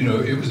 you know,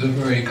 it was a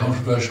very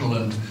controversial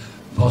and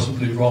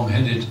possibly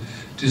wrong-headed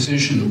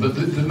decision. But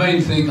the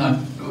main thing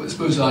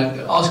suppose I'd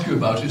ask you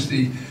about is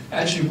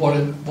actually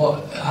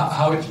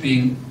how it's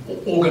being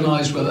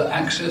organised, whether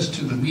access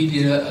to the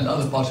media and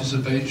other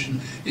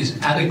participation is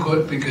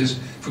adequate, because,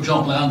 for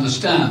example, I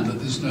understand that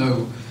there's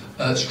no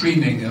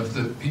streaming of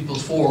the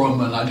People's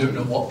Forum, and I don't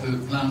know what the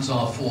plans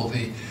are for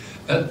the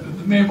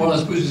main one, I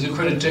suppose, is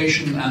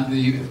accreditation and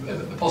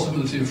the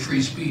possibility of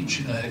free speech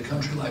in a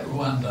country like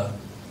Rwanda.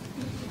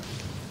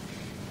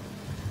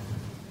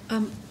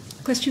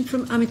 Question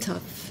from Amitav.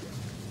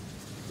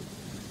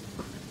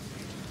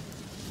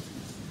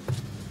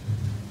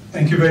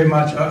 Thank you very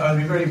much. I'll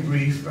be very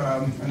brief,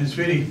 and it's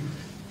really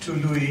to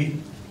Louis.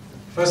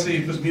 Firstly,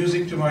 it was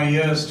music to my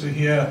ears to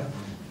hear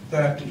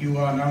that you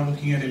are now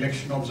looking at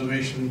election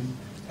observation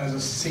as a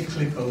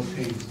cyclical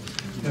thing,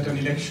 that an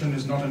election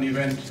is not an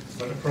event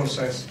but a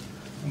process,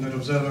 and that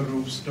observer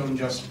groups don't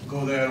just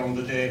go there on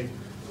the day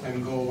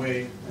and go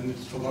away and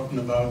it's forgotten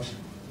about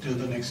till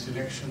the next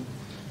election.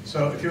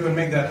 So if you can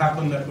make that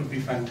happen, that would be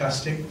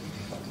fantastic.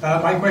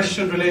 My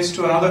question relates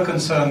to another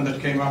concern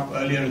that came up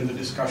earlier in the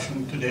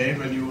discussion today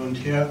when you weren't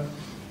here,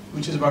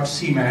 which is about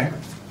CMAG.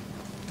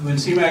 When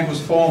CMAG was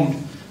formed,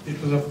 it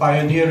was a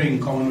pioneering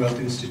Commonwealth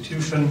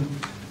institution.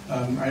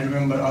 I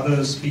remember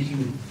others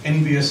speaking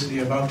enviously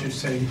about it,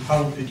 saying,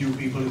 how did you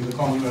people in the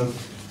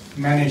Commonwealth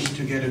manage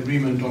to get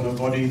agreement on a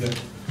body that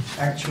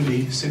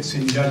actually sits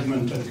in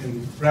judgment and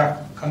can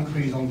rap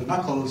countries on the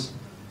knuckles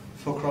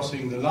for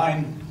crossing the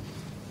line?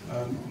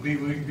 We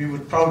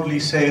would proudly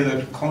say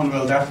that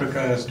Commonwealth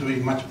Africa is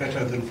doing much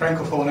better than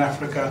Francophone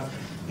Africa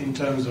in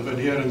terms of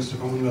adherence to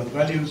Commonwealth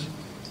values.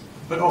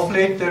 But of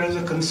late there is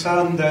a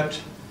concern that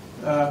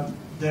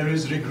there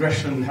is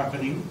regression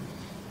happening.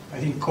 I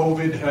think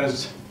COVID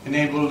has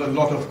enabled a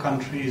lot of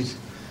countries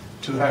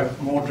to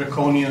have more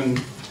draconian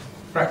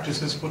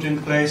practices put in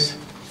place.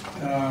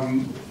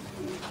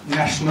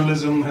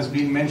 Nationalism has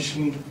been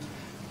mentioned,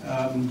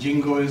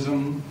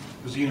 jingoism,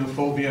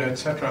 xenophobia,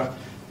 etc.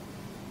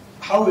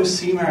 How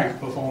is CMAG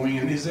performing,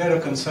 and is there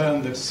a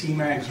concern that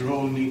CMAG's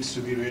role needs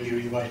to be really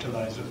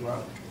revitalized as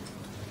well?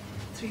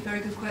 Three very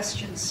good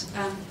questions.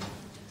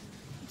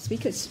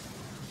 Speakers.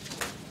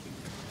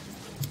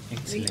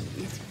 Excellent.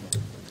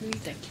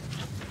 Thank you.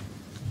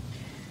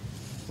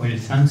 Well,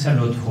 thanks a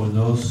lot for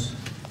those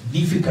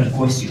difficult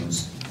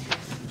questions.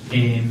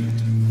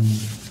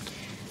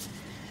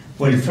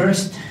 Well,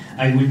 first,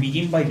 I will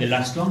begin by the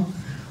last one,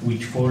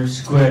 which falls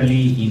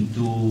squarely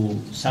into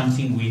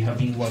something we have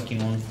been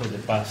working on for the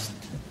past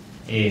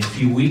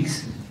few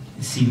weeks,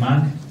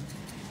 CMAG.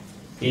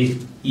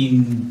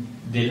 In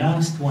the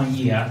last 1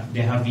 year,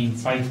 there have been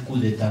 5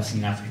 coups d'etats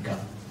in Africa,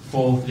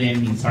 4 of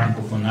them in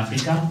Francophone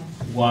Africa,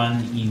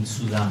 1 in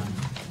Sudan.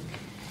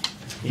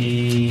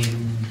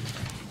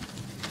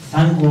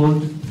 Thank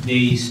God there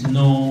is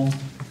no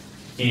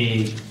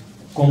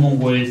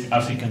Commonwealth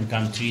African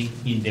country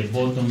in the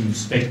bottom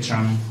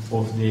spectrum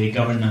of the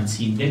governance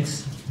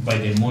index by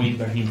the Mo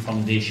Ibrahim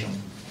Foundation.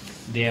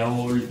 They are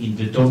all in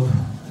the top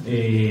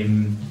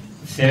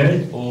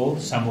third, or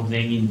some of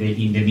them in the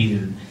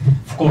middle.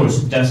 Of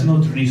course, that's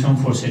not reason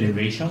for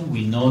celebration.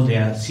 We know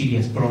there are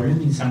serious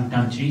problems in some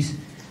countries,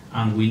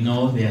 and we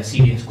know there are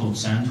serious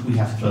concerns we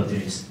have to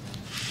address.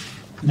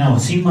 Now,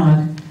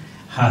 CMAG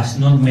has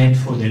not met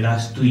for the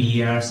last 2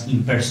 years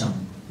in person.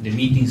 The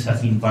meetings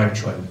have been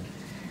virtual.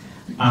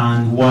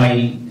 And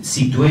while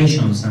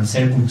situations and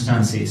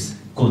circumstances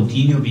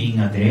continue being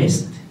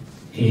addressed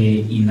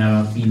in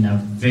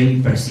a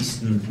very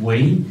persistent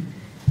way,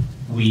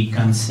 we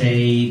can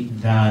say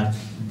that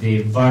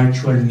the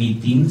virtual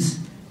meetings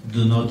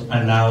do not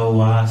allow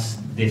us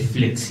the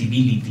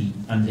flexibility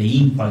and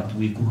the impact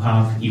we could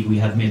have if we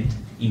had met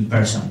in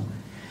person.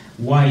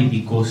 Why?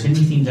 Because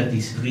anything that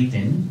is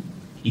written,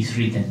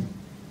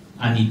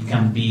 and it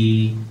can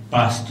be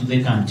passed to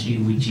the country,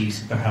 which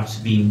is perhaps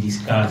being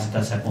discussed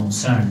as a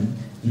concern,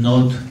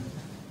 not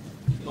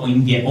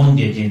on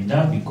the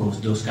agenda, because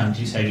those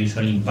countries are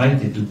usually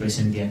invited to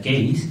present their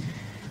case,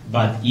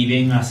 but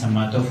even as a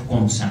matter of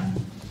concern.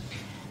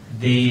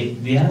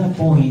 The other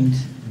point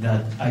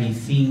that I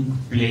think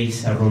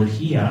plays a role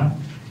here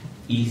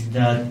is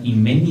that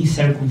in many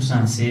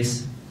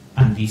circumstances,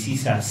 and this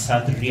is a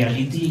sad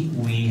reality,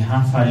 we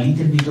have a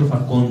little bit of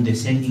a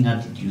condescending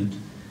attitude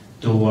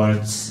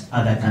towards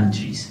other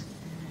countries.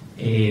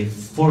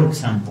 For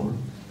example,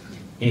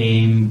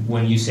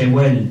 when you say,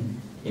 well,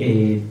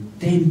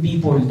 10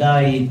 people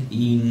died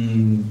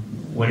in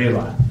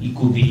wherever, it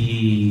could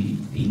be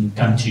in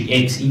country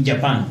X, in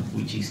Japan,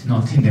 which is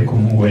not in the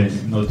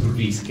Commonwealth, not to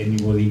risk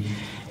anybody.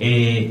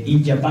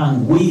 In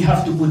Japan, we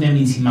have to put them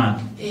in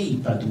CMAG. Hey,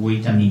 but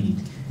wait a minute.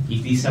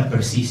 Is this a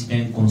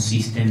persistent,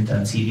 consistent,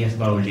 and serious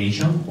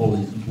violation,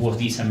 or was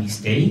this a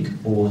mistake,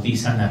 or was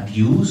this an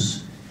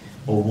abuse?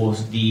 Or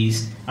was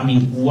this, I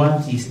mean,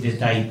 what is the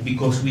type?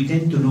 Because we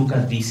tend to look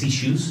at these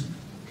issues,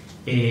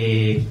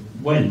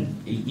 well,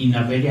 in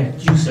a very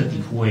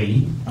accusative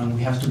way, and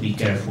we have to be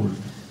careful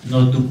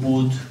not to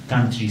put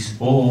countries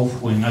off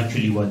when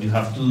actually what you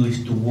have to do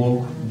is to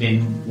walk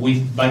them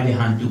by the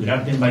hand, to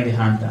grab them by the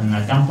hand and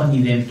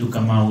accompany them to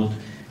come out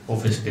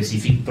of a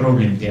specific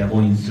problem they are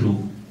going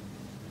through.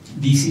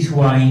 This is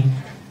why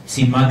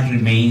CIMAC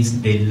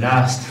remains the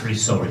last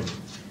resort.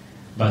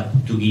 But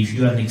to give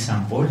you an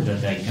example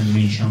that I can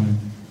mention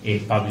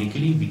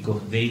publicly,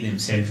 because they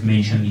themselves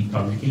mentioned it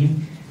publicly,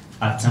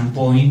 at some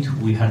point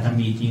we had a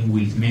meeting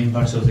with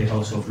members of the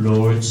House of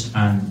Lords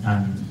and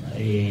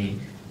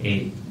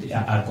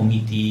a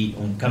committee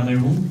on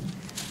Cameroon,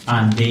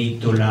 and they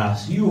told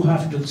us, you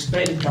have to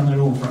expel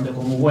Cameroon from the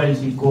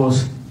Commonwealth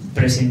because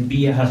President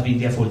Biya has been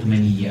there for too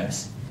many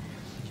years.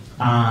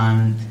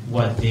 And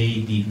what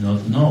they did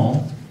not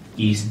know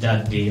is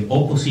that the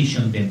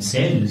opposition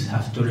themselves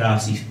have told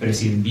us, if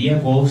President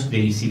Biya goes,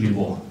 there is civil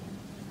war.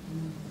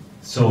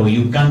 So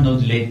you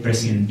cannot let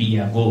President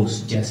Biya go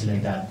just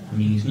like that. I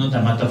mean, it's not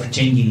a matter of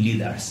changing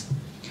leaders.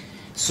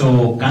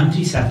 So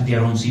countries have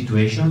their own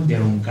situation,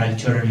 their own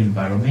cultural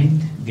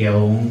environment, their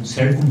own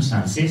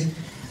circumstances,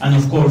 and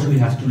of course we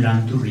have to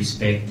learn to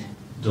respect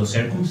those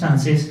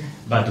circumstances,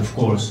 but of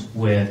course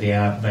where there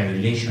are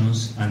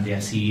violations and there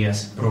are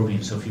serious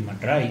problems of human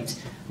rights,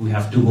 we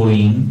have to go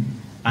in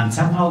and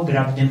somehow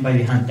grab them by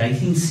the hand. I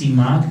think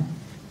CIMAC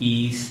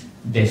is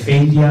the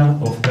failure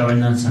of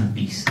governance and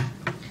peace.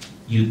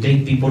 You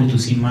take people to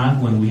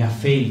CIMAC when we have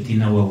failed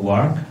in our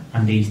work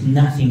and there is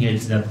nothing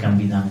else that can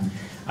be done.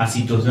 As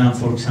it was done,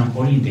 for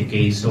example, in the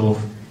case of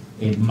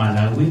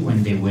Malawi,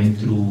 when they went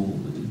through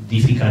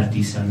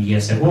difficulties some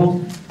years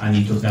ago, and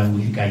it was done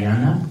with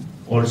Guyana.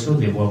 Also,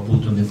 they were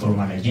put on the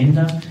formal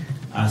agenda,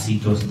 as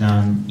it was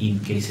done in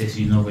cases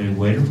you know very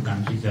well of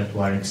countries that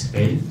were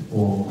expelled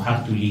or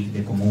had to leave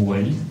the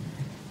Commonwealth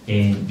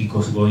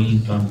because going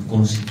into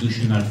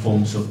unconstitutional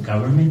forms of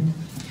government.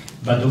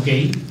 But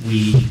okay,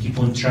 we keep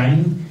on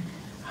trying.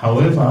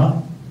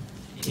 However,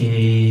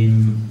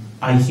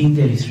 I think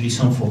there is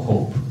reason for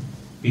hope,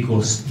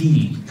 because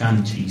still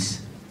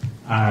countries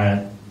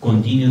are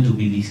continue to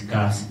be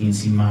discussed in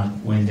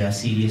CIMAC when there are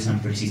serious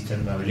and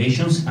persistent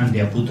violations and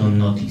they are put on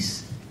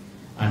notice.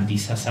 And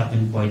this has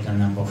happened quite a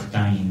number of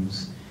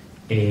times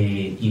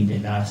in the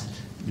last,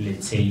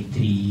 let's say,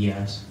 3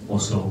 years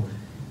or so,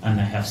 and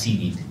I have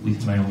seen it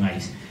with my own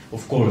eyes.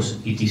 Of course,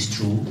 it is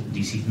true,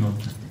 this is not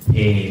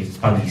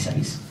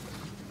publicized.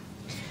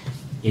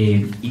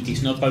 It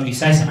is not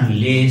publicized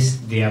unless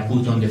they are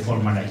put on the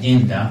formal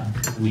agenda,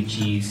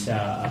 which is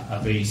a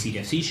very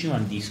serious issue,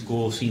 and this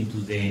goes into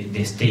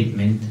the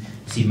statement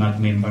CIMAC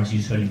members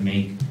usually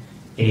make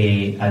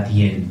at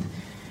the end.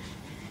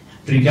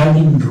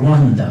 Regarding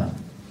Rwanda,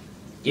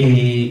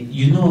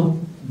 you know,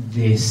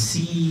 the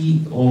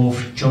C of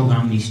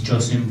CHOGM is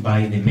chosen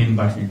by the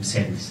members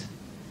themselves.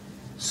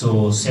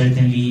 So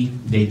certainly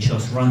they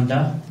chose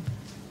Rwanda,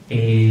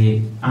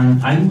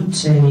 and I would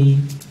say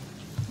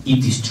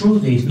it is true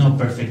there is no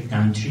perfect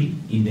country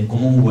in the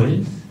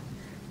Commonwealth,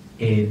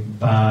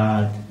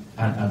 but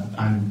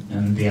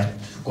and there are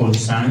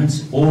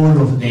concerns.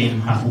 All of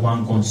them have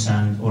one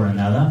concern or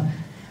another.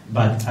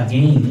 But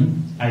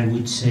again, I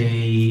would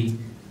say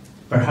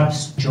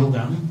perhaps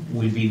CHOGM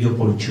will be the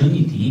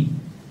opportunity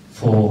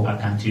for a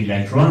country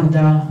like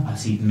Rwanda,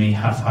 as it may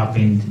have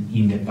happened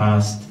in the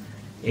past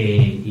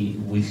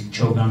with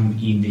CHOGM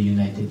in the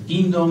United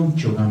Kingdom,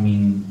 CHOGM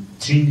in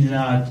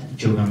Trinidad,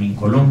 CHOGM in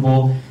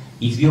Colombo,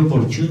 is the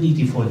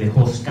opportunity for the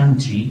host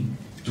country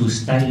to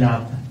style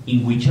up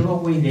in whichever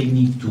way they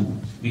need to,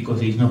 because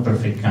there is no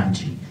perfect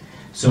country.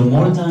 So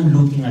more than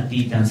looking at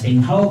it and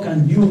saying, how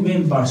can new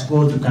members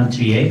go to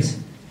country X?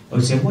 I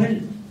would say, well,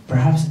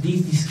 perhaps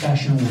this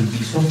discussion will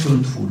be so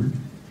fruitful,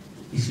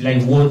 it's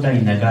like water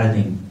in a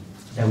garden,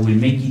 that will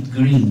make it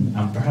green,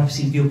 and perhaps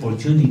it's the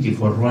opportunity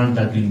for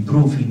Rwanda to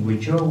improve in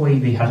whichever way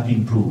they have to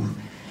improve,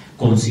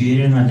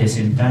 considering at the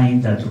same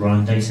time that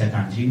Rwanda is a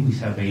country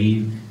with a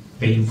very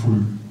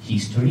painful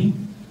history.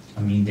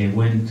 I mean, they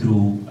went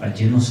through a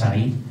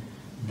genocide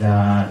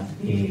that,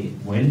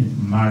 well,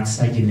 marks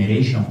a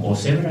generation or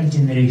several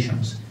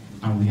generations,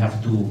 and we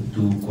have to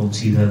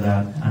consider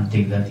that and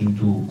take that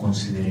into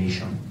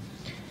consideration.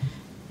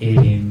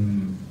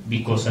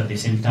 Because at the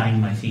same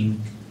time, I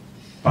think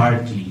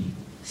partly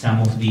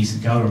some of these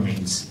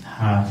governments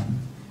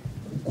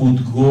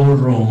could go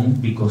wrong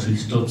because we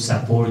stop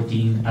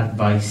supporting,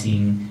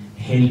 advising,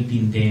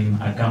 helping them,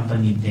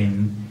 accompanying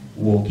them,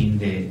 walking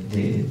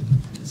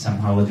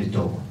somehow at the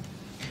top.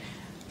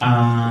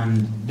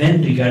 And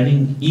then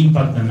regarding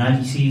impact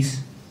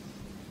analysis,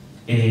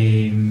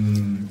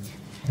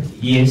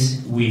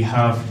 yes, we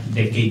have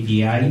the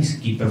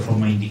KPIs, key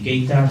performance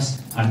indicators.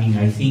 I mean,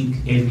 I think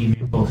every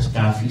member of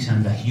staff is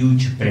under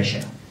huge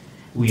pressure.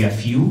 We are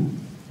few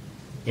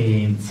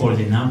for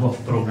the number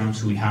of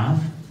programs we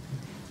have,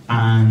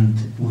 and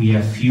we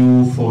are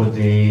few for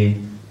the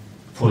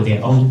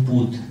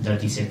output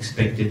that is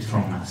expected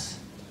from us.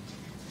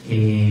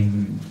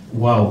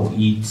 Wow,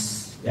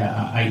 it's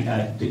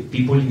the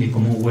people in the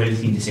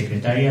Commonwealth in the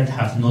Secretariat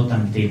have no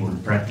timetable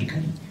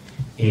practically.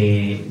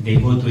 They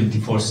go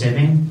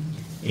 24/7.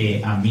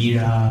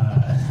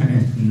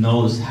 Amira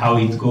knows how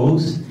it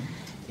goes,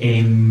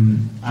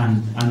 and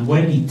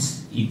well,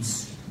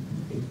 it's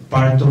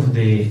part of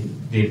the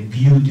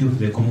beauty of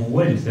the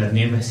Commonwealth that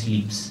never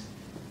sleeps.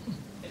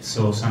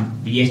 So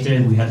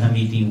yesterday we had a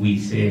meeting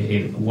with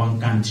one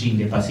country in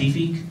the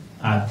Pacific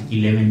at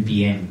 11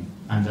 p.m.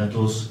 and that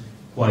was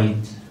quite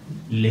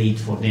late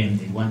for them.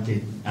 They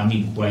wanted, I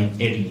mean, quite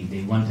early.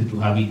 They wanted to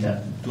have it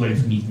at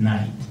 12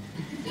 midnight.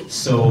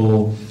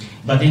 So,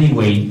 but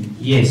anyway,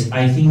 yes,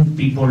 I think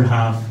people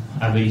have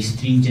a very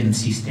stringent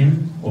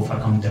system of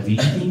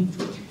accountability.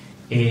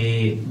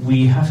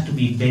 We have to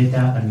be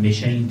better at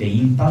measuring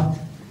the impact.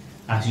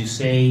 As you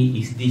say,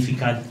 it's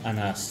difficult, and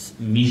as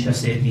Misha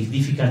said, it's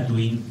difficult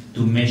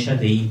to measure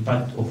the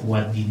impact of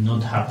what did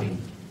not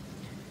happen.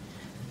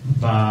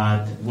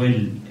 But, well,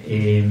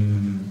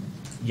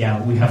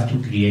 yeah, we have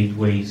to create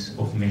ways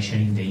of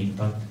measuring the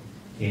impact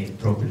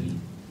properly,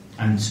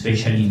 and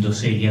especially in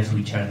those areas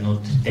which are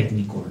not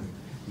technical,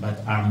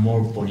 but are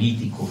more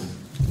political,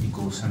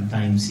 because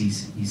sometimes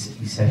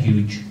it's a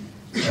huge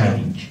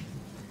challenge.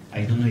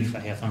 I don't know if I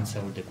have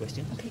answered all the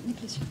questions. Okay,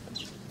 Nicholas, your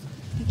question.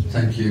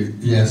 Thank you.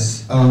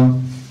 Yes.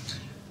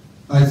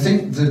 I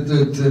think that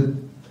the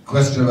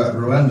question about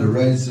Rwanda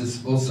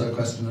raises also a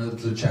question of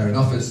the chair in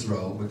office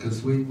role,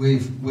 because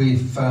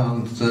we've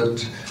found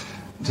that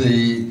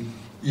the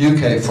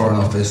UK Foreign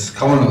Office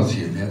Commonwealth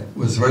Unit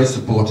was very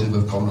supportive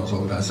of Commonwealth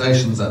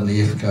organisations and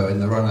the IFCO in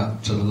the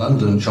run-up to the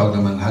London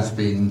CHOGM, and has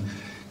been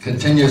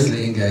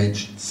continuously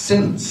engaged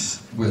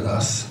since with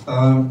us,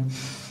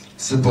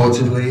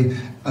 supportively,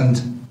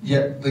 and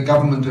yet the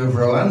government of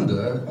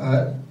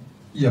Rwanda,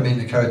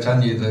 Yamina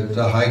Karatanyi,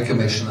 the High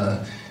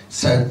Commissioner,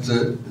 said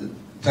that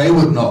they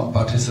would not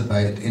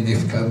participate in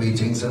IFCO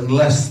meetings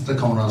unless the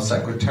Commonwealth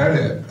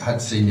Secretariat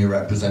had senior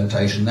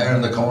representation there,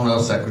 and the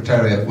Commonwealth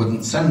Secretariat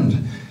wouldn't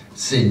send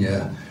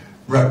senior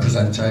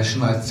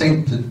representation. I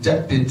think the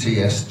Deputy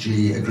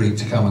SG agreed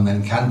to come and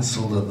then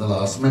cancelled at the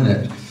last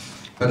minute.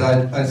 But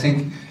I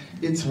think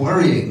it's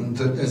worrying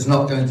that there's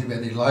not going to be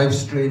any live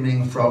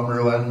streaming from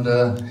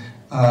Rwanda.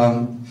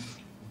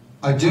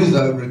 I do,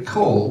 though,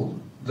 recall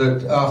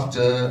that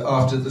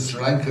after the Sri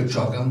Lanka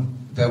CHOGM,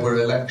 there were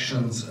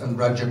elections and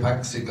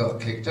Rajapaksa got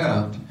kicked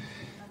out.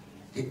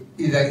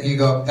 Then he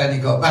got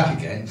back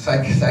again.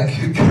 Thank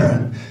you,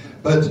 Karen.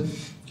 But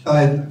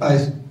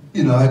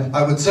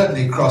I would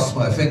certainly cross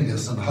my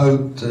fingers and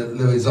hope that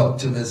Louis'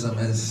 optimism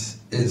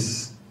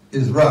is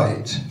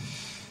right.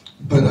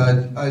 But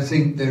I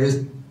think there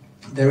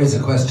is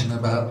a question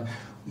about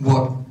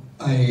what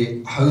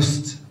a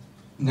host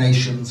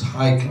nation's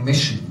High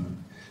Commission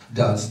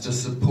does to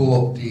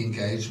support the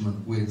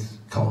engagement with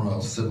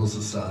Commonwealth civil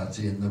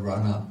society in the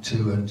run-up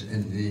to and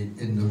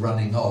in the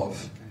running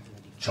of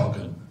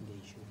CHOGM.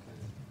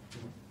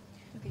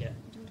 Yeah.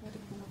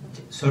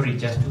 Sorry,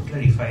 just to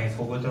clarify, I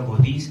forgot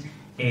about this.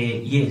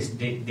 Yes,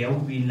 there will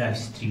be live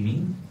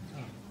streaming.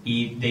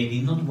 If they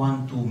did not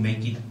want to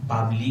make it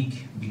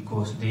public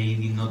because they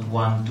did not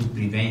want to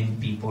prevent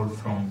people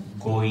from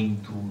going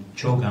to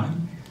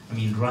CHOGM, I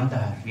mean, Rwanda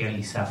has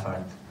really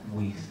suffered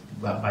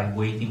by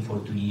waiting for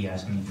 2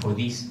 years. I mean, for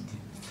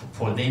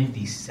them,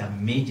 this is a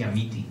major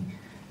meeting.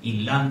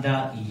 In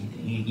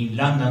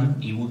London,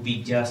 it would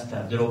be just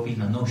a drop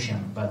in an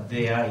ocean, but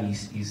there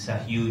is a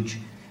huge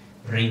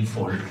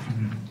rainfall.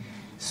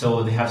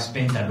 So they have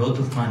spent a lot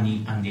of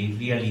money, and they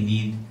really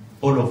need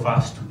all of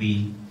us to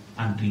be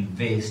and to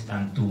invest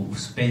and to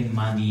spend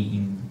money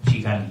in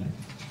Kigali.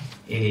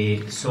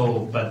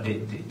 But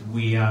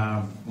we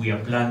are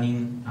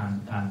planning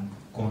and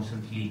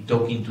constantly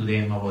talking to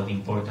them about the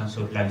importance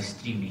of live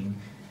streaming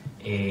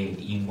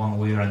in one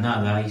way or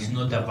another. It's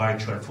not a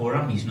virtual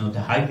forum, it's not a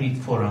hybrid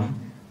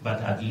forum,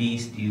 but at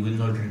least it will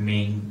not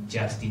remain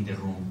just in the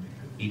room.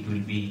 It will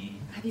be...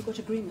 Have you got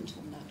agreement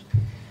on that?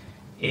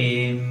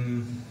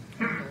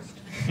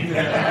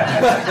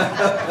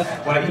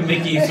 Why are you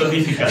making it so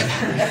difficult?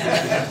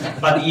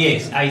 But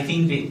yes, I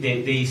think there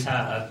is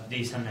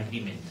an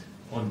agreement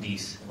on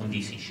this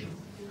issue,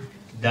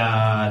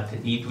 that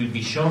it will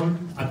be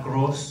shown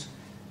across,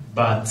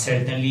 but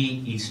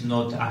certainly it's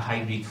not a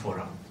hybrid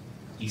forum.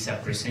 It's a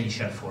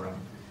presential forum.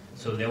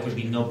 So there will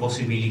be no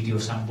possibility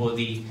of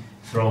somebody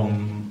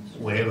from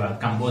wherever,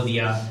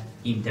 Cambodia,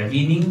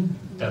 intervening.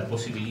 That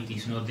possibility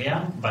is not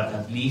there, but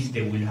at least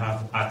they will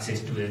have access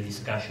to the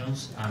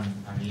discussions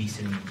and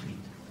listening to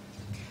it.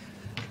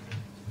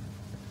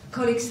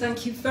 Colleagues,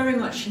 thank you very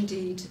much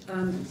indeed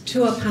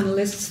to our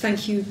panellists.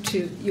 Thank you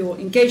to your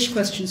engaged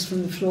questions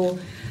from the floor.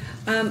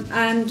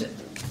 And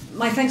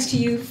my thanks to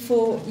you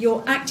for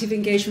your active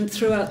engagement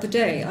throughout the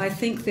day. I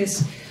think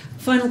this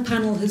final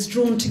panel has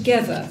drawn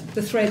together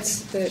the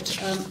threads that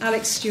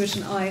Alex, Stewart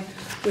and I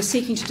were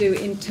seeking to do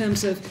in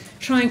terms of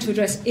trying to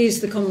address, is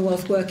the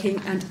Commonwealth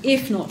working, and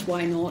if not,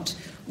 why not?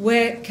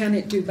 Where can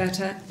it do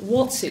better?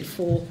 What's it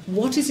for?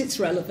 What is its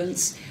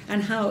relevance?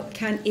 And how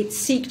can it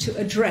seek to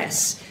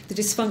address the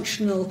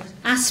dysfunctional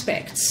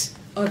aspects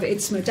of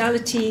its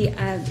modality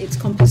and its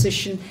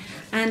composition?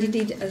 And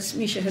indeed, as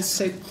Misha has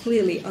so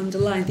clearly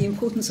underlined, the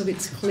importance of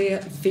its clear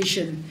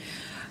vision.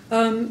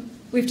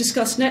 We've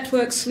discussed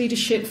networks,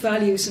 leadership,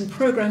 values and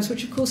programs,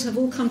 which of course have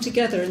all come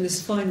together in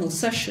this final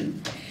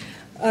session,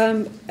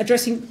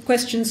 addressing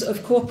questions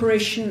of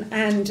cooperation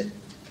and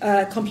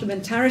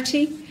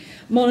complementarity,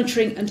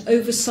 monitoring and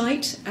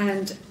oversight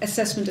and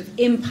assessment of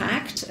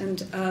impact,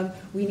 and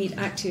we need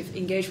active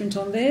engagement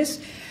on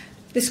this.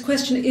 This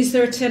question, is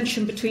there a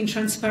tension between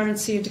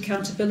transparency and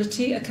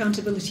accountability?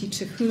 Accountability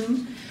to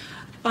whom?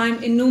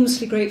 I'm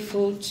enormously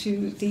grateful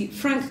to the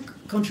frank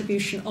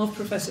contribution of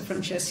Professor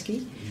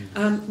Franceschi,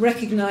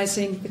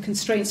 recognising the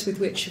constraints with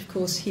which, of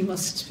course, he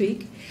must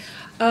speak.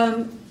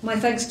 My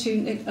thanks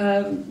to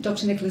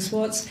Dr. Nicholas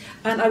Watts,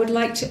 and I would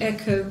like to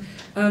echo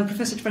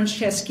Professor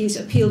Franceschi's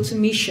appeal to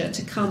Misha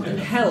to come and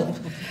help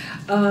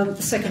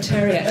the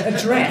Secretariat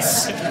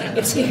address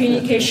its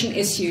communication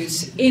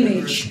issues,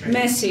 image,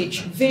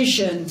 message,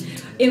 vision,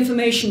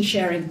 information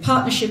sharing,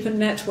 partnership and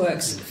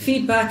networks,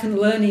 feedback and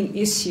learning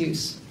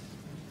issues,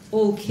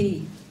 all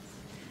key.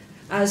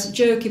 As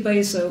Joe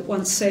Kibezo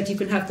once said, you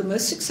can have the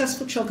most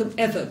successful CHOGM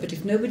ever, but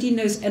if nobody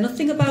knows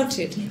anything about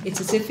it,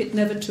 it's as if it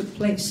never took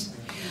place.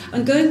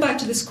 And going back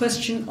to this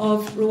question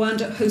of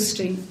Rwanda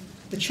hosting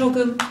the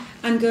CHOGM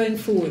and going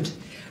forward,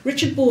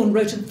 Richard Bourne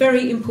wrote a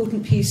very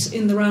important piece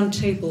in the Round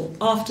Table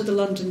after the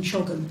London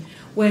CHOGM,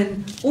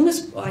 when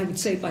almost, I would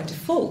say by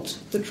default,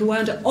 that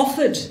Rwanda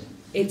offered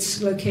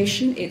its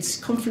location, its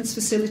conference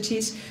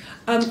facilities,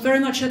 very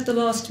much at the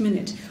last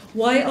minute.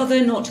 Why are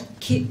there not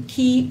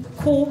key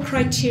core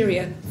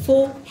criteria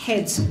for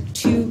heads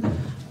to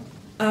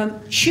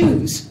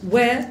choose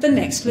where the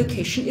next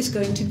location is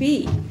going to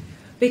be?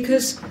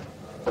 Because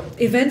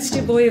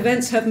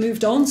events have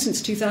moved on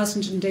since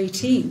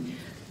 2018.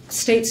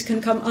 States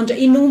can come under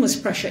enormous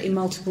pressure in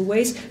multiple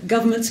ways.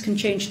 Governments can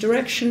change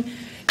direction.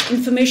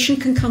 Information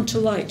can come to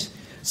light.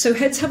 So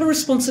heads have a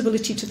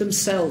responsibility to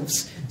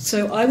themselves.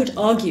 So I would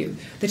argue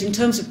that in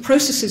terms of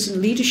processes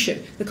and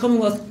leadership, the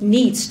Commonwealth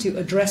needs to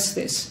address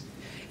this.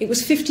 It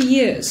was 50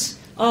 years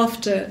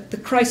after the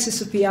crisis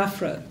of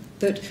Biafra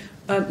that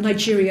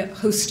Nigeria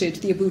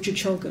hosted the Abuja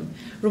CHOGM.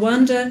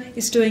 Rwanda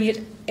is doing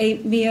it a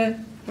mere,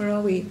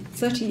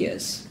 30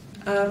 years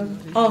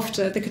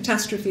after the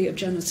catastrophe of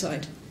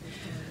genocide.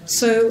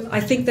 So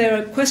I think there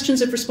are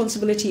questions of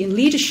responsibility and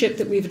leadership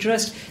that we've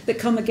addressed that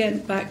come again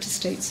back to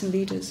states and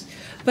leaders.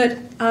 But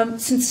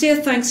sincere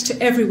thanks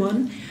to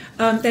everyone.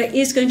 There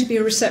is going to be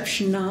a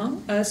reception now,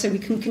 so we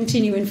can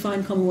continue in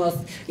fine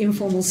Commonwealth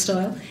informal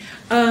style.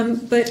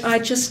 But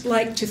I'd just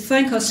like to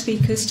thank our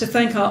speakers, to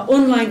thank our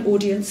online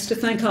audience, to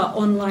thank our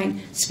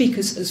online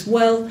speakers as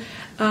well,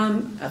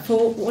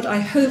 for what I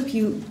hope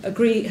you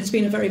agree has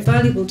been a very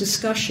valuable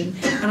discussion.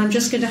 And I'm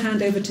just going to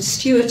hand over to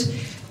Stuart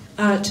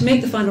to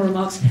make the final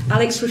remarks.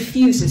 Alex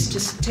refuses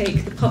to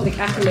take the public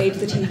accolade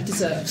that he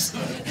deserves.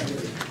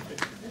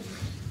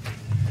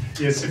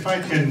 Yes, if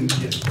I can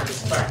get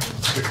back.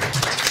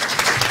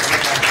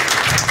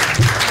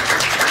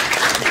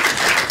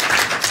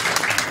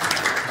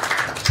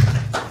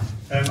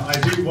 I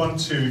do want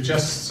to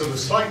just sort of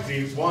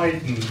slightly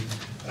widen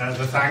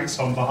the thanks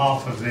on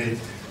behalf of the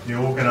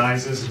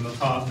organisers and the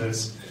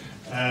partners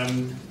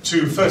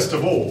to, first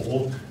of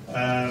all,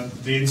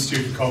 the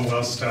Institute of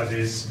Commonwealth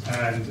Studies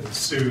and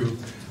Sue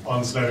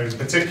Onslow in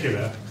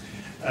particular.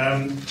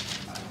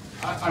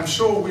 I'm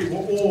sure we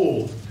were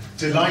all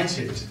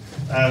delighted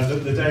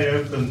that the day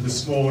opened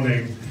this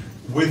morning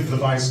with the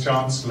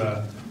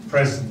Vice-Chancellor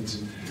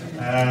present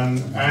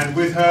and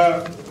with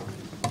her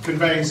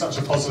conveying such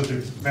a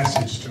positive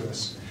message to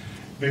us,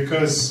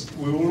 because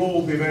we will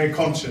all be very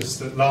conscious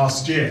that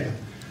last year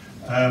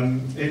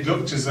it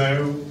looked as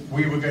though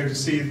we were going to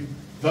see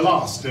the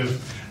last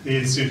of the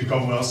Institute of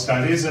Commonwealth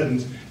Studies,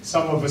 and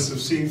some of us have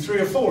seen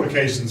 3 or 4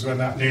 occasions when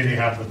that nearly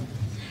happened.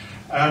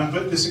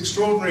 But this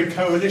extraordinary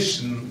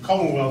coalition,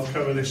 Commonwealth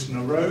coalition,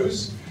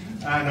 arose,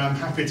 and I'm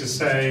happy to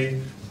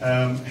say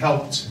have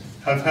helped,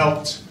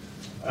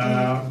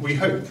 we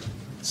hope,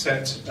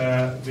 set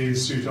the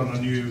Institute on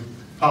a new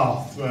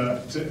path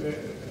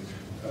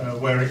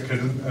where it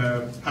can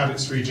have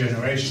its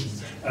regeneration.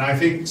 And I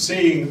think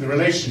seeing the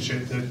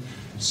relationship that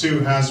Sue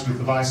has with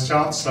the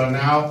Vice-Chancellor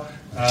now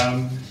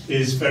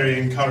is very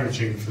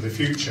encouraging for the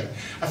future.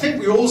 I think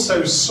we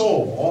also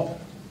saw,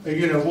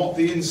 what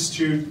the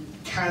Institute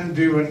can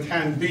do and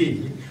can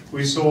be.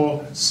 We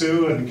saw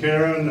Sue and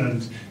Kieran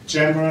and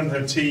Gemma and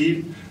her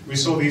team. We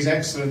saw these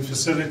excellent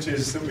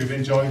facilities that we've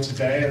enjoyed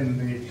today,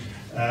 and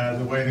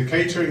the way the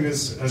catering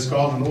has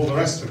gone and all the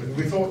rest of it.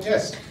 We thought,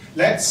 yes,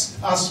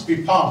 let's us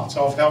be part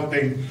of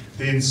helping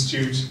the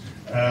Institute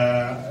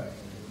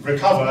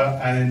recover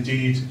and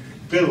indeed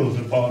build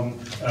upon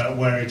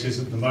where it is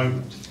at the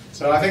moment.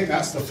 So I think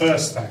that's the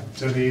first thank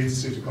to the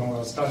Institute of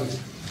Commonwealth Studies.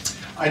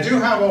 I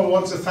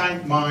want to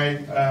thank my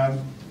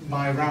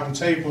round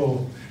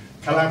table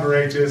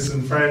collaborators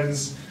and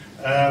friends,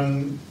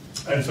 and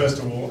first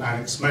of all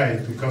Alex May,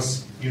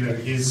 because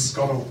he's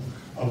got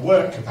a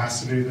work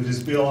capacity that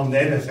is beyond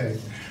anything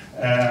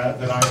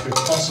that I could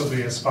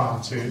possibly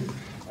aspire to,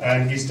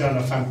 and he's done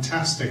a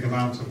fantastic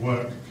amount of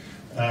work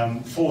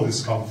for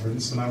this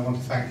conference, and I want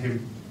to thank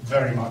him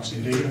very much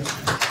indeed.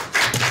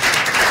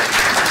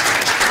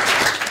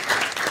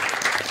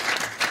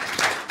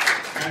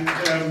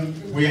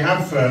 And we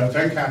have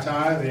Venkat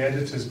Iyer, the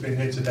editor, has been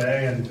here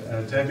today, and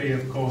Debbie,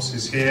 of course,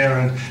 is here,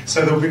 and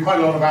so there'll be quite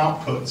a lot of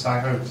outputs, I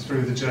hope,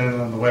 through the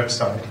journal and the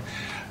website.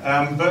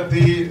 But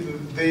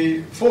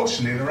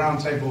fortunately, the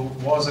Roundtable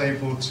was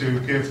able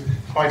to give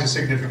quite a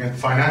significant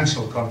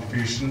financial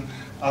contribution.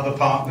 Other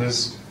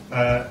partners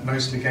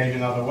mostly gave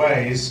in other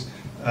ways,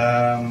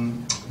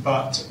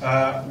 but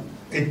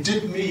it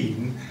did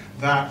mean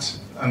that,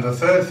 and the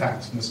third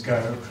fact must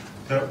go,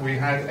 that we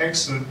had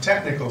excellent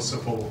technical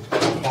support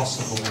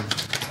possible.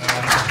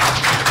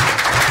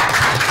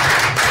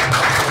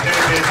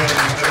 David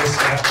and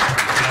Melissa,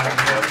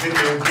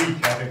 Video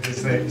Geek, I think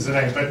is the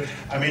name. But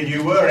I mean,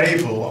 you were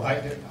able, I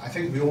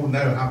think we all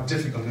know how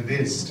difficult it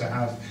is to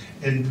have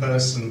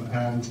in-person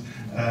and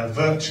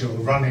virtual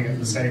running at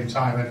the same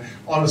time. And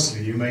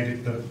honestly, you made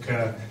it look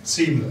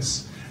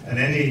seamless. And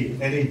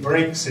any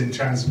breaks in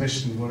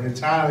transmission were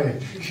entirely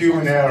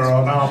human error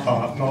on our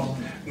part,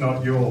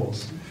 not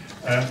yours.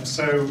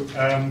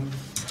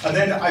 And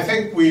then I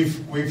think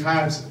we've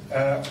had,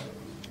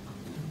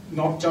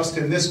 not just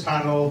in this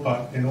panel,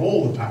 but in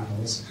all the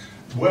panels,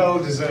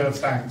 well-deserved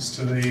thanks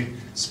to the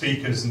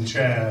speakers and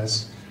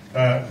chairs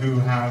who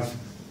have,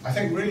 I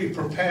think, really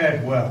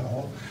prepared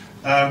well.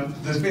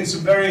 There's been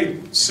some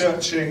very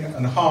searching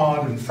and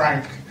hard and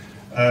frank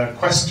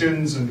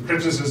questions and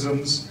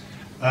criticisms,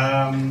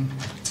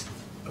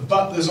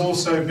 but there's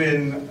also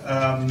been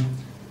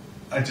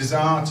a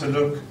desire to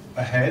look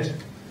ahead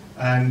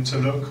and to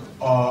look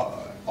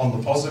on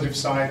the positive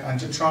side and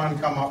to try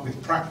and come up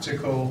with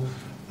practical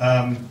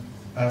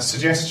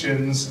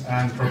suggestions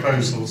and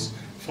proposals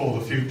for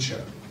the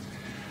future.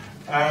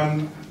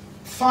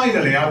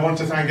 Finally, I want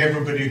to thank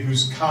everybody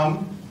who's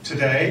come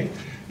today.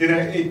 You know,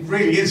 it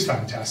really is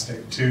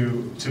fantastic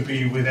to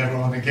be with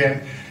everyone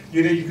again.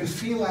 You know, you can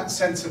feel that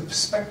sense of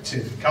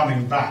perspective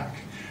coming back,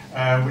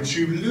 which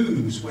you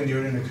lose when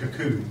you're in a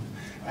cocoon.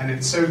 And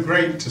it's so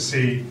great to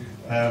see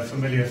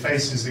familiar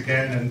faces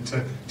again and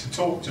to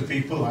talk to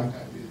people. Like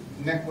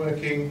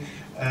networking,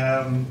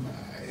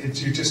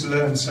 you just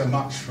learn so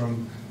much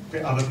from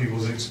other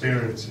people's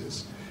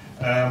experiences.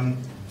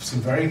 Some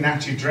very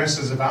natty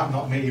dresses about,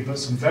 not me, but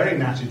some very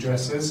natty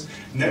dresses.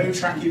 No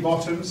tracky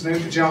bottoms, no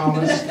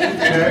pajamas. You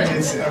know,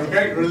 it's a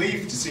great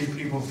relief to see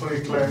people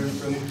fully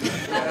clothed. And,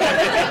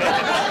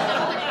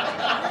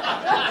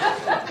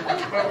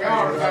 but we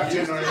are of that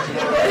generation.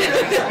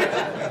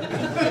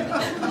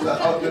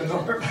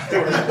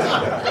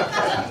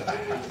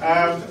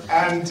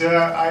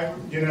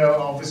 You know,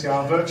 obviously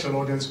our virtual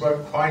audience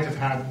won't quite have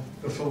had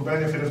the full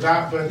benefit of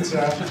that, but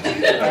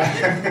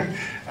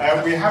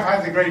we have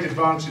had the great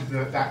advantage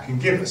that can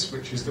give us,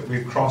 which is that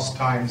we've crossed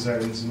time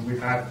zones and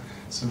we've had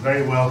some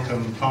very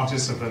welcome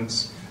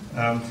participants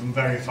from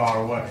very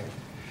far away.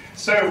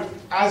 So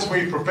as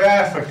we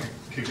prepare for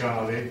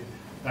Kigali,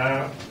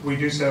 we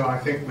do so, I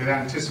think, with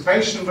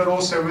anticipation, but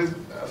also with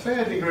a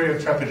fair degree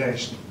of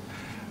trepidation,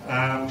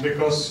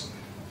 because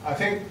I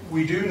think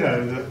we do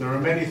know that there are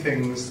many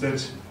things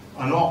that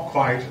are not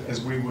quite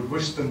as we would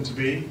wish them to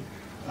be,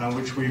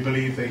 which we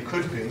believe they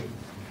could be.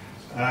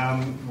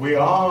 We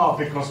are,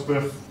 because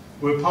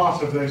we're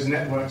part of those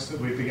networks that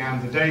we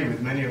began the day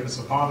with, many of us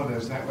are part of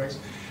those networks.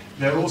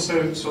 They're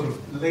also sort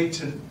of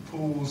latent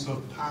pools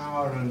of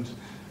power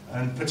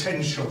and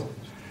potential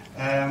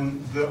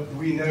that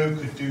we know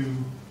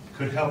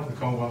could help the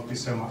Commonwealth be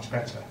so much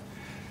better.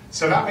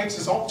 So that makes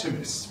us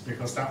optimists,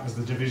 because that was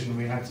the division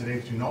we had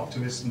today between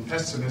optimists and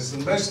pessimists,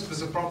 and most of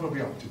us are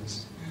probably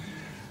optimists.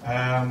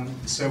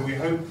 So we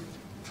hope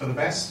for the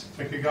best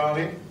for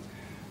Kigali.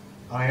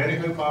 I only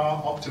hope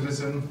our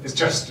optimism is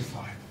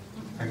justified.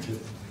 Thank you.